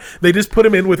habitat. They just put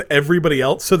them in with everybody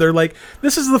else. So they're like,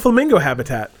 this is the flamingo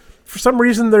habitat. For some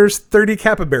reason, there's 30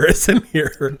 capybaras in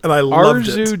here. And I Our loved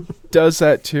it. zoo does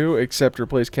that too, except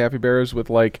replace capybaras with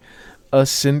like a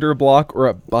cinder block or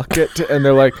a bucket. And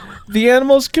they're like, the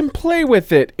animals can play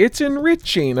with it. It's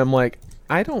enriching. I'm like,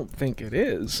 I don't think it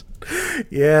is.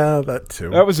 Yeah, that too.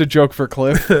 That was a joke for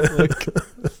Cliff.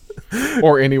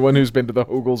 Or anyone who's been to the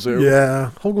Hogle Zoo.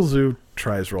 Yeah, Hogle Zoo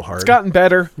tries real hard. It's gotten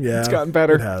better. Yeah, It's gotten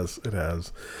better. It has. It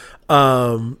has.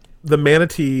 The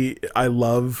manatee, I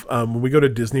love. When we go to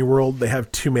Disney World, they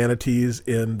have 2 manatees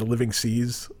in the Living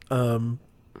Seas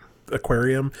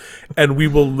aquarium, and we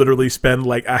will literally spend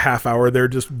like a half hour there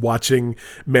just watching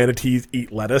manatees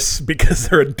eat lettuce because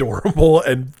they're adorable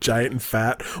and giant and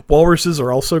fat. Walruses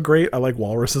are also great. I like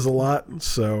walruses a lot.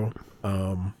 So,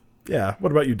 yeah.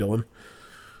 What about you, Dylan?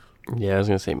 Yeah, I was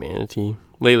gonna say manatee.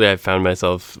 Lately, I've found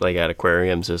myself like at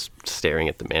aquariums just staring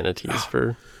at the manatees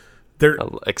for Their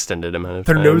an extended amount of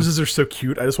their time. noses are so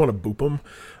cute. I just want to boop them.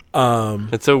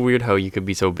 It's so weird how you could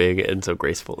be so big and so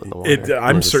graceful in the water.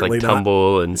 I'm And just, certainly like not.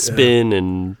 tumble and spin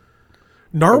and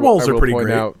Narwhals I are will pretty point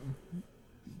great. out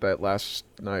that last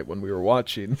night when we were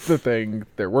watching the thing,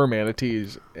 there were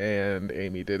manatees, and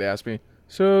Amy did ask me,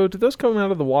 so do those come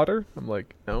out of the water? I'm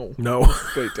like, no, No,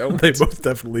 they don't. they most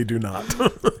definitely do not.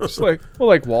 It's like, well,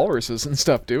 like walruses and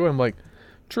stuff do. I'm like,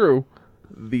 true,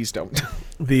 these don't.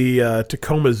 The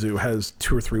Tacoma Zoo has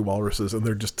 2 or 3 walruses, and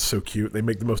they're just so cute. They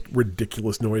make the most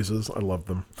ridiculous noises. I love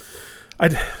them.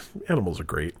 Animals are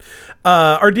great.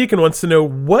 Our deacon wants to know,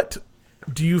 what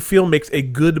do you feel makes a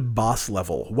good boss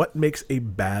level? What makes a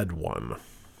bad one?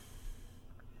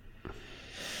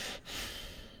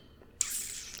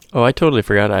 oh, I totally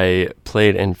forgot I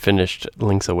played and finished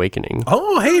Link's Awakening.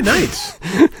 Oh, hey, nice.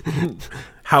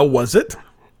 How was it?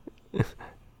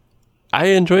 I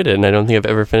enjoyed it, and I don't think I've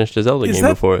ever finished a Zelda Is game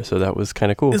that- before, so that was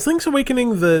kind of cool. Is Link's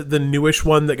Awakening the newish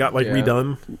one that got Yeah.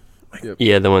 redone?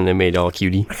 Yeah, the one they made all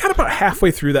cutie. I got about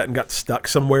halfway through that and got stuck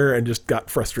somewhere and just got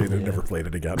frustrated and never played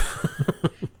it again.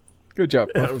 Good job.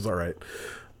 Yeah, it was all right.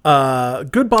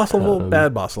 Good boss level,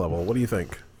 bad boss level. What do you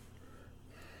think?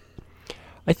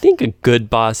 I think a good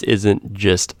boss isn't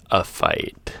just a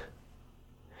fight.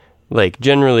 Like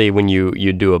generally when you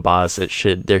do a boss, there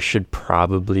should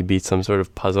probably be some sort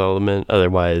of puzzle element.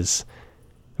 Otherwise,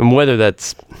 and whether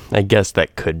that's, I guess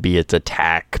that could be its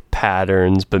attack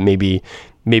patterns, but maybe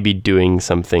doing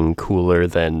something cooler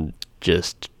than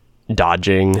just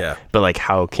dodging. Yeah. But like,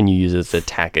 how can you use its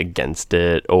attack against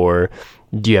it? Or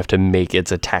do you have to make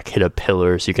its attack hit a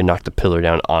pillar so you can knock the pillar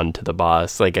down onto the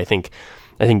boss? Like, I think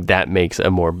that makes a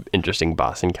more interesting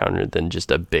boss encounter than just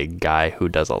a big guy who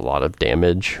does a lot of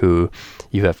damage, who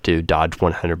you have to dodge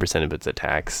 100% of its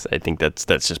attacks. I think that's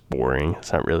just boring.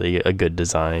 It's not really a good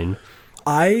design.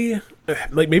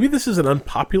 Maybe this is an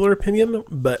unpopular opinion,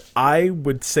 but I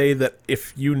would say that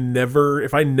if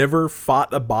I never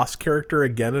fought a boss character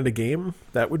again in a game,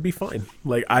 that would be fine.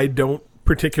 Like, I don't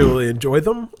particularly enjoy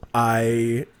them.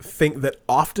 I think that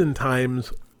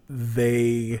oftentimes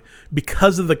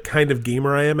because of the kind of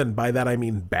gamer I am, and by that I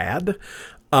mean bad,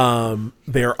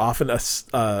 they are often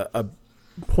a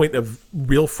point of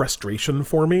real frustration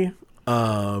for me.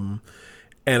 And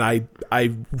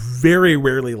I very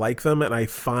rarely like them, and I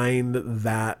find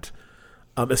that,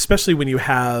 especially when you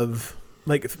have,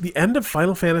 like, the end of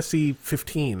Final Fantasy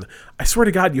 15, I swear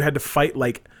to God, you had to fight,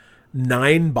 like,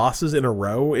 9 bosses in a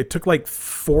row. It took like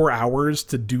 4 hours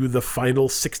to do the final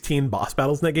 16 boss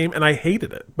battles in that game, and I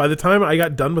hated it. By the time I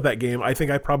got done with that game, I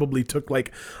think I probably took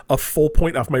like a full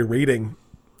point off my rating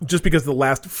just because the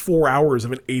last 4 hours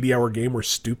of an 80-hour game were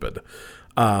stupid.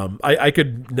 I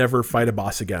could never fight a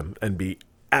boss again and be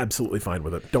absolutely fine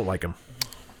with it. Don't like him.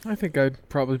 I think I'd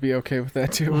probably be okay with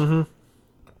that too.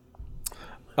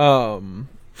 Mm-hmm.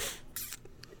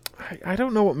 I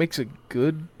don't know what makes a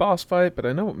good boss fight, but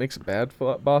I know what makes a bad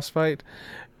boss fight,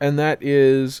 and that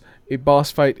is a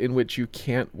boss fight in which you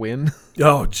can't win.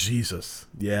 Oh, Jesus.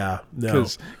 Yeah. No.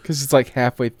 Because it's like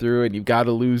halfway through and you've got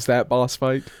to lose that boss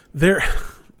fight.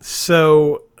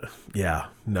 So, yeah.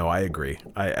 No, I agree.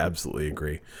 I absolutely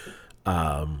agree.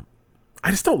 I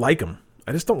just don't like them.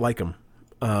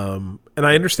 And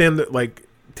I understand that, like,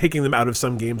 taking them out of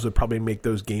some games would probably make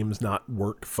those games not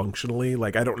work functionally.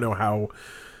 Like, I don't know how...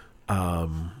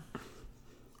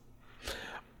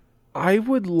 I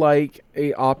would like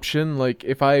a option, like,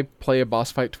 if I play a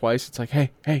boss fight twice, it's like,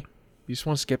 hey, you just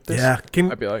want to skip this? Yeah.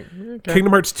 I'd be like, okay.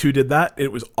 Kingdom Hearts 2 did that.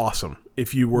 It was awesome.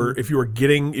 If you were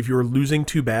losing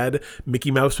too bad,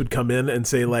 Mickey Mouse would come in and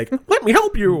say, like, let me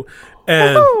help you.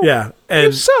 And Woohoo!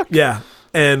 You suck. Yeah.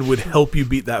 And would help you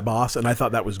beat that boss, and I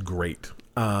thought that was great.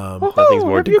 Nothing's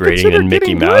more have you degrading than considered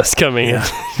Mickey getting Mouse coming in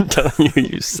and telling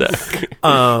you suck.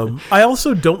 I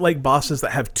also don't like bosses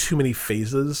that have too many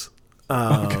phases.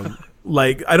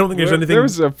 Like, I don't think there's anything...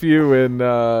 There's a few in,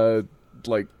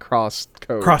 like,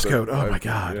 Crosscode. Crosscode. Oh, my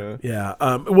God. Yeah.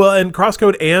 Well, and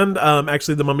Crosscode and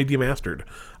actually The Mummy Demastered.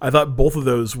 I thought both of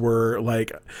those were,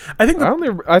 like... I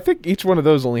think each one of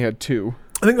those only had 2.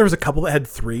 I think there was a couple that had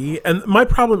 3. And my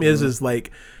problem is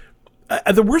like...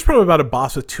 the worst problem about a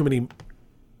boss with too many,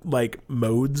 like,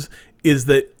 modes is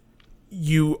that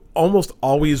you almost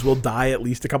always will die at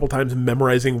least a couple times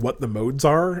memorizing what the modes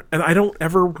are, and I don't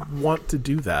ever want to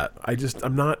do that.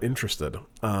 I'm not interested.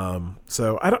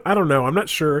 So I don't know. I'm not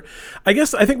sure. I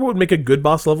think what would make a good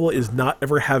boss level is not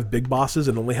ever have big bosses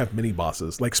and only have mini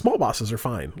bosses. Like, small bosses are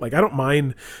fine. Like, I don't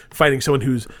mind fighting someone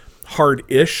who's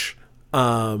hard-ish,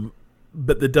 but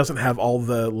that doesn't have all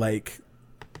the, like,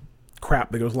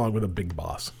 crap that goes along with a big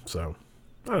boss. So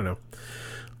I don't know.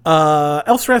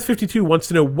 Elstrath52 wants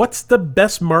to know, what's the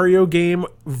best Mario game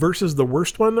versus the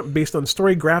worst one based on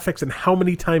story, graphics, and how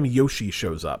many times Yoshi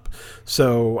shows up.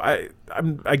 So I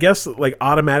guess, like,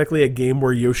 automatically a game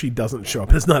where Yoshi doesn't show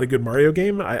up is not a good Mario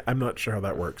game. I'm not sure how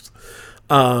that works.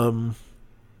 I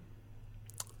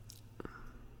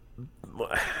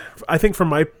think from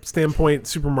my standpoint,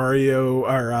 Super Mario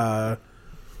or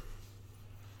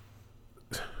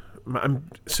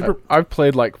I've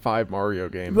played like 5 Mario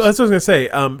games. Well, that's what I was gonna say.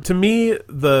 To me,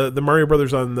 the Mario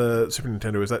Brothers on the Super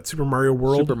Nintendo, is that Super Mario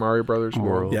World? Super Mario Brothers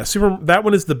World. Yeah, that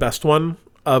one is the best one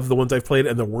of the ones I've played,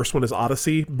 and the worst one is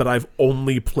Odyssey. But I've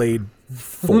only played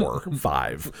 4,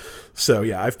 5. So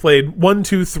yeah, I've played 1,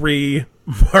 2, 3,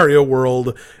 Mario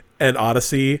World, and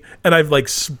Odyssey, and I've, like,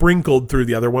 sprinkled through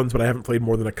the other ones, but I haven't played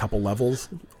more than a couple levels.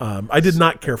 I did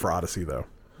not care for Odyssey though,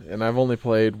 and I've only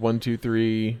played 1, 2,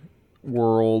 3.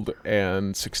 World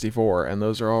and 64, and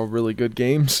those are all really good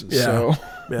games. Yeah. So,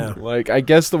 yeah, like, I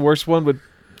guess the worst one would,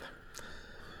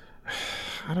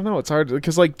 I don't know, it's hard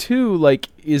because, like, 2, like,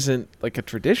 isn't like a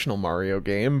traditional Mario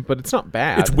game, but it's not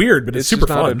bad. It's weird, but it's super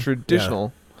just fun. Not a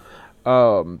traditional.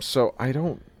 Yeah. So I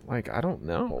don't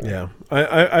know. Yeah,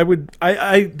 I would.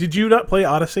 I did you not play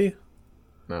Odyssey?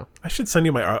 No. I should send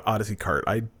you my Odyssey cart.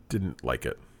 I didn't like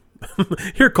it.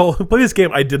 Here, Cole, play this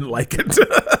game. I didn't like it.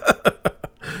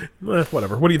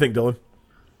 Whatever. What do you think, Dylan?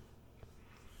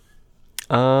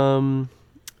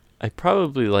 I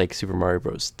probably like Super Mario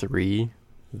Bros. 3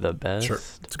 the best. Sure,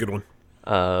 it's a good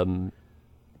one.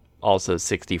 Also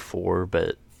 64,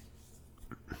 but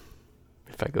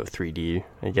if I go 3D,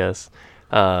 I guess.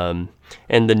 And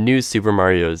the new Super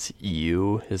Mario's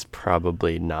U is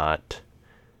probably not.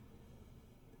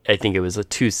 I think it was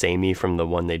too samey from the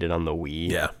one they did on the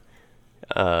Wii. Yeah.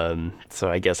 So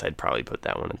I guess I'd probably put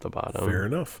that one at the bottom. Fair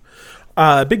enough.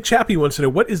 Big Chappie wants to know,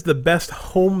 what is the best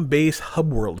home base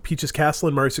hub world? Peach's Castle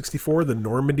in Mario 64, the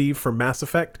Normandy from Mass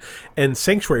Effect, and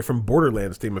Sanctuary from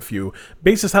Borderlands, to name a few.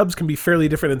 Bases hubs can be fairly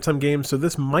different in some games, so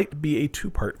this might be a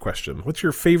 2-part question. What's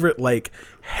your favorite, like,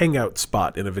 hangout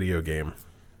spot in a video game?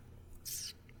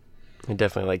 I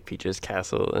definitely like Peach's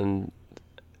Castle in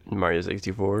Mario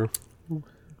 64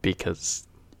 because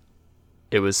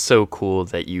it was so cool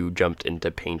that you jumped into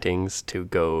paintings to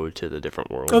go to the different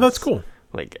worlds. Oh, that's cool.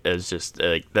 Like, it's just,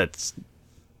 like, that's,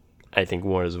 I think,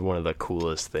 one of the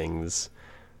coolest things.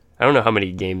 I don't know how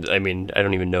many games, I mean, I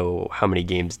don't even know how many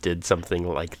games did something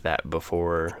like that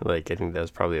before. Like, I think that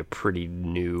was probably a pretty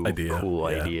new, cool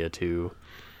idea, too.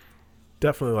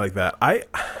 definitely like that.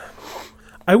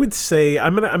 I would say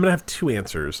I'm gonna have two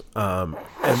answers.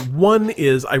 And one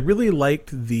is I really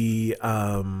liked the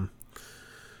kind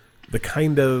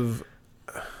of,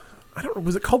 I don't know,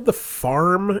 was it called the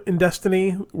farm in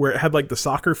Destiny, where it had like the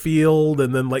soccer field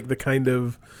and then like the kind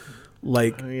of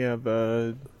like I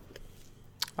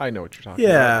know what you're talking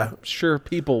Yeah. about. I'm sure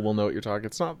people will know what you're talking.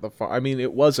 It's not the farm. I mean,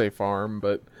 it was a farm,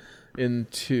 but in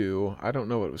 2, I don't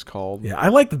know what it was called. Yeah, I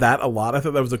liked that a lot. I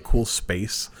thought that was a cool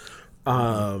space.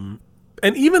 And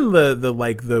even the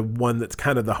like the one that's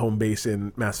kind of the home base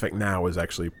in Mass Effect now is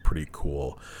actually pretty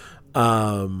cool.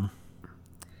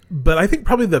 But I think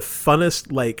probably the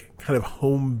funnest like kind of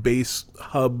home base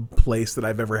hub place that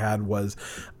I've ever had was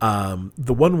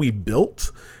the one we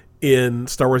built in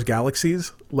Star Wars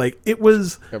Galaxies. Like it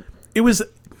was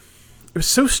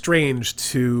so strange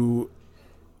to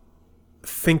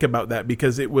think about that,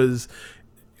 because it was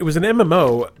an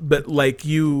MMO, but like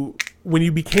when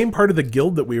you became part of the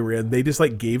guild that we were in, they just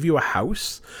like gave you a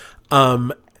house.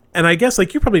 And I guess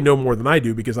like you probably know more than I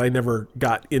do, because I never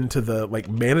got into the like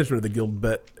management of the guild,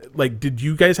 but like did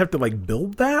you guys have to like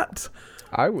build that?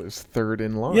 I was third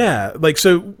in line. Yeah, like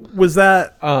so was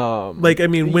that like, I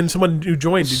mean, when someone new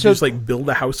joined, did you just like build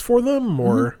a house for them,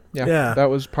 or Yeah, that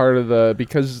was part of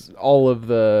because all of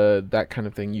that kind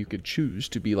of thing you could choose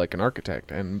to be like an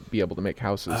architect and be able to make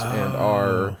houses.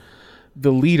 And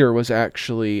the leader was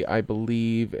actually, I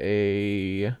believe,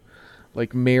 a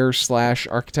like mayor /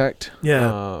 architect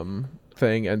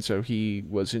thing, and so he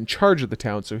was in charge of the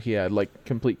town, so he had like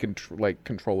complete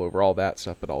control over all that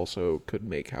stuff, but also could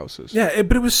make houses. Yeah,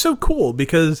 but it was so cool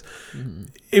because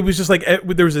it was just like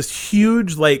there was this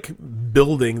huge like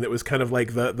building that was kind of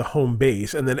like the home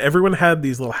base, and then everyone had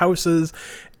these little houses,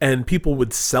 and people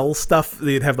would sell stuff.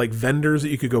 They'd have like vendors that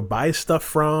you could go buy stuff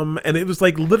from, and it was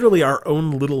like literally our own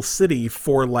little city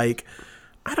for like,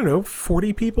 I don't know,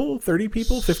 40 people, 30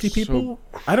 people, 50 people.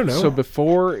 I don't know. So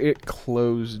before it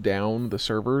closed down the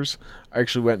servers, I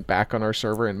actually went back on our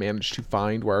server and managed to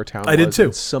find where our town was. I did too.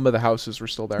 And some of the houses were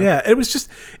still there. Yeah, it was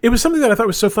something that I thought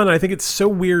was so fun. And I think it's so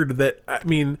weird that, I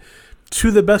mean,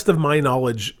 to the best of my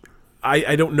knowledge,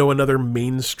 I don't know another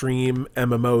mainstream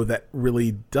MMO that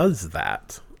really does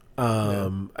that.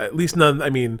 At least none.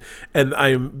 I mean, and I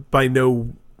am by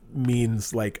no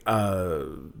means like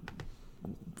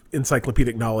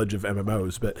encyclopedic knowledge of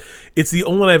MMOs, but it's the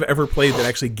only one I've ever played that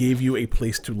actually gave you a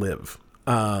place to live,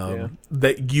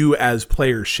 that you as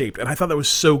players shaped, and I thought that was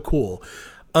so cool.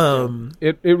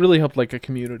 It really helped like a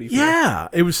community feel. Yeah,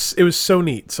 it was so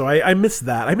neat. So I miss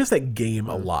that. I miss that game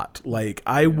a lot. Like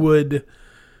I would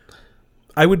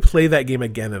play that game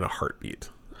again in a heartbeat.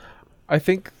 I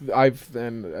think I've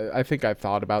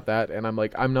thought about that, and I'm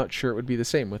like, I'm not sure it would be the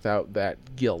same without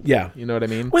that guild. Yeah. You know what I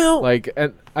mean? Well, like,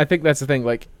 and I think that's the thing.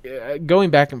 Like, going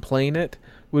back and playing it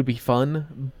would be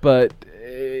fun, but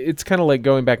it's kind of like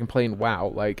going back and playing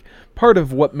WoW. Like, part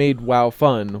of what made WoW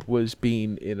fun was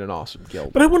being in an awesome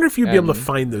guild. But I wonder if you'd be able to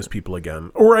find those people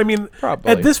again. Or, I mean,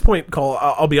 probably. At this point, Cole,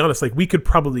 I'll be honest, like, we could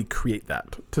probably create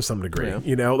that to some degree. Yeah.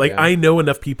 You know? Like, I know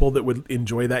enough people that would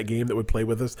enjoy that game, that would play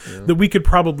with us, that we could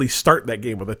probably start that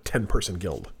game with a 10-person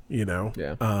guild, you know?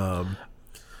 Yeah.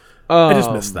 I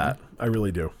just miss that. I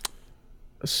really do.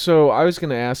 So I was going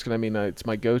to ask, and I mean, it's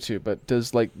my go-to, but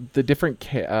does like the different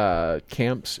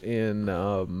camps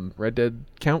in Red Dead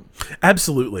count?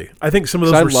 Absolutely. I think some of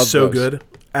those were so those. good.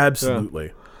 Absolutely.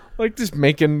 Yeah. Like just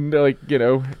making, like, you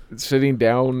know, sitting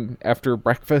down after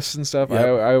breakfast and stuff. Yep.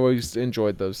 I always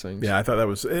enjoyed those things. Yeah, I thought that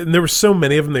was, and there were so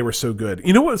many of them. They were so good.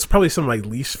 You know what's probably some of my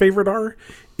least favorite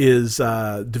is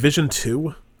Division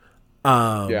 2.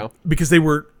 Because they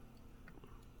were.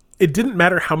 It didn't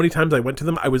matter how many times I went to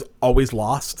them, I was always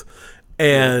lost.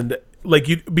 And like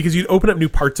because you'd open up new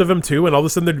parts of them too, and all of a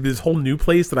sudden there'd be this whole new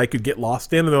place that I could get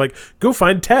lost in, and they're like, "Go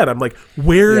find Ted." I'm like,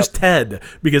 "Where's Ted?"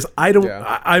 Because I don't.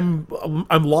 Yeah. I'm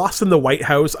lost in the White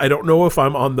House. I don't know if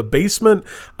I'm on the basement.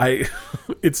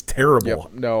 It's terrible.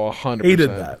 Yep. No, 100%.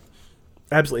 Hated that.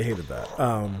 Absolutely hated that.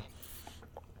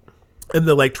 And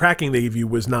the like tracking they gave you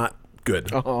was not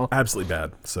good. Absolutely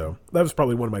bad. So that was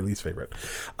probably one of my least favorite.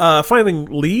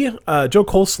 Finally, Joe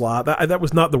Coleslaw. That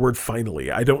was not the word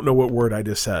finally. I don't know what word I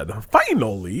just said.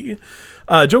 Finally.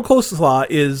 Joe Coleslaw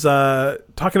is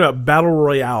talking about battle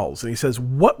royales, and he says,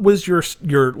 what was your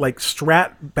like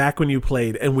strat back when you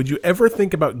played, and would you ever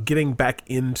think about getting back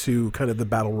into kind of the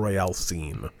battle royale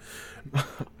scene?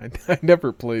 I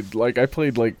never played, like, I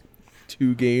played like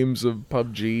 2 games of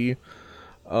PUBG.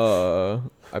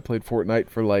 I played Fortnite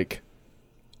for like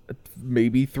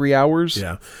maybe 3 hours.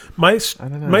 Yeah. My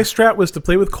strat was to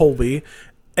play with Colby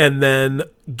and then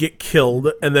get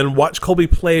killed, and then watch Colby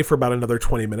play for about another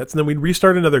 20 minutes, and then we'd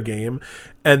restart another game,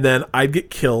 and then I'd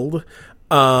get killed,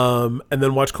 and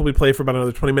then watch Colby play for about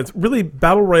another 20 minutes. Really,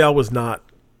 Battle Royale was not...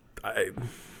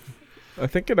 I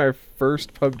think in our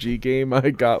first PUBG game, I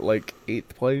got like 8th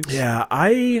place. Yeah,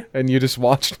 And you just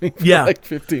watched me for like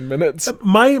 15 minutes.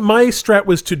 My strat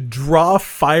was to draw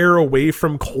fire away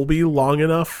from Colby long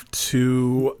enough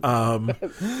to...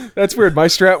 That's weird. My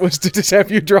strat was to just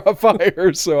have you draw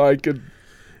fire so I could...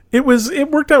 It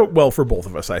worked out well for both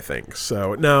of us, I think.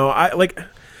 So, no, I'll be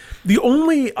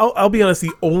honest,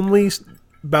 the only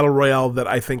Battle Royale that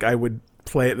I think I would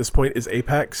play at this point is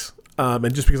Apex.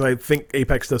 And just because I think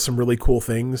Apex does some really cool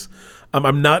things.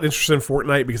 I'm not interested in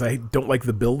Fortnite because I don't like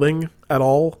the building at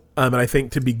all. And I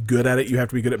think to be good at it, you have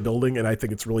to be good at building, and I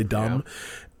think it's really dumb. Yeah.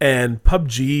 And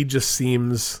PUBG just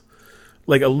seems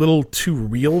like a little too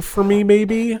real for me,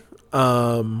 maybe.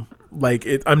 I'm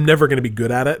never going to be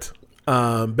good at it.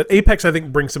 But Apex, I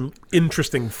think, brings some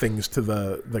interesting things to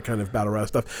the kind of Battle Royale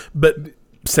stuff. But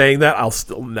saying that, I'll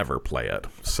still never play it.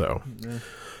 So, yeah.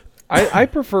 I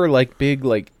prefer like big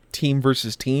team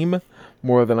versus team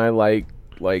more than I like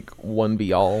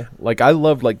 1v all. Like, I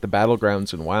love like the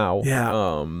battlegrounds in WoW.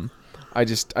 Yeah. I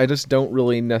just don't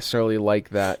really necessarily like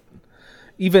that.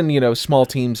 Even, small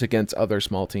teams against other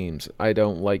small teams. I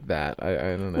don't like that. I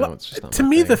don't know. Well, it's just not to my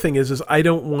me, thing. the thing is I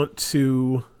don't want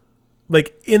to...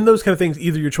 Like, in those kind of things,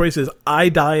 either your choice is I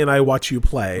die and I watch you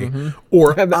play,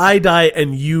 or I die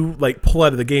and you, pull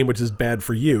out of the game, which is bad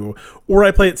for you, or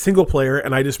I play it single player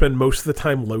and I just spend most of the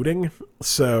time loading.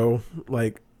 So,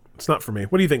 it's not for me.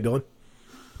 What do you think, Dylan?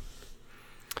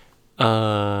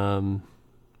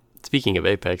 Speaking of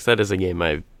Apex, that is a game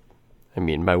my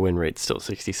win rate's still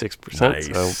 66%, Nice.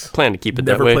 so I plan to keep it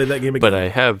Never that way. played that game again.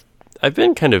 But I've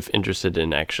been kind of interested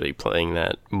in actually playing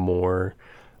that more.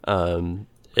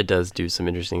 It does do some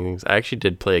interesting things. I actually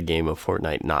did play a game of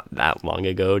Fortnite not that long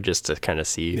ago just to kind of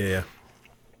see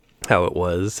how it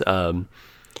was.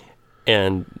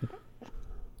 And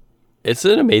it's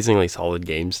an amazingly solid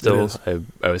game still.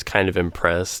 I was kind of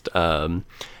impressed. I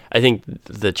think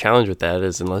the challenge with that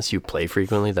is unless you play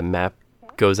frequently, the map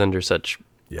goes under such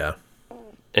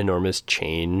enormous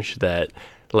change that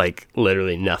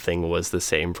literally nothing was the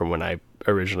same from when I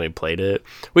originally played it,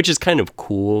 which is kind of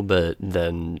cool, but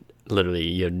then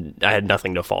literally I had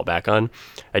nothing to fall back on.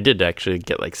 I did actually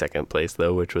get second place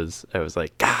though, which was, I was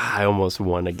I almost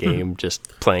won a game just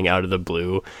playing out of the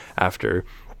blue after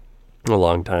a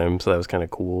long time, so that was kind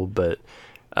of cool. But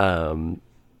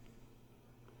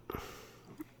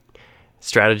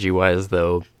strategy wise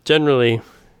though, generally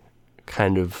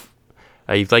kind of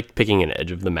I like picking an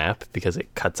edge of the map because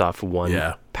it cuts off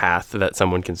one path that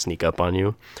someone can sneak up on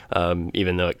you,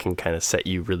 even though it can kind of set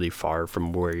you really far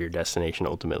from where your destination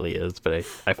ultimately is. But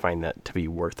I find that to be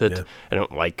worth it. Yeah. I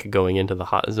don't like going into the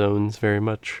hot zones very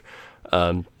much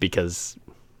because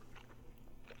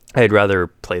I'd rather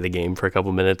play the game for a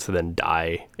couple minutes and then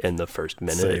die in the first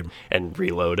minute and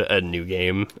reload a new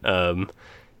game.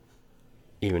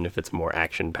 Even if it's more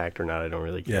action-packed or not, I don't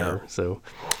really care. Yeah. So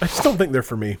I just don't think they're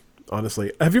for me.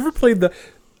 Honestly, have you ever played the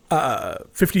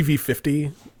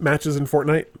 50v50 matches in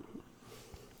Fortnite?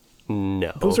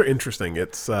 No. Those are interesting.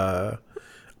 It's I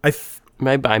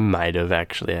might have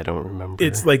actually. I don't remember.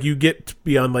 It's you get to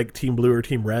be on Team Blue or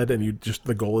Team Red, and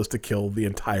the goal is to kill the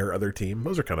entire other team.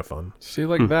 Those are kind of fun. See,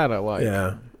 that I like.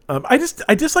 Yeah. I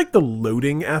just like the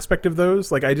loading aspect of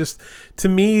those. To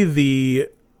me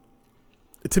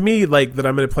that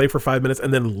I'm going to play for 5 minutes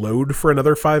and then load for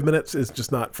another 5 minutes is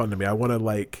just not fun to me. I want to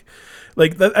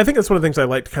I think that's one of the things I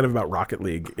liked kind of about Rocket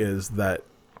League is that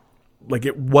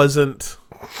it wasn't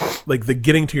the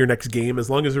getting to your next game, as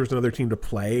long as there was another team to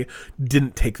play,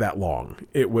 didn't take that long.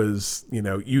 It was,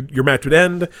 your match would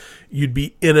end, you'd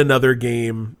be in another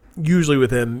game, usually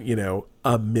within,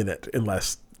 a minute,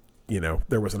 unless,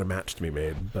 there wasn't a match to be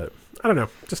made. But I don't know,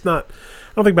 I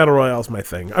don't think Battle Royale is my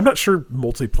thing. I'm not sure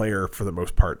multiplayer, for the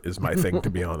most part, is my thing, to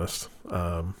be honest.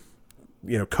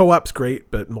 Co-op's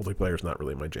great, but multiplayer is not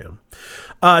really my jam.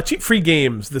 Cheap free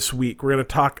games this week. We're going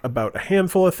to talk about a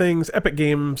handful of things. Epic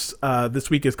Games this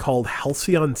week is called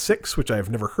Halcyon 6, which I've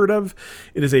never heard of.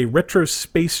 It is a retro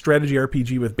space strategy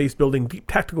RPG with base building, deep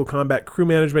tactical combat, crew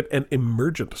management, and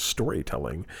emergent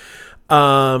storytelling.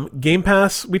 Game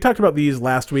Pass, we talked about these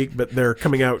last week, but they're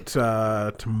coming out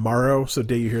tomorrow, so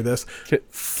day you hear this.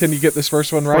 Can you get this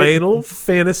first one right? Final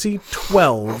Fantasy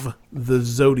 12, The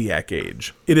Zodiac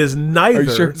Age. It is neither... Are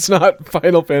you sure it's not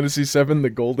Final Fantasy 7, The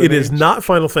Golden Age? It is not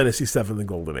Final Fantasy 7, The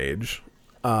Golden Age.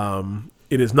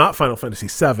 It is not Final Fantasy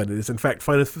VII. It is, in fact,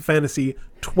 Final Fantasy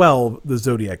XII, The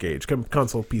Zodiac Age.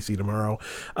 Console, PC tomorrow.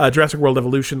 Jurassic World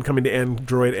Evolution coming to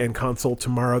Android and console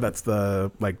tomorrow. That's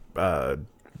the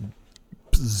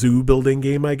zoo building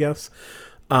game, I guess.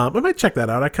 I might check that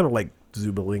out. I kind of like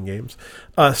zoo building games.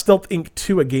 Stealth Inc.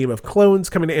 2, A Game of Clones,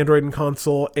 coming to Android and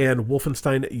console. And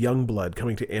Wolfenstein Youngblood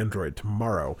coming to Android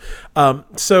tomorrow.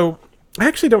 So I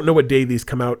actually don't know what day these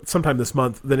come out. Sometime this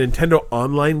month. The Nintendo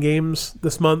Online games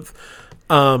this month.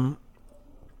 Tell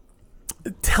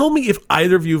me if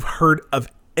either of you have heard of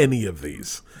any of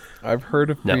these. I've heard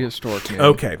of Prehistoric Man.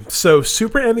 Okay, so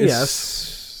Super NES.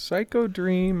 Psycho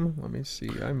Dream. Let me see.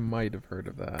 I might have heard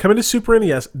of that. Coming to Super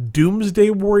NES, Doomsday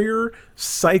Warrior,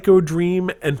 Psycho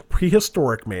Dream, and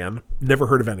Prehistoric Man. Never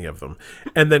heard of any of them.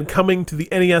 And then coming to the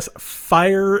NES,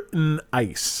 Fire and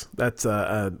Ice. That's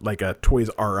like a Toys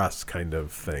R Us kind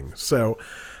of thing. So,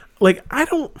 like, I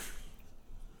don't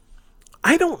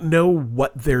know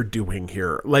what they're doing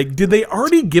here. Like, did they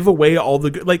already give away all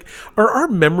the good... Like, are our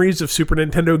memories of Super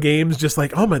Nintendo games just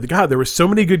like, oh my god, there were so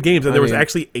many good games, and there was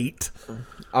actually 8?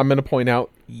 I'm going to point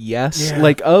out, yes. Yeah.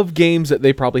 Like, of games that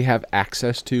they probably have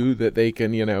access to that they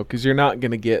can, because you're not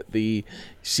going to get the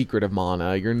Secret of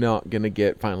Mana. You're not going to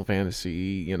get Final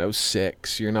Fantasy,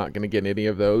 6. You're not going to get any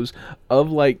of those.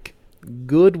 Of, like,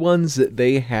 good ones that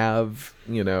they have,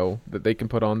 that they can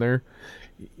put on there...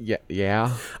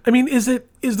 Yeah. I mean, is the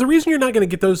reason you're not going to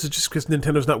get those is just because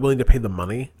Nintendo's not willing to pay the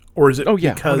money, or is it? Oh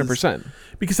yeah, because 100%.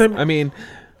 Because I mean,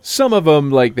 some of them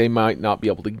like they might not be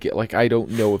able to get. Like I don't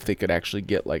know if they could actually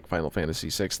get like Final Fantasy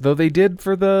VI, though they did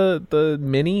for the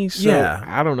mini. So yeah,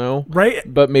 I don't know. Right,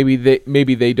 but maybe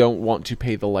they don't want to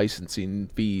pay the licensing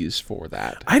fees for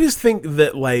that. I just think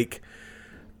that like.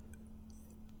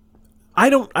 I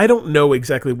don't know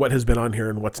exactly what has been on here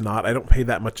and what's not. I don't pay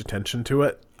that much attention to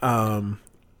it.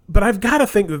 But I've got to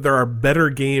think that there are better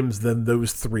games than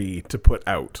those 3 to put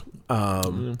out.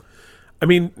 I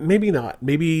mean, maybe not.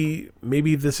 Maybe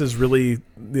this is really,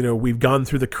 we've gone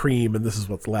through the cream and this is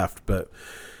what's left. But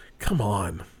come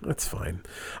on, that's fine.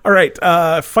 All right,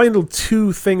 final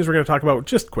 2 things we're going to talk about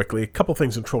just quickly. A couple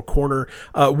things in Troll Corner.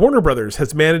 Warner Brothers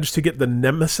has managed to get the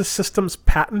Nemesis systems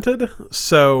patented.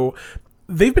 So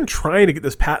they've been trying to get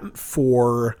this patent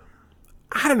for...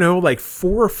 I don't know, like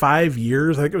 4 or 5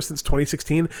 years. I think it was since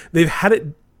 2016. They've had it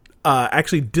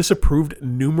actually disapproved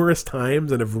numerous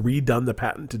times and have redone the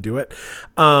patent to do it.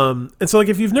 And so, like,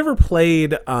 if you've never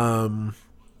played...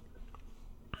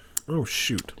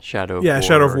 Shadow of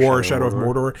War, Shadow of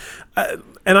Mordor.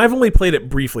 And I've only played it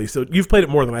briefly, so you've played it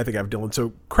more than I think I've, Dylan.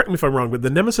 So correct me if I'm wrong, but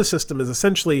the Nemesis system is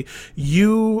essentially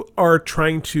you are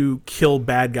trying to kill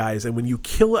bad guys, and when you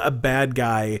kill a bad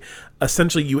guy,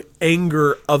 essentially you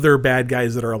anger other bad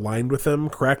guys that are aligned with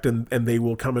them, correct? And they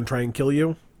will come and try and kill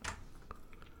you?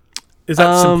 Is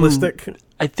that simplistic?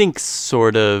 I think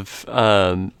sort of.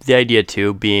 The idea,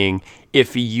 too, being...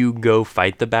 if you go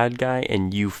fight the bad guy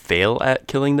and you fail at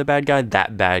killing the bad guy,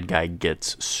 that bad guy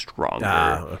gets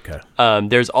stronger. Okay.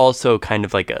 There's also kind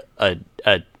of like a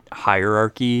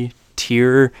hierarchy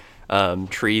tier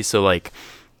tree. So like,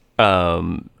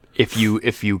 if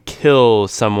you kill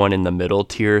someone in the middle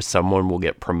tier, someone will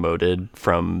get promoted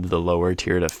from the lower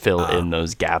tier to fill in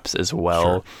those gaps as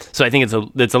well. Sure. So I think it's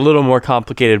a little more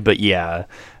complicated, but yeah,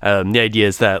 the idea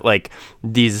is that like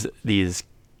these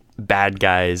bad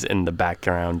guys in the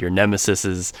background, your nemesis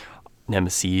are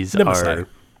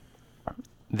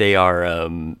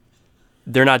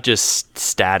they're not just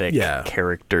static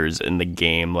characters in the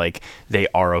game. Like they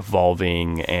are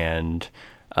evolving and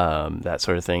that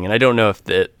sort of thing. And I don't know if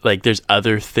that like there's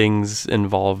other things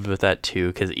involved with that too,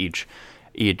 because each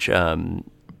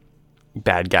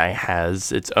bad guy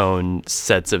has its own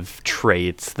sets of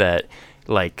traits that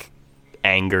like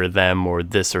anger them or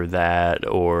this or that,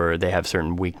 or they have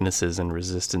certain weaknesses and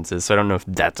resistances. So I don't know if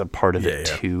that's a part of it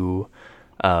too.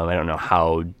 I don't know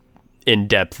how in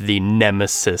depth the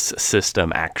Nemesis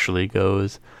system actually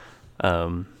goes.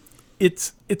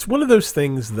 It's one of those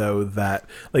things though that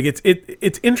like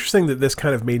it's interesting that this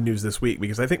kind of made news this week,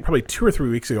 because I think probably 2 or 3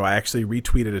 weeks ago I actually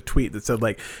retweeted a tweet that said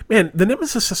like, man, the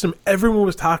Nemesis system, everyone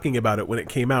was talking about it when it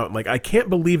came out, and like I can't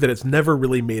believe that it's never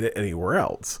really made it anywhere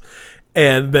else.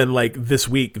 And then, like, this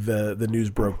week, the news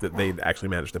broke that they'd actually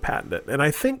managed to patent it. And I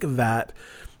think that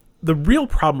the real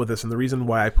problem with this, and the reason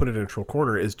why I put it in Troll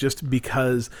Corner, is just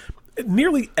because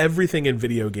nearly everything in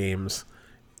video games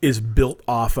is built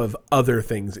off of other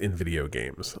things in video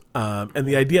games. And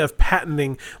the idea of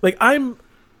patenting... Like, I'm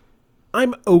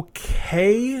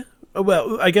okay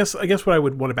well, I guess what I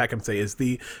would want to back and say is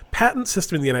the patent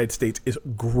system in the United States is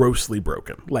grossly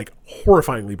broken, like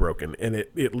horrifyingly broken, and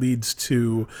it leads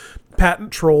to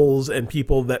patent trolls and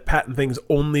people that patent things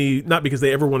only not because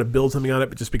they ever want to build something on it,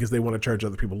 but just because they want to charge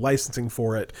other people licensing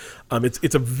for it.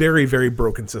 It's a very, very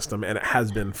broken system, and it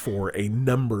has been for a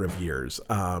number of years.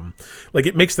 Like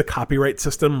it makes the copyright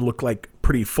system look like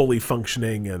pretty fully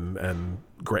functioning and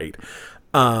great.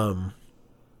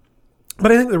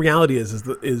 But I think the reality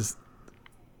is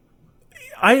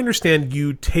I understand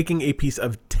you taking a piece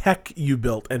of tech you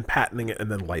built and patenting it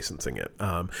and then licensing it.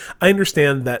 I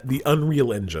understand that the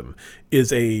Unreal Engine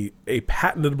is a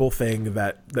patentable thing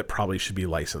that probably should be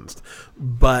licensed.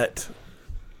 But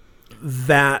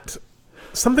that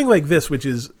something like this, which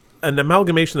is an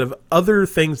amalgamation of other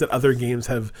things that other games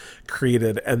have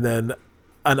created and then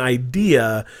an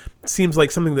idea, seems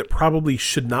like something that probably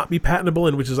should not be patentable,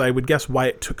 and which is, I would guess, why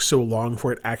it took so long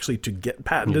for it actually to get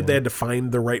patented. They had to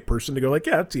find the right person to go like,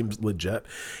 yeah, it seems legit.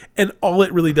 And all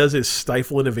it really does is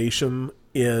stifle innovation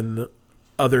in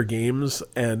other games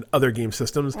and other game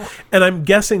systems. And I'm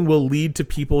guessing will lead to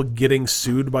people getting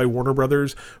sued by Warner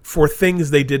Brothers for things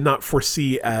they did not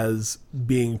foresee as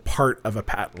being part of a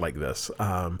patent like this.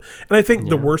 And I think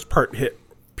the worst part hit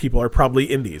people are probably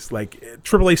indies. Like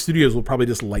AAA studios will probably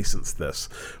just license this,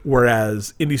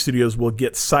 whereas indie studios will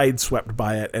get sideswept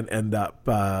by it and end up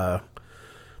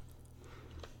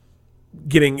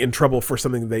getting in trouble for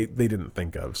something they didn't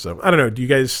think of. So I don't know.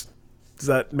 Does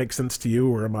that make sense to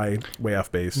you, or am I way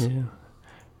off base? Yeah.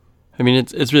 I mean,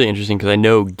 it's really interesting because I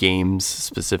know games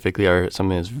specifically are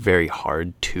something that's very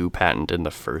hard to patent in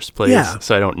the first place. Yeah.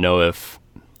 So I don't know if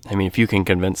you can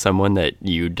convince someone that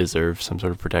you deserve some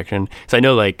sort of protection. So I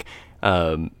know, like,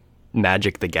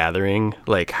 Magic the Gathering,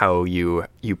 like how you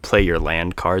play your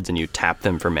land cards and you tap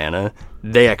them for mana,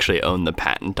 they actually own the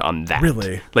patent on that.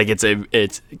 Really? Like, it's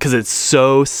because it's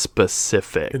so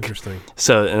specific. Interesting.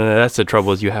 So that's the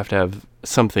trouble, is you have to have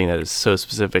something that is so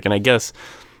specific. And I guess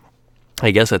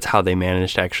that's how they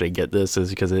managed to actually get this,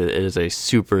 is because it is a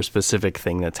super specific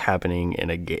thing that's happening in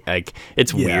a game. Like,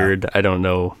 it's weird. I don't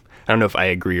know if I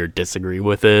agree or disagree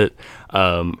with it.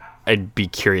 I'd be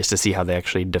curious to see how they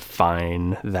actually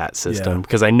define that system,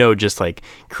 because I know just like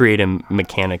creating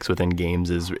mechanics within games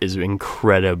is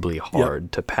incredibly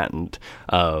hard to patent,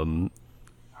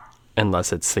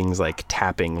 unless it's things like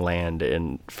tapping land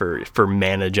and for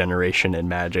mana generation in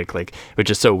Magic, like, which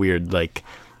is so weird. Like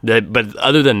that, but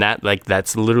other than that, like,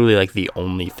 that's literally like the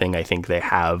only thing I think they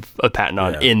have a patent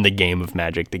on in the game of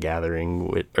Magic the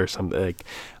Gathering, or something. Like,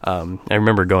 I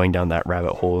remember going down that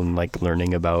rabbit hole and like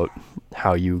learning about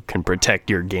how you can protect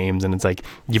your games, and it's like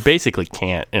you basically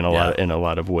can't in a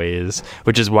lot of ways,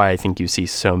 which is why I think you see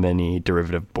so many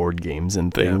derivative board games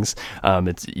and things.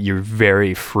 You're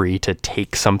very free to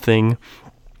take something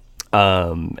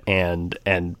and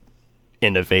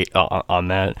innovate on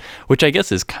that, which I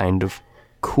guess is kind of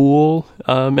cool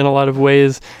in a lot of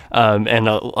ways, and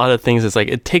a lot of things. It's like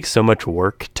it takes so much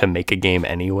work to make a game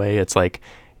anyway. It's like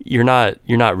you're not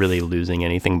really losing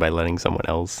anything by letting someone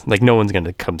else, like, no one's going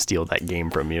to come steal that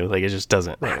game from you. Like, it just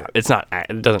doesn't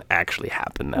it doesn't actually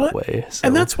happen that way. So.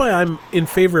 And that's why I'm in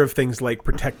favor of things like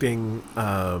protecting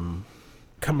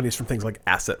companies from things like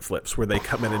asset flips, where they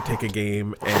come in and take a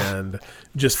game and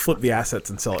just flip the assets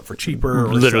and sell it for cheaper,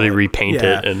 or literally repaint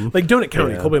it. And like Donut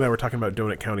County, Colby and I were talking about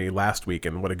Donut County last week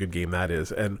and what a good game that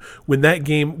is. And when that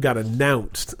game got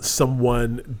announced,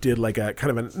 someone did like a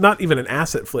kind of not even an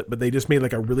asset flip, but they just made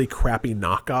like a really crappy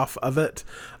knockoff of it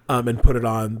and put it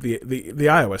on the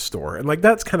iOS store. And like,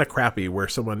 that's kind of crappy, where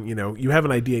someone, you have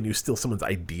an idea and you steal someone's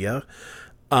idea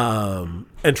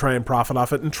and try and profit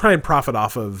off it, and try and profit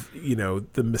off of,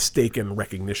 the mistaken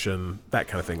recognition, that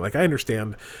kind of thing. Like, I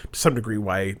understand to some degree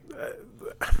why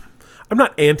I'm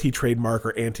not anti-trademark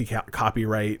or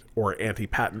anti-copyright or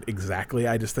anti-patent exactly.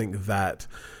 I just think that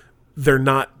they're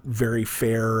not very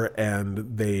fair,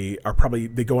 and they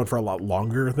go on for a lot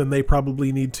longer than they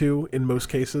probably need to in most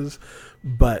cases.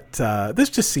 But this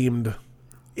just seemed,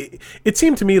 it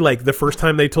seemed to me like the first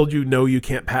time they told you, no, you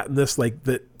can't patent this, like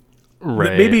that.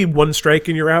 Right. Maybe one strike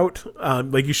and you're out.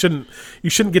 Like, you shouldn't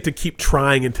get to keep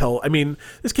trying until. I mean,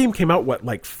 this game came out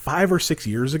like 5 or 6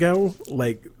 years ago.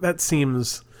 Like, that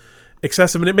seems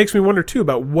excessive, and it makes me wonder too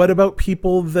about what about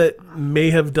people that may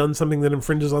have done something that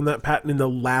infringes on that patent in the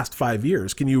last 5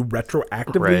 years. Can you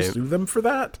retroactively sue them for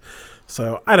that?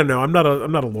 So I don't know. I'm not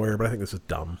a lawyer, but I think this is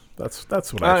dumb. That's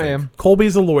what I think. am.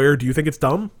 Colby's a lawyer. Do you think it's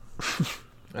dumb?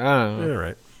 I don't know. Yeah,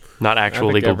 right. Not actual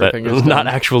think legal everything is not done.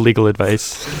 actual legal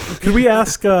advice. Could we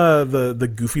ask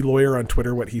the goofy lawyer on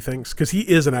Twitter what he thinks? Because he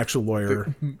is an actual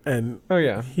lawyer, and Oh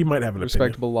yeah. he might have an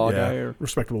Respectable opinion. law Yeah, guy or-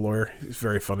 respectable lawyer. He's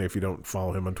very funny if you don't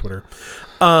follow him on Twitter.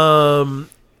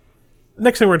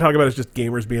 Next thing we're gonna talk about is just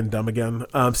gamers being dumb again.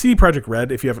 CD Projekt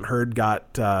Red, if you haven't heard,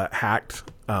 got hacked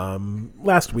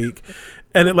last week,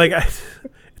 and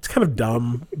it's kind of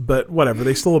dumb, but whatever.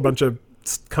 They stole a bunch of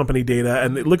company data,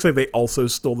 and it looks like they also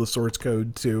stole the source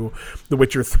code to The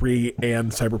Witcher 3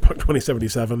 and Cyberpunk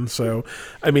 2077. So,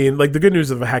 I mean, like, the good news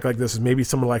of a hack like this is maybe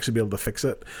someone will actually be able to fix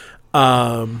it.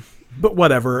 But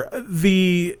whatever.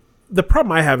 The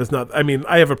problem I have is not, I mean,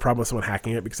 I have a problem with someone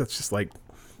hacking it because that's just like,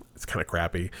 it's kind of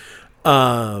crappy.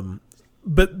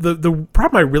 But the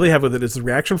problem I really have with it is the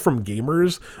reaction from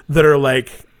gamers that are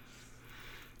like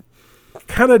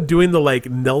kind of doing the like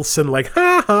Nelson like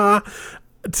ha ha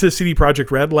to CD Projekt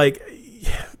Red. Like,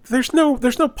 there's no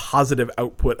positive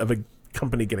output of a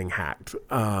company getting hacked.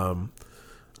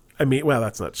 I mean, well,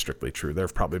 that's not strictly true. There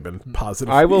have probably been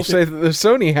positive. I will say that the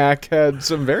Sony hack had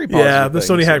some very positive yeah, the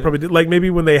things. Sony hack probably did. Like, maybe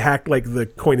when they hacked like the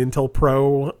CoinIntel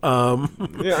Pro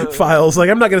Yeah. files. Like,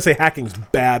 I'm not going to say hacking's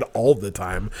bad all the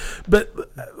time, but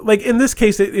like in this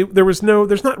case, there's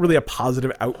not really a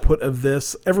positive output of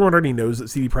this. Everyone already knows that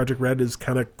CD Projekt Red is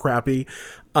kind of crappy,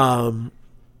 and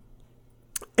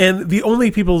the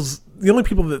only people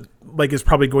that like is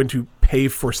probably going to pay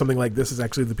for something like this is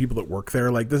actually the people that work there.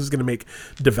 Like, this is going to make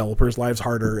developers' lives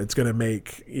harder. It's going to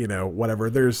make, whatever.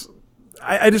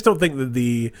 I just don't think that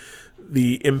the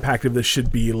impact of this should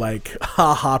be like,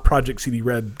 haha, Project CD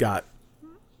Red got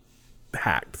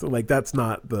hacked. Like, that's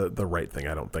not the right thing.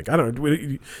 I don't think. I don't know. Do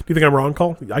you think I'm wrong,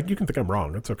 Cole? You can think I'm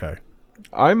wrong. It's okay.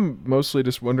 I'm mostly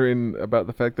just wondering about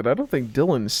the fact that I don't think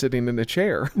Dylan's sitting in a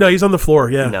chair. No, he's on the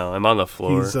floor. Yeah. No, I'm on the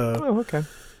floor.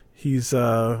 He's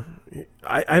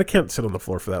I can't sit on the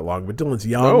floor for that long, but Dylan's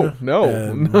young. No.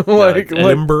 and like,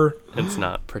 limber. It's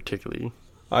not particularly.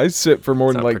 I sit for more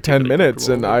It's than not like 10 particularly minutes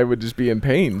and comfortable. I would just be in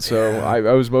pain. So I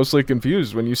was mostly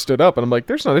confused when you stood up and I'm like,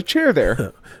 there's not a chair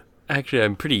there. Actually,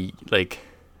 I'm pretty, like,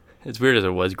 as weird as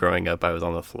it was growing up, I was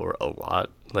on the floor a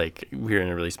lot. Like, we were in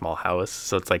a really small house,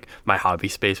 so it's like my hobby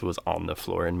space was on the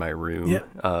floor in my room.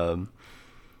 Yeah.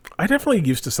 I definitely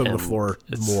used to sit on the And floor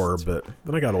it's- more, but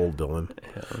then I got old, Dylan.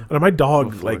 And my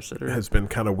dog floor like sitter. has been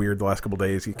kind of weird the last couple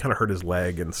days. He kind of hurt his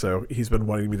leg, and so he's been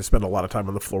wanting me to spend a lot of time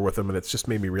on the floor with him, and it's just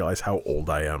made me realize how old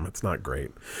I am. It's not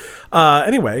great.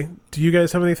 Anyway, do you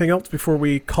guys have anything else before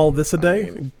we call this a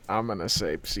day? I'm going to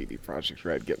say CD Projekt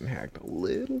Red getting hacked a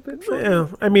little bit. funny. Yeah,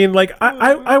 I mean, like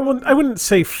I wouldn't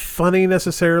say funny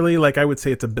necessarily. Like, I would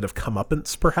say it's a bit of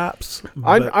comeuppance, perhaps.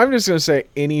 but- I'm just going to say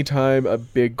anytime a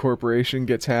big corporation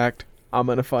gets hacked, I'm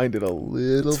going to find it a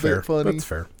little fair. bit funny. That's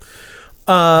fair.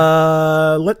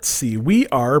 Let's see. We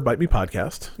are Bite Me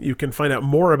Podcast. You can find out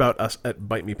more about us at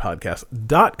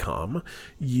bitemepodcast.com.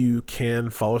 You can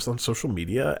follow us on social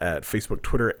media at Facebook,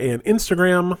 Twitter, and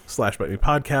Instagram /Bite Me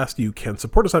Podcast. You can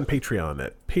support us on Patreon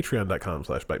at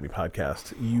patreon.com/Bite Me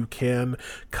Podcast. You can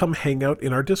come hang out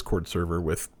in our Discord server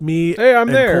with me Hey, I'm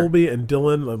and there. Colby and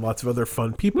Dylan and lots of other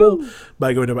fun people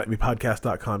by going to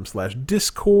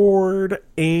bitemepodcast.com/Discord.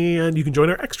 And you can join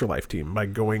our Extra Life team by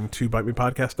going to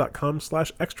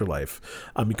bitemepodcast.com/Extra Life.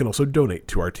 You can also donate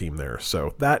to our team there.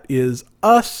 So that is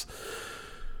us.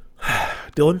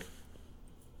 Dylan,